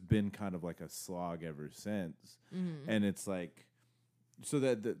 but it's been kind of like a slog ever since. Mm-hmm. And it's like, so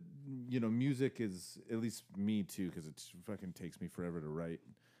that you know, music is, at least me too, because it fucking takes me forever to write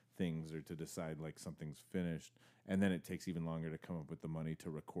things or to decide like something's finished, and then it takes even longer to come up with the money to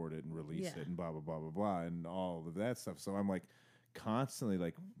record it and release it and blah blah blah blah blah and all of that stuff. So I'm like constantly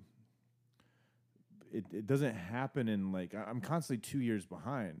like, it doesn't happen in like, I'm constantly 2 years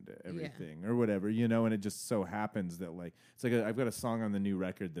behind everything or whatever, you know. And it just so happens that like, it's like I've got a song on the new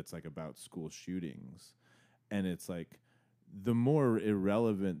record that's like about school shootings, and it's like, the more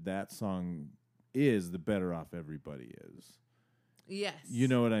irrelevant that song is, the better off everybody is. Yes. You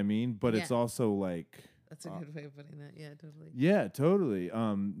know what I mean? But it's also like, that's a good way of putting that. Yeah, totally. Yeah, totally.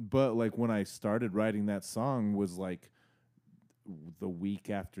 But like when I started writing that song was like the week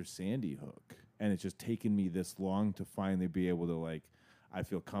after Sandy Hook, and it's just taken me this long to finally be able to like, I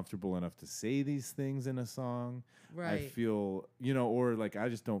feel comfortable enough to say these things in a song. Right. I feel, you know, or like, I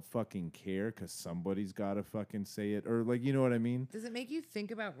just don't fucking care because somebody's got to fucking say it, or like, you know what I mean? Does it make you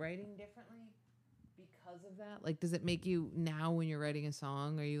think about writing differently because of that? Like, does it make you, now when you're writing a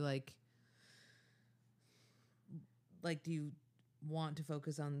song, are you like, do you want to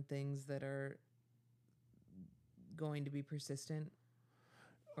focus on things that are going to be persistent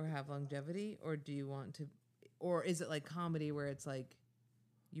or have longevity? Or do you want to, or is it like comedy where it's like,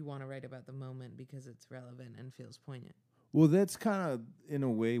 you want to write about the moment because it's relevant and feels poignant? Well, that's kind of in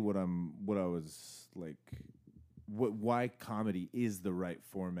a way what I was like, why comedy is the right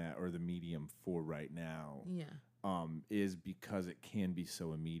format or the medium for right now. Yeah. Is because it can be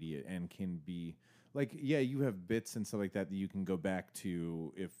so immediate and can be like, yeah, you have bits and stuff like that you can go back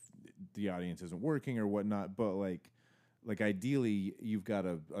to if the audience isn't working or whatnot. But like ideally, you've got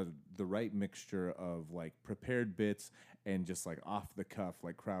the right mixture of like prepared bits and just like off the cuff,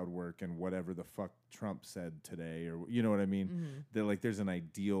 like crowd work and whatever the fuck Trump said today, or you know what I mean. That like there's an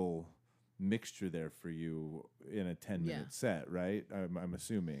ideal mixture there for you in a 10-minute set, right? I'm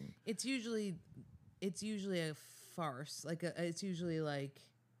assuming it's usually a farce. Like it's usually like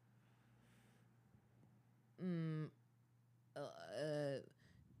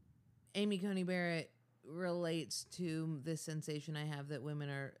Amy Coney Barrett relates to this sensation I have that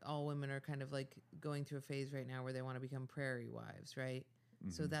all women are kind of like going through a phase right now where they want to become prairie wives, right?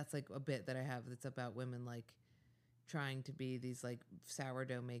 So that's like a bit that I have that's about women like trying to be these like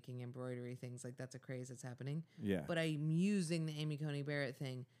sourdough making embroidery things. Like that's a craze that's happening. Yeah. But I'm using the Amy Coney Barrett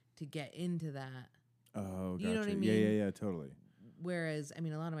thing to get into that. Oh, gotcha. You know what I mean? Yeah, totally. Whereas, I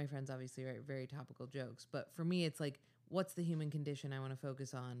mean, a lot of my friends obviously write very topical jokes, but for me, it's like, what's the human condition I want to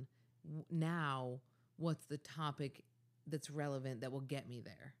focus on now? What's the topic that's relevant that will get me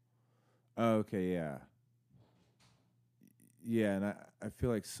there? Oh, okay, yeah. Yeah, and I feel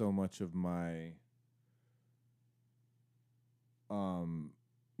like so much of my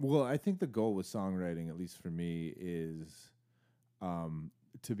well, I think the goal with songwriting, at least for me, is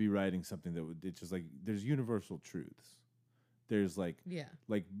to be writing something that would, it's just like there's universal truths. There's like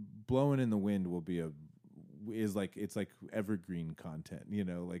blowing in the wind will be it's like evergreen content,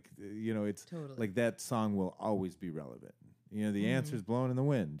 it's totally like that song will always be relevant. The answer is blowing in the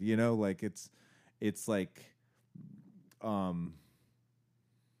wind, like it's like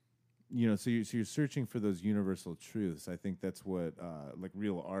so you're searching for those universal truths. I think that's what like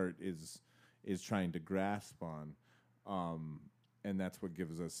real art is trying to grasp on, and that's what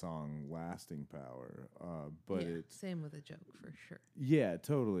gives a song lasting power. But it's same with a joke for sure. Yeah,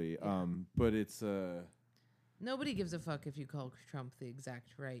 totally. Yeah. But it's nobody gives a fuck if you call Trump the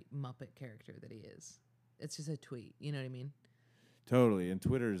exact right Muppet character that he is. It's just a tweet. You know what I mean? Totally. And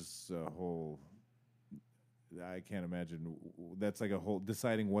Twitter's a whole. I can't imagine. That's like a whole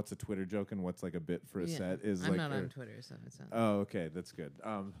deciding what's a Twitter joke and what's like a bit for a set is. I'm like not on Twitter, so it's not. Oh, okay, that's good.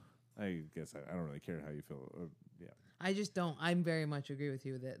 I guess I don't really care how you feel. Yeah. I just don't. I very much agree with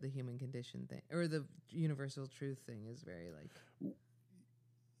you that the human condition thing or the universal truth thing is very like.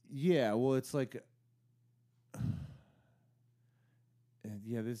 Yeah, well, it's like.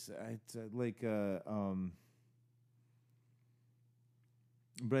 Yeah, it's like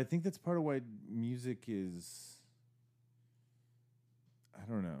but I think that's part of why music is. I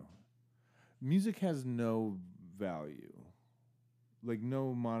don't know. Music has no value, like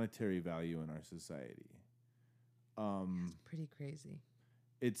no monetary value in our society. It's pretty crazy.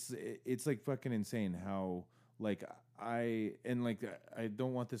 It's like fucking insane how like I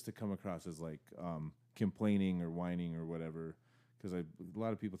don't want this to come across as like complaining or whining or whatever, because a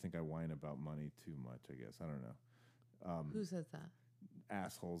lot of people think I whine about money too much. I guess I don't know. Who says that?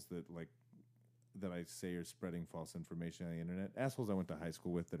 Assholes that I say are spreading false information on the internet. Assholes I went to high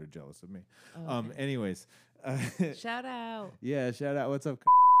school with that are jealous of me. Oh, okay. Anyways, shout out. Yeah, shout out. What's up?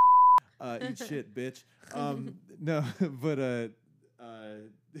 Eat shit, bitch. No, but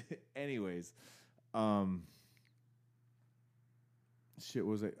anyways, shit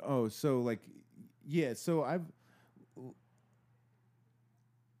was like, oh, so like, yeah, so I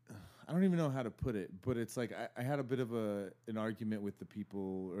don't even know how to put it, but it's like I had a bit of an argument with the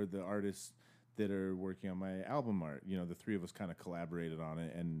people or the artists that are working on my album art. The three of us kind of collaborated on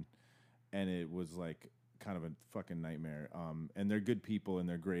it, and it was like kind of a fucking nightmare. And they're good people and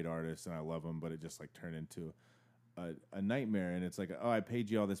they're great artists and I love them, but it just like turned into a nightmare. And it's like, oh, I paid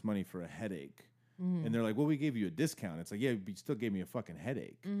you all this money for a headache. Mm-hmm. And they're like, well, we gave you a discount. It's like, yeah, but you still gave me a fucking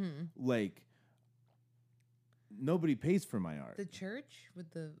headache. Mm-hmm. Like, nobody pays for my art. The church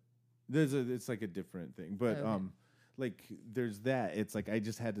with the... It's like a different thing. But, okay. Like, there's that. It's like, I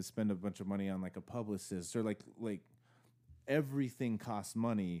just had to spend a bunch of money on like a publicist or like everything costs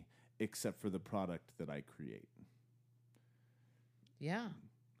money except for the product that I create. Yeah.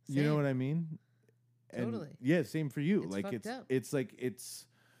 Same. You know what I mean? Totally. And yeah, same for you. It's like up. It's like it's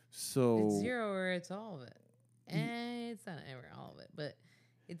so it's zero or it's all of it. And it's not ever all of it, but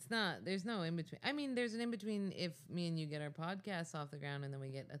it's not. There's no in between. I mean, there's an in between if me and you get our podcast off the ground and then we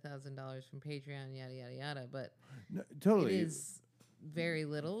get $1,000 from Patreon, yada yada yada. But no, totally, it is very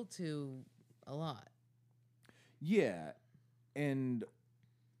little to a lot. Yeah, and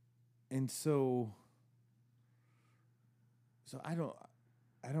so I don't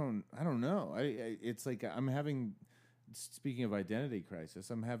know. It's like I'm having, speaking of identity crisis,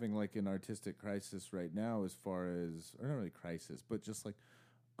 I'm having like an artistic crisis right now as far as, or not really crisis, but just like,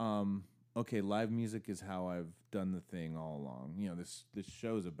 okay, live music is how I've done the thing all along. You know, this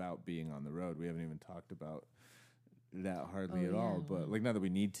show's about being on the road. We haven't even talked about that hardly at all, but like not that we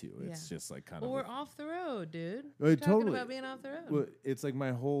need to. It's just like kind of. Well, we're off the road, dude. We're talking totally about being off the road. Well, it's like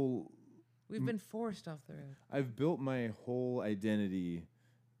my whole. We've been forced off the road. I've built my whole identity,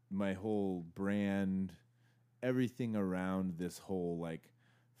 my whole brand, everything around this whole like,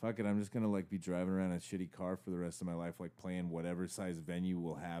 fuck it, I'm just gonna like be driving around a shitty car for the rest of my life, like playing whatever size venue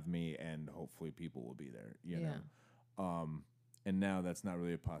will have me, and hopefully people will be there. You know, and now that's not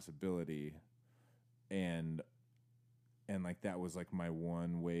really a possibility, and like that was like my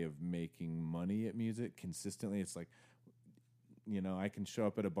one way of making money at music consistently. It's like, you know, I can show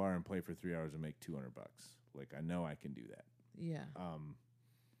up at a bar and play for 3 hours and make $200. Like I know I can do that. Yeah.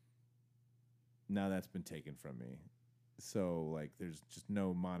 Now that's been taken from me. So like there's just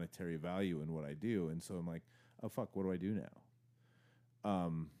no monetary value in what I do, and so I'm like, oh fuck, what do I do now? I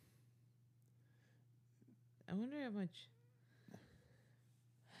wonder how much.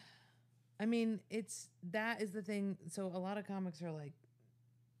 I mean, that is the thing. So a lot of comics are like,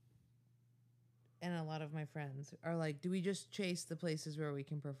 and a lot of my friends are like, do we just chase the places where we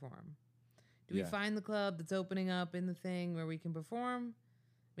can perform? Do we find the club that's opening up in the thing where we can perform?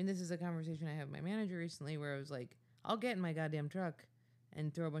 I mean, this is a conversation I had with my manager recently where I was like, I'll get in my goddamn truck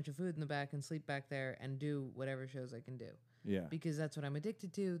and throw a bunch of food in the back and sleep back there and do whatever shows I can do. Yeah. Because that's what I'm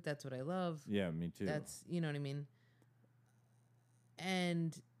addicted to. That's what I love. Yeah, me too. That's, you know what I mean?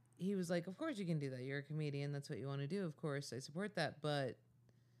 And he was like, of course you can do that. You're a comedian. That's what you want to do. Of course, I support that. But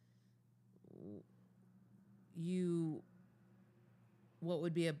what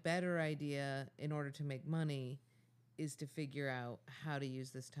would be a better idea in order to make money is to figure out how to use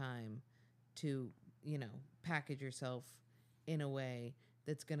this time to, you know, package yourself in a way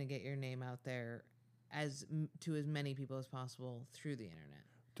that's going to get your name out there to as many people as possible through the internet.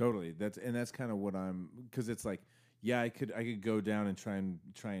 Totally. That's kind of what I'm, because it's like, yeah, I could go down and try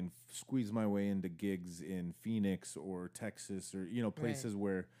and squeeze my way into gigs in Phoenix or Texas or, you know, places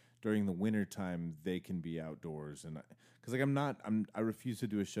where during the winter time they can be outdoors, and because like I refuse to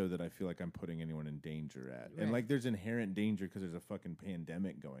do a show that I feel like I'm putting anyone in danger at. And like there's inherent danger because there's a fucking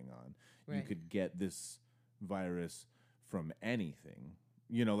pandemic going on. You could get this virus from anything,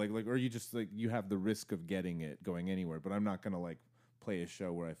 you know, like or you just like you have the risk of getting it going anywhere, but I'm not going to like play a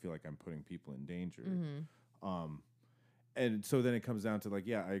show where I feel like I'm putting people in danger. And so then it comes down to like,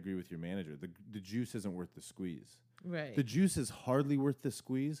 yeah, I agree with your manager. The juice isn't worth the squeeze. Right. The juice is hardly worth the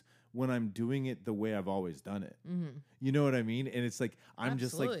squeeze when I'm doing it the way I've always done it. You know what I mean? And it's like, I'm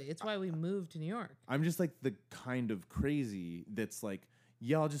just like... It's why we moved to New York. I'm just like the kind of crazy that's like,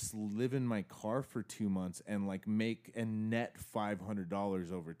 yeah, I'll just live in my car for 2 months and like make a net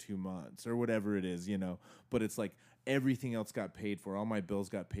 $500 over 2 months or whatever it is, you know? But it's like everything else got paid for. All my bills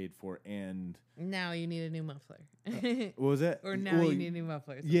got paid for, and... Now you need a new muffler. What was that? Or now you need a new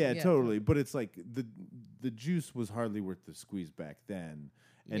muffler. Yeah, totally. But it's like the juice was hardly worth the squeeze back then.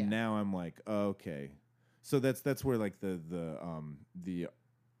 And now I'm like, oh, okay. So that's where like the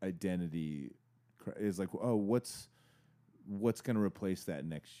identity is like, oh, what's going to replace that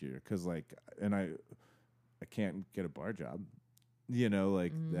next year? Because like, and I can't get a bar job, you know,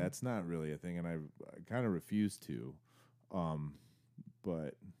 like that's not really a thing, and I kind of refuse to.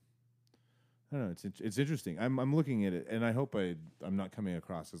 But I don't know. It's interesting. I'm looking at it, and I hope I'm not coming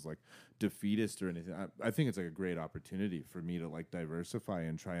across as like defeatist or anything. I think it's like a great opportunity for me to like diversify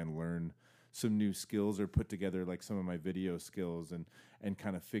and try and learn some new skills, or put together like some of my video skills and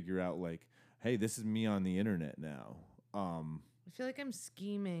kind of figure out like, hey, this is me on the internet now. I feel like I'm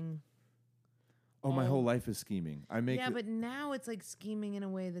scheming. Oh, my whole life is scheming. But now it's like scheming in a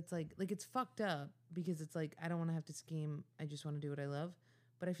way that's like it's fucked up, because it's like I don't want to have to scheme. I just want to do what I love.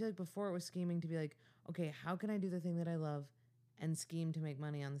 But I feel like before it was scheming to be like, okay, how can I do the thing that I love and scheme to make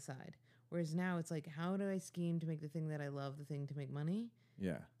money on the side? Whereas now it's like, how do I scheme to make the thing that I love the thing to make money?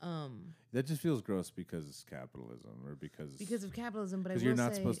 Yeah. That just feels gross because it's capitalism, or because of capitalism. But because you're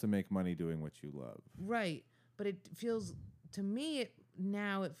not supposed to make money doing what you love. Right. But it feels, to me, it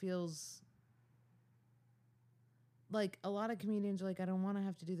feels like a lot of comedians are like, I don't want to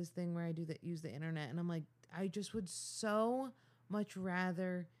have to do this thing where I use the internet. And I'm like, I just would so much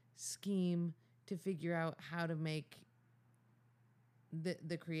rather scheme to figure out how to make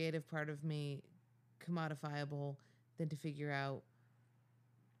the creative part of me commodifiable than to figure out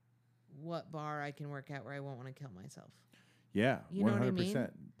what bar I can work at where I won't want to kill myself. Yeah, you know 100%. What I mean?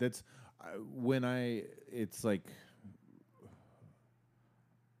 That's it's like,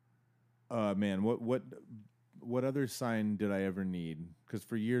 man, what other sign did I ever need? Because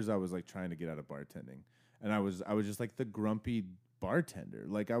for years I was like trying to get out of bartending, and I was just like the grumpy bartender.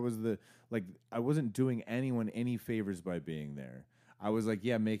 Like I wasn't doing anyone any favors by being there. I was like,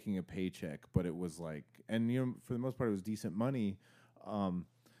 yeah, making a paycheck, but it was like, and for the most part, it was decent money.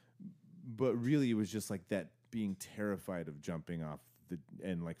 But really, it was just like that being terrified of jumping off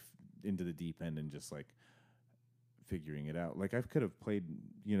into the deep end and just like figuring it out. Like I could have played,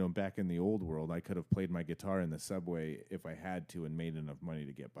 back in the old world, I could have played my guitar in the subway if I had to and made enough money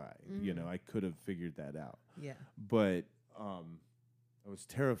to get by. I could have figured that out. Yeah. But I was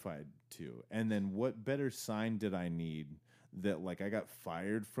terrified to. And then what better sign did I need that like I got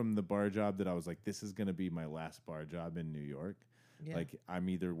fired from the bar job that I was like, this is going to be my last bar job in New York. Yeah. Like I'm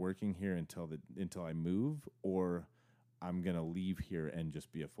either working here until I move, or I'm going to leave here and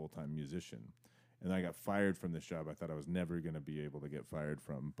just be a full-time musician. And I got fired from this job I thought I was never going to be able to get fired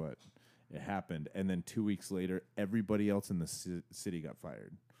from, but it happened. And then 2 weeks later, everybody else in the city got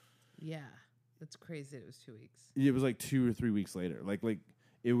fired. Yeah. That's crazy. It was 2 weeks. It was like 2 or 3 weeks later. Like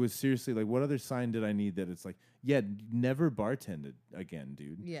it was seriously like, what other sign did I need that it's like, yeah, never bartended again,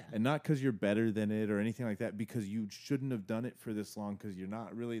 dude. Yeah. And not because you're better than it or anything like that, because you shouldn't have done it for this long because you're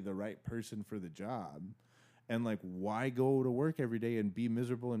not really the right person for the job. And like, why go to work every day and be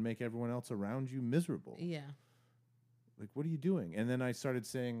miserable and make everyone else around you miserable? Yeah. Like, what are you doing? And then I started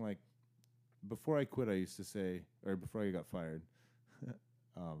saying, like, before I quit, I used to say, or before I got fired,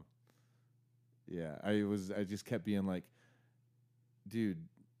 yeah, I just kept being like, dude,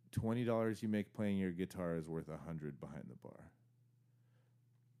 $20 you make playing your guitar is worth $100 behind the bar.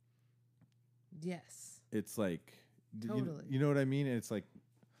 Yes. It's like, totally. You know what I mean? And it's like,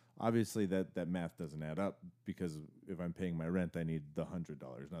 obviously that math doesn't add up, because if I'm paying my rent, I need the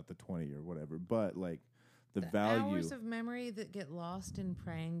 $100, not the 20 or whatever. But like the value, hours of memory that get lost in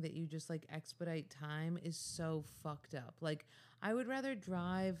praying that you just like expedite time is so fucked up. Like I would rather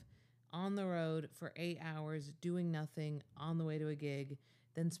drive on the road for 8 hours doing nothing on the way to a gig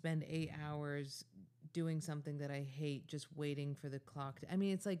than spend 8 hours doing something that I hate, just waiting for the clock I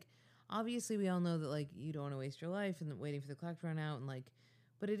mean, it's like, obviously we all know that like you don't want to waste your life and waiting for the clock to run out, and like,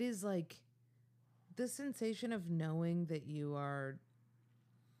 but it is like the sensation of knowing that you are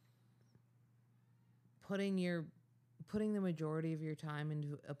putting the majority of your time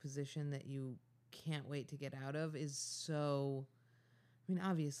into a position that you can't wait to get out of is so, I mean,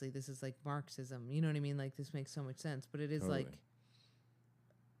 obviously this is like Marxism, you know what I mean? Like this makes so much sense, but it is totally. Like,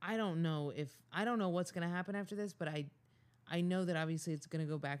 I don't know what's going to happen after this, but I know that obviously it's going to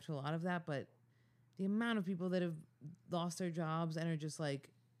go back to a lot of that, but the amount of people that have lost their jobs and are just like,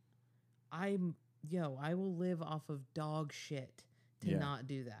 I will live off of dog shit to not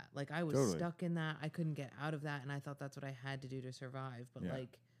do that. Like I was totally. Stuck in that. I couldn't get out of that. And I thought that's what I had to do to survive. But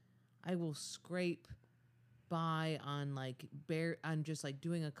like, I will scrape by on like on just like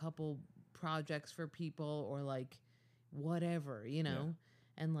doing a couple projects for people or like whatever,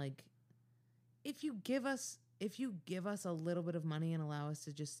 and like, if you give us a little bit of money and allow us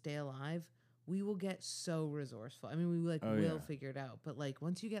to just stay alive, we will get so resourceful. I mean, we will figure it out. But like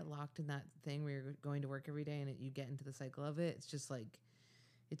once you get locked in that thing where you're going to work every day and you get into the cycle of it, it's just like,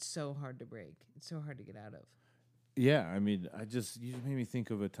 it's so hard to break. It's so hard to get out of. Yeah, I mean, you just made me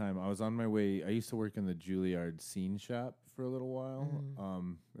think of a time. I was on my way. I used to work in the Juilliard scene shop for a little while.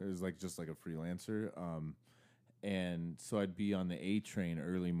 It was like just like a freelancer. And so I'd be on the A train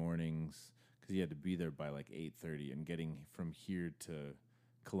early mornings because you had to be there by like 8:30, and getting from here to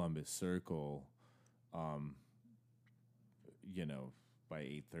Columbus Circle, by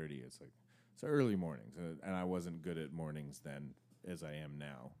 8:30, it's early mornings, and I wasn't good at mornings then as I am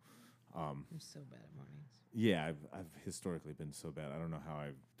now. I'm so bad at mornings. Yeah, I've historically been so bad. I don't know how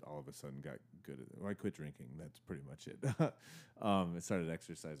I all of a sudden got good at it. Well, I quit drinking. That's pretty much it. I started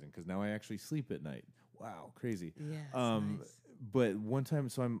exercising because now I actually sleep at night. Wow, crazy. Yeah, nice. But one time,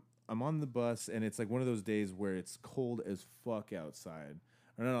 so I'm on the bus, and it's like one of those days where it's cold as fuck outside.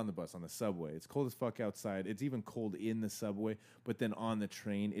 Or not on the bus, on the subway. It's cold as fuck outside. It's even cold in the subway. But then on the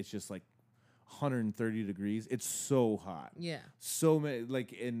train, it's just like 130 degrees. It's so hot. Yeah. So many,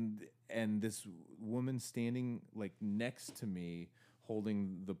 like, and this woman standing like next to me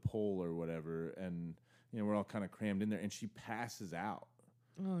holding the pole or whatever, and we're all kind of crammed in there, and she passes out.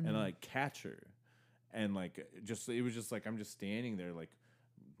 Oh no. And I like catch her, and like it was just like I'm just standing there like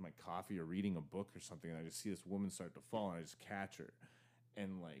my coffee or reading a book or something, and I just see this woman start to fall, and I just catch her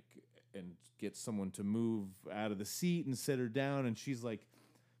and get someone to move out of the seat and sit her down, and she's like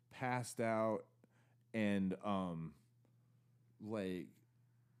passed out, and like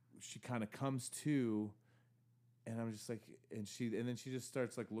she kind of comes to, and I'm just like, and then she just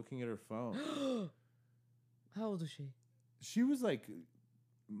starts like looking at her phone. How old is she? She was like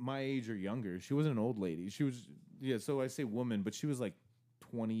my age or younger. She wasn't an old lady. She was, yeah, so I say woman, but she was like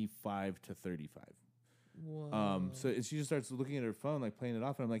 25 to 35. Whoa. So she just starts looking at her phone, like playing it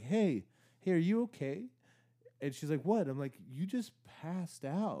off, and I'm like, hey, are you okay? And she's like, what? I'm like, you just passed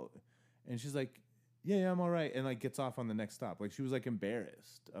out. And she's like, yeah, I'm all right. And like gets off on the next stop. Like she was like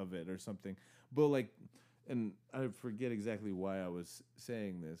embarrassed of it or something. But like, and I forget exactly why I was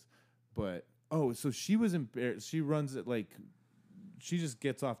saying this, but so she was embarrassed. She runs it like, she just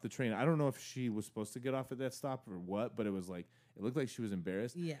gets off the train. I don't know if she was supposed to get off at that stop or what, but it was like, it looked like she was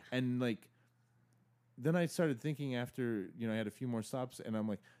embarrassed. Yeah. And like, then I started thinking after, I had a few more stops, and I'm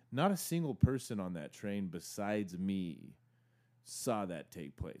like, not a single person on that train besides me saw that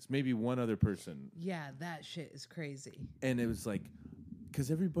take place. Maybe one other person. Yeah, that shit is crazy. And it was like, because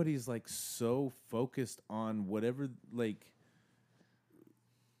everybody's like so focused on whatever, like,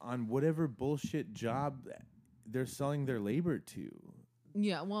 on whatever bullshit job they're selling their labor to.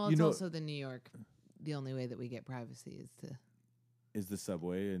 Yeah, well, it's also the New York. The only way that we get privacy is the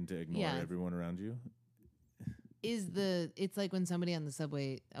subway and to ignore everyone around you. It's like when somebody on the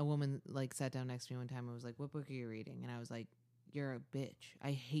subway, a woman like sat down next to me one time and was like, "What book are you reading?" And I was like, "You're a bitch.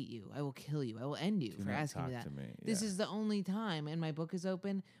 I hate you. I will kill you. I will end you for asking me that." This is the only time, and my book is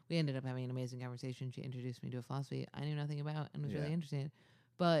open. We ended up having an amazing conversation. She introduced me to a philosophy I knew nothing about and was really interested.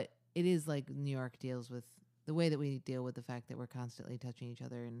 But it is like New York deals with the way that we deal with the fact that we're constantly touching each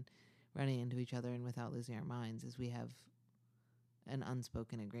other and running into each other, and without losing our minds, is we have an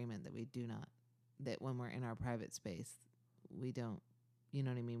unspoken agreement that we do not. That when we're in our private space, we don't, you know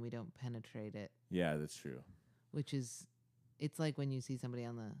what I mean? We don't penetrate it. Yeah, that's true. Which is, it's like when you see somebody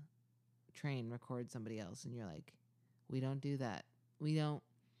on the train record somebody else and you're like, we don't do that. We don't,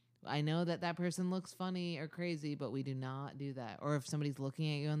 I know that person looks funny or crazy, but we do not do that. Or if somebody's looking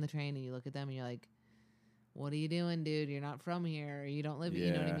at you on the train and you look at them and you're like, what are you doing, dude? You're not from here. Or you don't live here.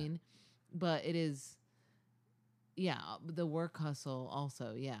 You know what I mean? But it is, yeah, the work hustle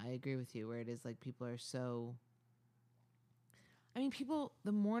also. Yeah, I agree with you where it is like people are so... I mean,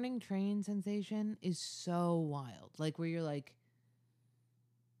 the morning train sensation is so wild. Like where you're like,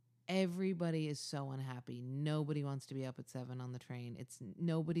 everybody is so unhappy. Nobody wants to be up at 7 on the train.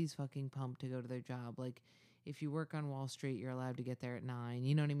 Nobody's fucking pumped to go to their job. Like if you work on Wall Street, you're allowed to get there at 9.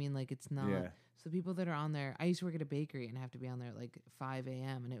 You know what I mean? Like it's not... Yeah. So people that are on there... I used to work at a bakery and have to be on there at like 5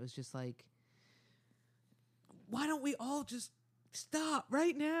 a.m. And it was just like... Why don't we all just stop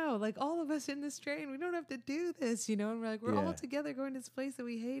right now? Like all of us in this train, we don't have to do this, And we're like, we're all together going to this place that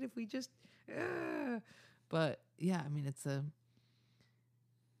we hate if we just, But yeah, I mean, it's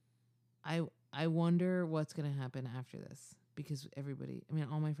I wonder what's going to happen after this because everybody, I mean,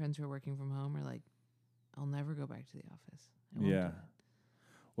 all my friends who are working from home are like, I'll never go back to the office. Yeah.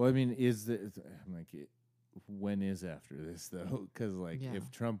 Well, I mean, I'm like, when is after this though? Because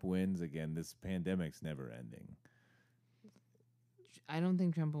if Trump wins again, this pandemic's never ending. I don't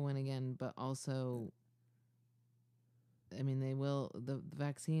think Trump will win again, but also, I mean, they will. The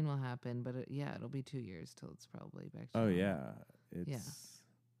vaccine will happen, but it'll be 2 years till it's probably back. Oh yeah,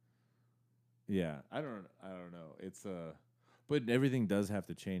 yeah. I don't know. It's but everything does have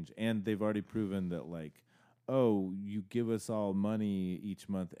to change, and they've already proven that you give us all money each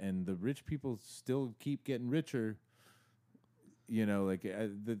month, and the rich people still keep getting richer. I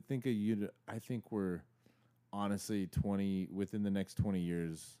think we're honestly within the next 20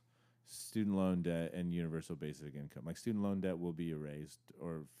 years, student loan debt and universal basic income. Like student loan debt will be erased,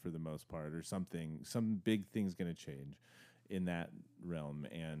 or for the most part, or something. Some big thing's going to change in that realm,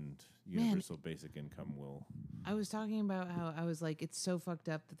 and universal basic income will. I was talking about how I was like, it's so fucked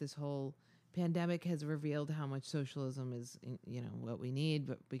up that this whole pandemic has revealed how much socialism is, what we need,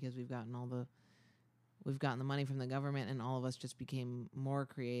 but because we've gotten the money from the government, and all of us just became more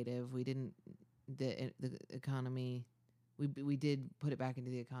creative. We didn't the economy. We did put it back into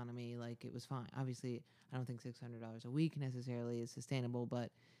the economy, like it was fine. Obviously, I don't think $600 a week necessarily is sustainable,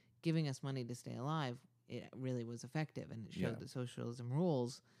 but giving us money to stay alive, it really was effective, and it showed that socialism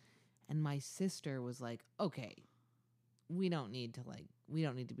rules. And my sister was like, "Okay, we don't need to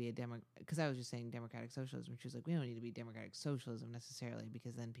be a because I was just saying democratic socialism. She was like, we don't need to be democratic socialism necessarily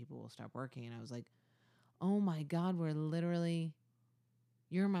because then people will stop working." And I was like, oh my God,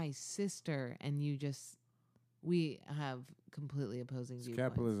 you're my sister, and we have completely opposing viewpoints.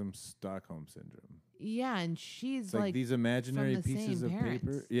 Capitalism Stockholm syndrome. Yeah, and she's it's like these imaginary pieces of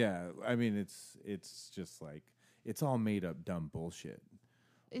paper. Yeah, I mean it's just like it's all made up dumb bullshit.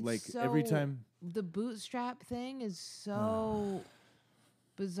 It's like so, every time the bootstrap thing is so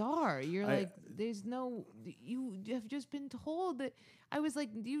bizarre. You're like, there's no, you have just been told that. I was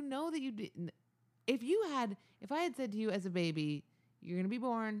like, do you know that you didn't? If I had said to you as a baby, you're going to be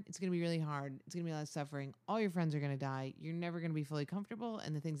born. It's going to be really hard. It's going to be a lot of suffering. All your friends are going to die. You're never going to be fully comfortable.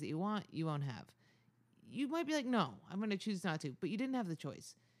 And the things that you want, you won't have. You might be like, no, I'm going to choose not to. But you didn't have the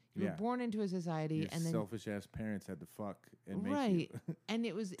choice. You were born into a society. Your and then selfish ass parents had to fuck and make right. you. And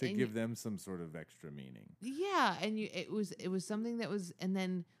it was to give them some sort of extra meaning. Yeah. And it was something that was, and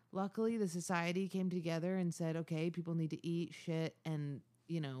then luckily the society came together and said, okay, people need to eat shit and,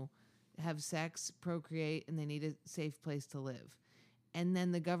 have sex, procreate, and they need a safe place to live. And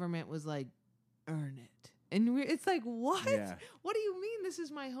then the government was like, earn it. And it's like, what? Yeah. What do you mean? This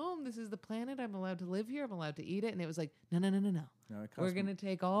is my home. This is the planet. I'm allowed to live here. I'm allowed to eat it. And it was like, no. We're going to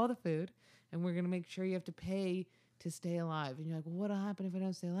take all the food and we're going to make sure you have to pay to stay alive. And you're like, well, what'll happen if I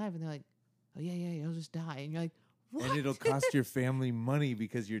don't stay alive? And they're like, oh, yeah, you'll just die. And you're like, what? And it'll cost your family money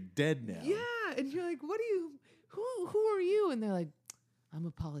because you're dead now. Yeah. And you're like, who are you? And they're like, I'm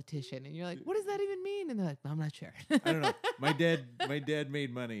a politician. And you're like, what does that even mean? And they're like, I'm not sure. I don't know. My dad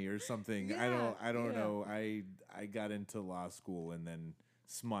made money or something. Yeah, I don't know. I got into law school and then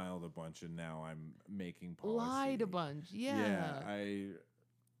smiled a bunch and now I'm making policy. Lied a bunch. Yeah.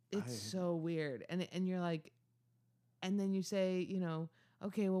 It's so weird. And you're like, and then you say,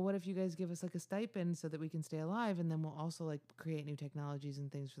 okay, well, what if you guys give us like a stipend so that we can stay alive? And then we'll also like create new technologies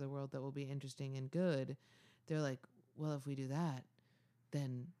and things for the world that will be interesting and good. They're like, well, if we do that,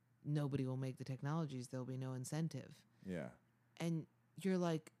 then nobody will make the technologies. There'll be no incentive. Yeah. And you're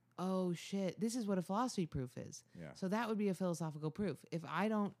like, oh shit, this is what a philosophy proof is. Yeah. So that would be a philosophical proof. If I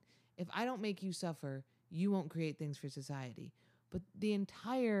don't make you suffer, you won't create things for society. But the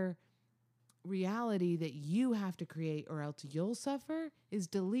entire reality that you have to create or else you'll suffer is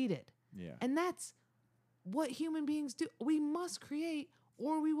deleted. Yeah. And that's what human beings do. We must create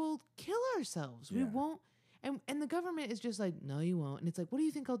or we will kill ourselves. We won't. And the government is just like, no, you won't. And it's like, what do you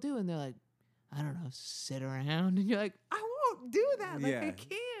think I'll do? And they're like, I don't know, sit around. And you're like, I won't do that. Like, I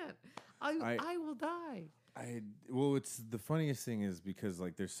can't. I will die. Well, it's the funniest thing is because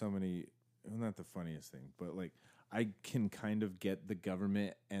like there's so many, well, not the funniest thing, but like I can kind of get the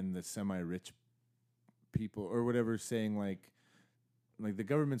government and the semi-rich people or whatever saying like the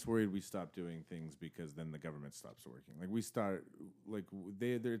government's worried we stop doing things because then the government stops working. Like we start, like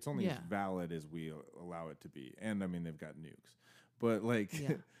it's only as valid as we allow it to be. And I mean, they've got nukes, but like,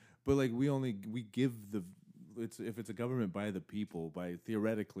 but like we give if it's a government by the people, by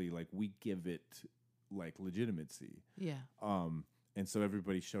theoretically, like we give it like legitimacy. Yeah. And so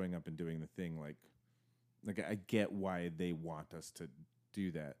everybody's showing up and doing the thing. Like I get why they want us to do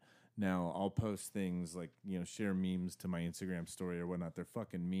that. Now, I'll post things like, share memes to my Instagram story or whatnot. They're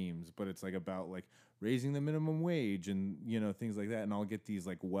fucking memes, but it's like about like raising the minimum wage and, things like that. And I'll get these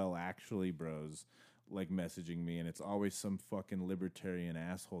like, well, actually bros like messaging me. And it's always some fucking libertarian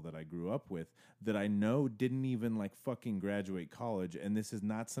asshole that I grew up with that I know didn't even like fucking graduate college. And this is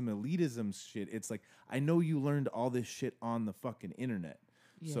not some elitism shit. It's like, I know you learned all this shit on the fucking internet.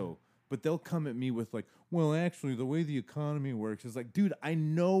 Yeah. So, but they'll come at me with like, well, actually, the way the economy works is like, dude, I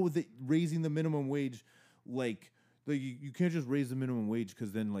know that raising the minimum wage, like you can't just raise the minimum wage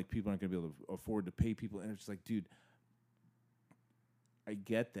because then like people aren't gonna be able to afford to pay people. And it's just like, dude, I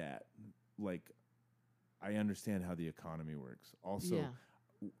get that. Like, I understand how the economy works. Also,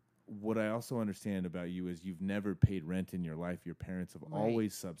 what I also understand about you is you've never paid rent in your life. Your parents have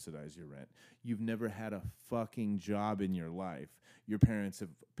always subsidized your rent. You've never had a fucking job in your life. Your parents have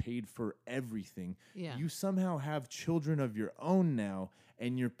paid for everything. Yeah. You somehow have children of your own now,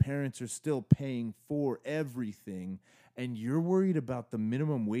 and your parents are still paying for everything. And you're worried about the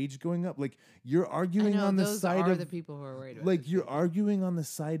minimum wage going up. Like you're arguing on the side of the people who are worried about. Like you're arguing on the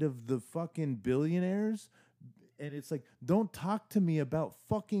side of the fucking billionaires. And it's like, don't talk to me about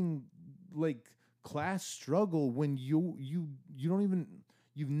fucking like class struggle when you don't even,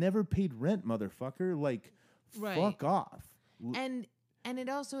 you've never paid rent, motherfucker. Like, fuck off. And it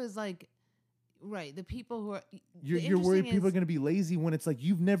also is like, the people who are you're worried people are going to be lazy when it's like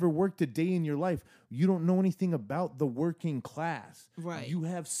you've never worked a day in your life. You don't know anything about the working class. Right. You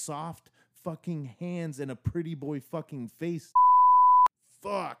have soft fucking hands and a pretty boy fucking face.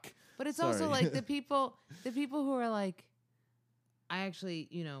 Fuck. But it's also like the people who are like, I actually,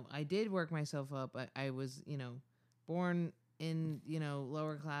 I did work myself up. I was, born in,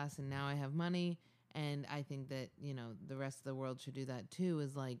 lower class and now I have money. And I think that, the rest of the world should do that too,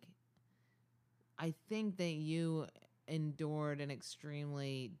 is like, I think that you endured an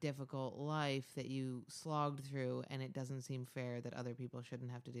extremely difficult life that you slogged through, and it doesn't seem fair that other people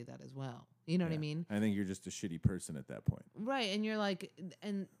shouldn't have to do that as well. You know what I mean? I think you're just a shitty person at that point. Right. And you're like,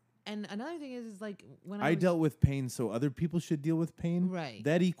 and And another thing is like when I dealt with pain, so other people should deal with pain. Right.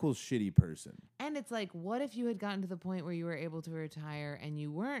 That equals shitty person. And it's like, what if you had gotten to the point where you were able to retire and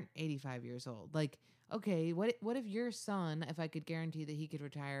you weren't 85 years old? Like, okay, what if your son, if I could guarantee that he could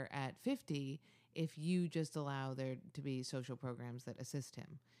retire at 50, if you just allow there to be social programs that assist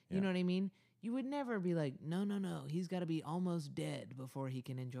him? You know what I mean? You would never be like, no, he's got to be almost dead before he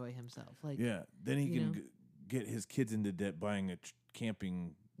can enjoy himself. Like, then he can get his kids into debt buying a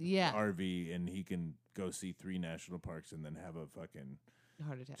camping RV, and he can go see 3 national parks and then have a fucking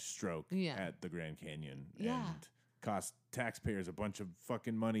heart attack stroke at the Grand Canyon and cost taxpayers a bunch of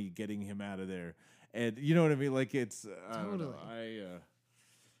fucking money getting him out of there. And you know what I mean? Like, it's totally.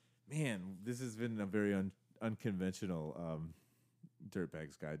 Man, this has been a very unconventional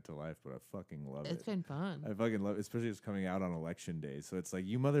Dirtbag's Guide to Life, but I fucking love it. It's been fun. I fucking love it, especially it's coming out on election day. So it's like,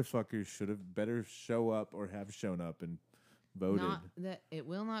 you motherfuckers should have better show up or have shown up and voted. There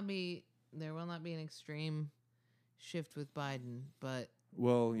will not be an extreme shift with Biden, but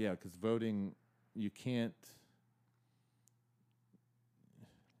well, yeah, because voting, you can't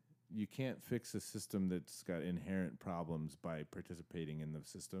fix a system that's got inherent problems by participating in the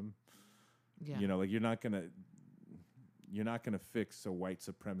system. Yeah. You know, like you're not gonna fix a white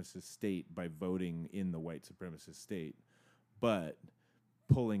supremacist state by voting in the white supremacist state, but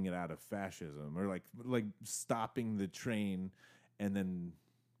pulling it out of fascism, or like stopping the train and then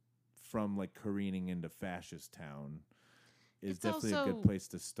from like careening into fascist town is definitely a good place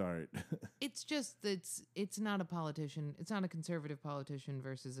to start. It's just it's not a politician. It's not a conservative politician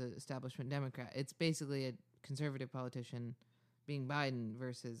versus an establishment Democrat. It's basically a conservative politician being Biden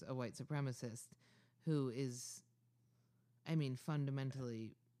versus a white supremacist who is, I mean,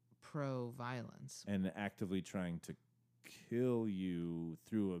 fundamentally pro-violence and actively trying to kill you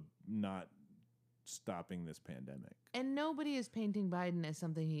through not stopping this pandemic. And nobody is painting Biden as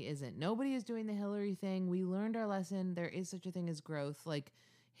something he isn't. Nobody is doing the Hillary thing. We learned our lesson. There is such a thing as growth. Like,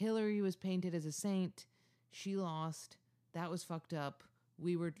 Hillary was painted as a saint. She lost. That was fucked up.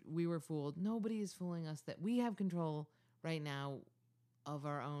 We were fooled. Nobody is fooling us that we have control right now of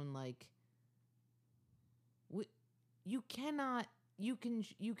our own, like, you can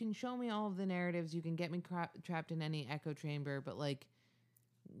show me all of the narratives. You can get me trapped in any echo chamber. But like,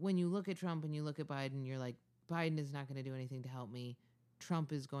 when you look at Trump and you look at Biden, you're like, Biden is not going to do anything to help me.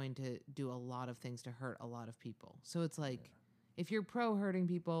 Trump is going to do a lot of things to hurt a lot of people. So it's like, if you're pro hurting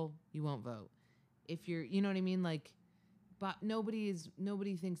people, you won't vote. If you're, you know what I mean? Like, but nobody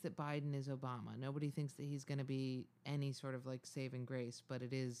thinks that Biden is Obama. Nobody thinks that he's going to be any sort of like saving grace, but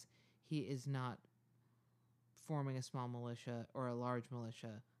he is not forming a small militia or a large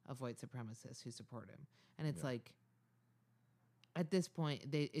militia of white supremacists who support him. And it's like, at this point,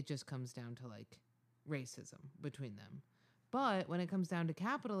 it just comes down to like racism between them. But when it comes down to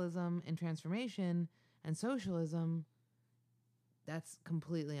capitalism and transformation and socialism, it's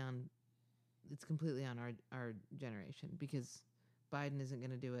completely on our generation, because Biden isn't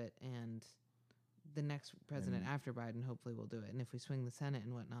going to do it, and the next president after Biden hopefully will do it. And if we swing the Senate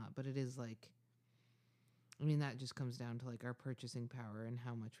and whatnot, but it is like, I mean, that just comes down to like our purchasing power and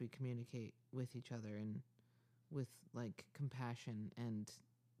how much we communicate with each other and with like compassion and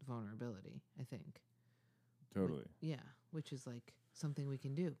vulnerability, I think. Totally. Which is like something we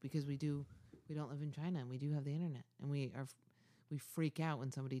can do, because we don't live in China and we do have the internet, and we freak out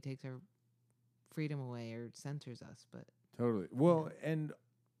when somebody takes our freedom away or censors us. But totally. Well, and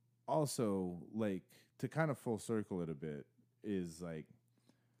also like to kind of full circle it a bit is like,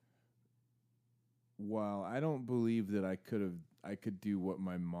 while I don't believe that I could do what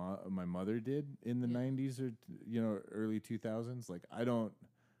my mother did in the 90s or early 2000s, like I don't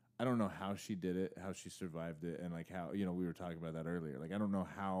know how she did it, how she survived it, and like how, we were talking about that earlier. Like I don't know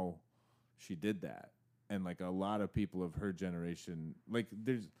how she did that. And like a lot of people of her generation, like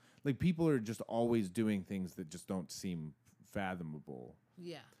there's like people are just always doing things that just don't seem fathomable.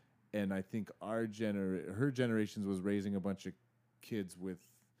 Yeah. And I think her generations was raising a bunch of kids with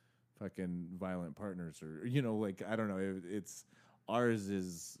fucking violent partners, or like I don't know. It's ours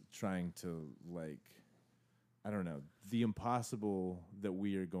is trying to like, I don't know. The impossible that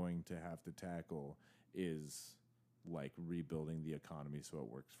we are going to have to tackle is like rebuilding the economy so it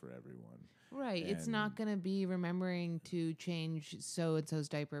works for everyone. Right. It's not going to be remembering to change so-and-so's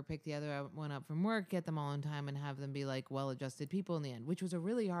diaper, pick the other one up from work, get them all in time, and have them be like well-adjusted people in the end, which was a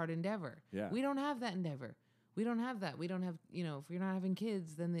really hard endeavor. Yeah. We don't have that endeavor. We don't have that. We don't have, if you're not having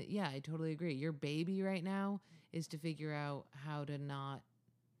kids, then I totally agree. Your baby right now is to figure out how to not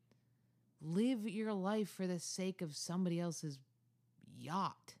live your life for the sake of somebody else's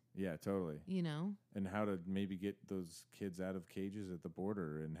yacht. Yeah, totally. You know? And how to maybe get those kids out of cages at the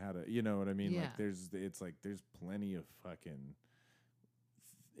border, and how to, you know what I mean? Yeah. Like there's plenty of fucking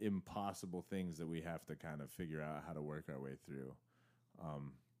impossible things that we have to kind of figure out how to work our way through.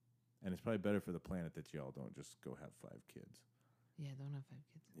 And it's probably better for the planet that y'all don't just go have 5 kids. Yeah, don't have 5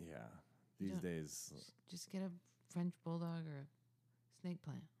 kids. Yeah. These days. Just get a French bulldog or a snake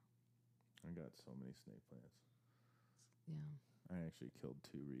plant. I got so many snake plants. Yeah. I actually killed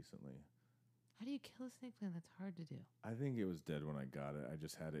 2 recently. How do you kill a snake plant? That's hard to do. I think it was dead when I got it. I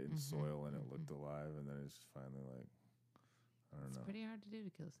just had it in soil and it looked alive, and then it's just finally like, I don't know. It's pretty hard to do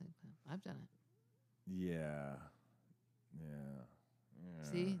to kill a snake plant. I've done it. Yeah.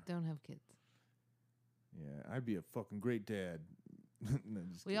 See? Don't have kids. Yeah, I'd be a fucking great dad. No,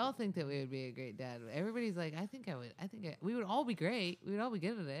 We all think that we would be a great dad. Everybody's like, I think I would. We would all be great. We would all be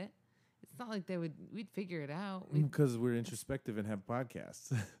good at it. It's not like we'd figure it out. Because we're introspective and have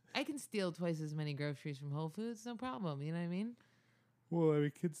podcasts. I can steal twice as many groceries from Whole Foods, no problem. You know what I mean? Well, I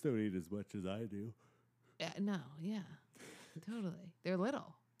mean, kids don't eat as much as I do. Yeah, totally. They're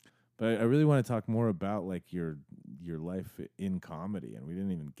little. But I really want to talk more about like your life in comedy, and we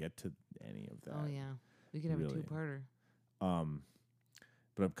didn't even get to any of that. Oh yeah, we could have a 2-parter.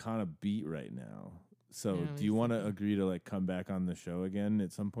 But I'm kind of beat right now. So Yeah, do you want to agree to like come back on the show again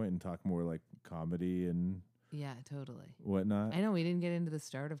at some point and talk more like comedy and Yeah, totally. whatnot? I know we didn't get into the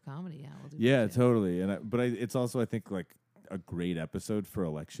start of comedy. Yeah, we'll do Yeah, that too. totally. And it's also, I think, like a great episode for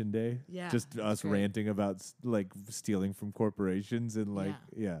election day. Yeah, just it's us great. ranting about like stealing from corporations and like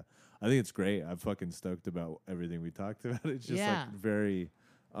I think it's great. I'm fucking stoked about everything we talked about. It's just like very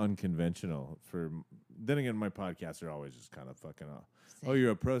unconventional. Then again, my podcasts are always just kind of fucking off. Oh, you're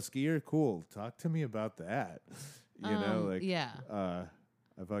a pro skier? Cool. Talk to me about that. You know, like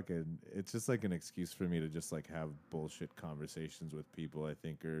it's just like an excuse for me to just like have bullshit conversations with people I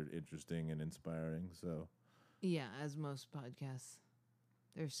think are interesting and inspiring. So yeah, as most podcasts.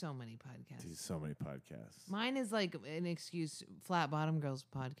 There's so many podcasts. There's so many podcasts. Mine is like an excuse. Flat Bottom Girls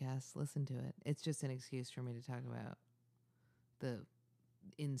podcast. Listen to it. It's just an excuse for me to talk about the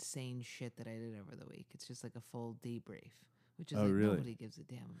insane shit that I did over the week. It's just like a full debrief, which is like really? nobody gives a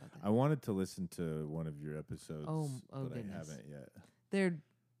damn about that. I wanted to listen to one of your episodes, but goodness. I haven't yet.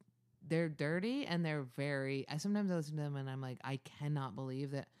 They're dirty and they're very. I sometimes listen to them and I'm like, I cannot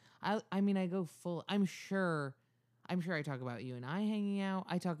believe that. I mean, I go full. I'm sure I talk about you and I hanging out.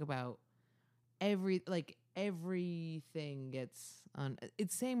 I talk about everything gets on.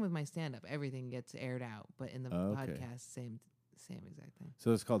 It's same with my stand up. Everything gets aired out, but in the podcast, same exact thing.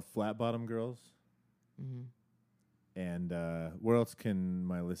 So it's called Flat Bottom Girls. Mm-hmm. And where else can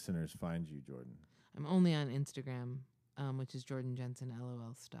my listeners find you, Jordan? I'm only on Instagram, which is Jordan Jensen.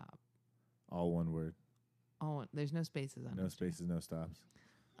 LOL. Stop. All one word. There's no spaces on. No Instagram. spaces, no stops.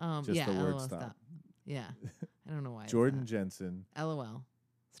 Just the word LOL, stop. Yeah, I don't know why. Jordan Jensen. LOL.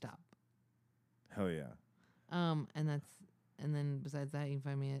 Stop. Hell yeah. And then besides that, you can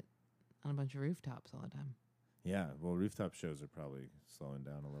find me on a bunch of rooftops all the time. Yeah, well, rooftop shows are probably slowing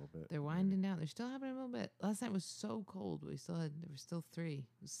down a little bit. They're winding down. They're still happening a little bit. Last night was so cold. There were still 3. It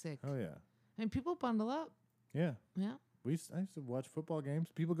was sick. Oh yeah. I mean, people bundle up. Yeah. Yeah. I used to watch football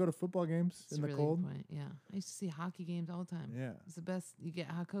games. People go to football games It's in the really cold. good point. Yeah. I used to see hockey games all the time. Yeah. It's the best. You get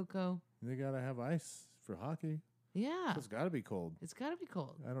hot cocoa. They gotta have ice for hockey. Yeah. So it's gotta be cold. It's got to be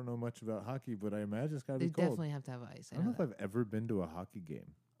cold. I don't know much about hockey, but I imagine it's gotta They be cold. definitely have to have ice. I don't know if I've ever been to a hockey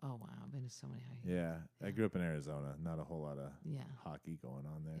game. Oh, wow. I've been to so many hockey Yeah. I grew up in Arizona. Not a whole lot of hockey going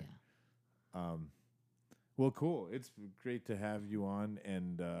on there. Yeah. Well, cool. It's great to have you on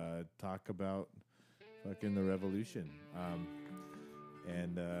and talk about fucking the revolution.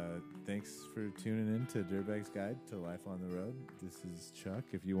 And thanks for tuning in to Dirtbag's Guide to Life on the Road. This is Chuck.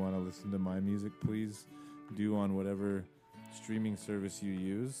 If you want to listen to my music, please do on whatever streaming service you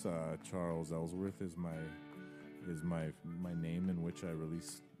use. Charles Ellsworth is my name in which I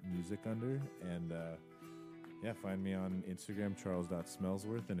release music under. And find me on Instagram,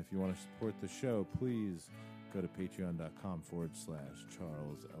 charles.smellsworth. And if you want to support the show, please go to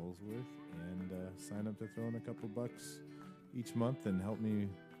patreon.com/Charles Ellsworth and sign up to throw in a couple bucks each month and help me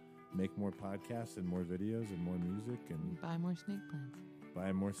make more podcasts and more videos and more music and buy more snake plants.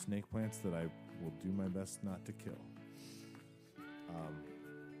 Buy more snake plants that I will do my best not to kill.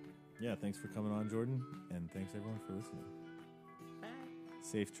 Thanks for coming on, Jordan, and thanks everyone for listening. Bye.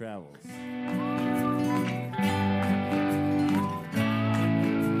 Safe travels.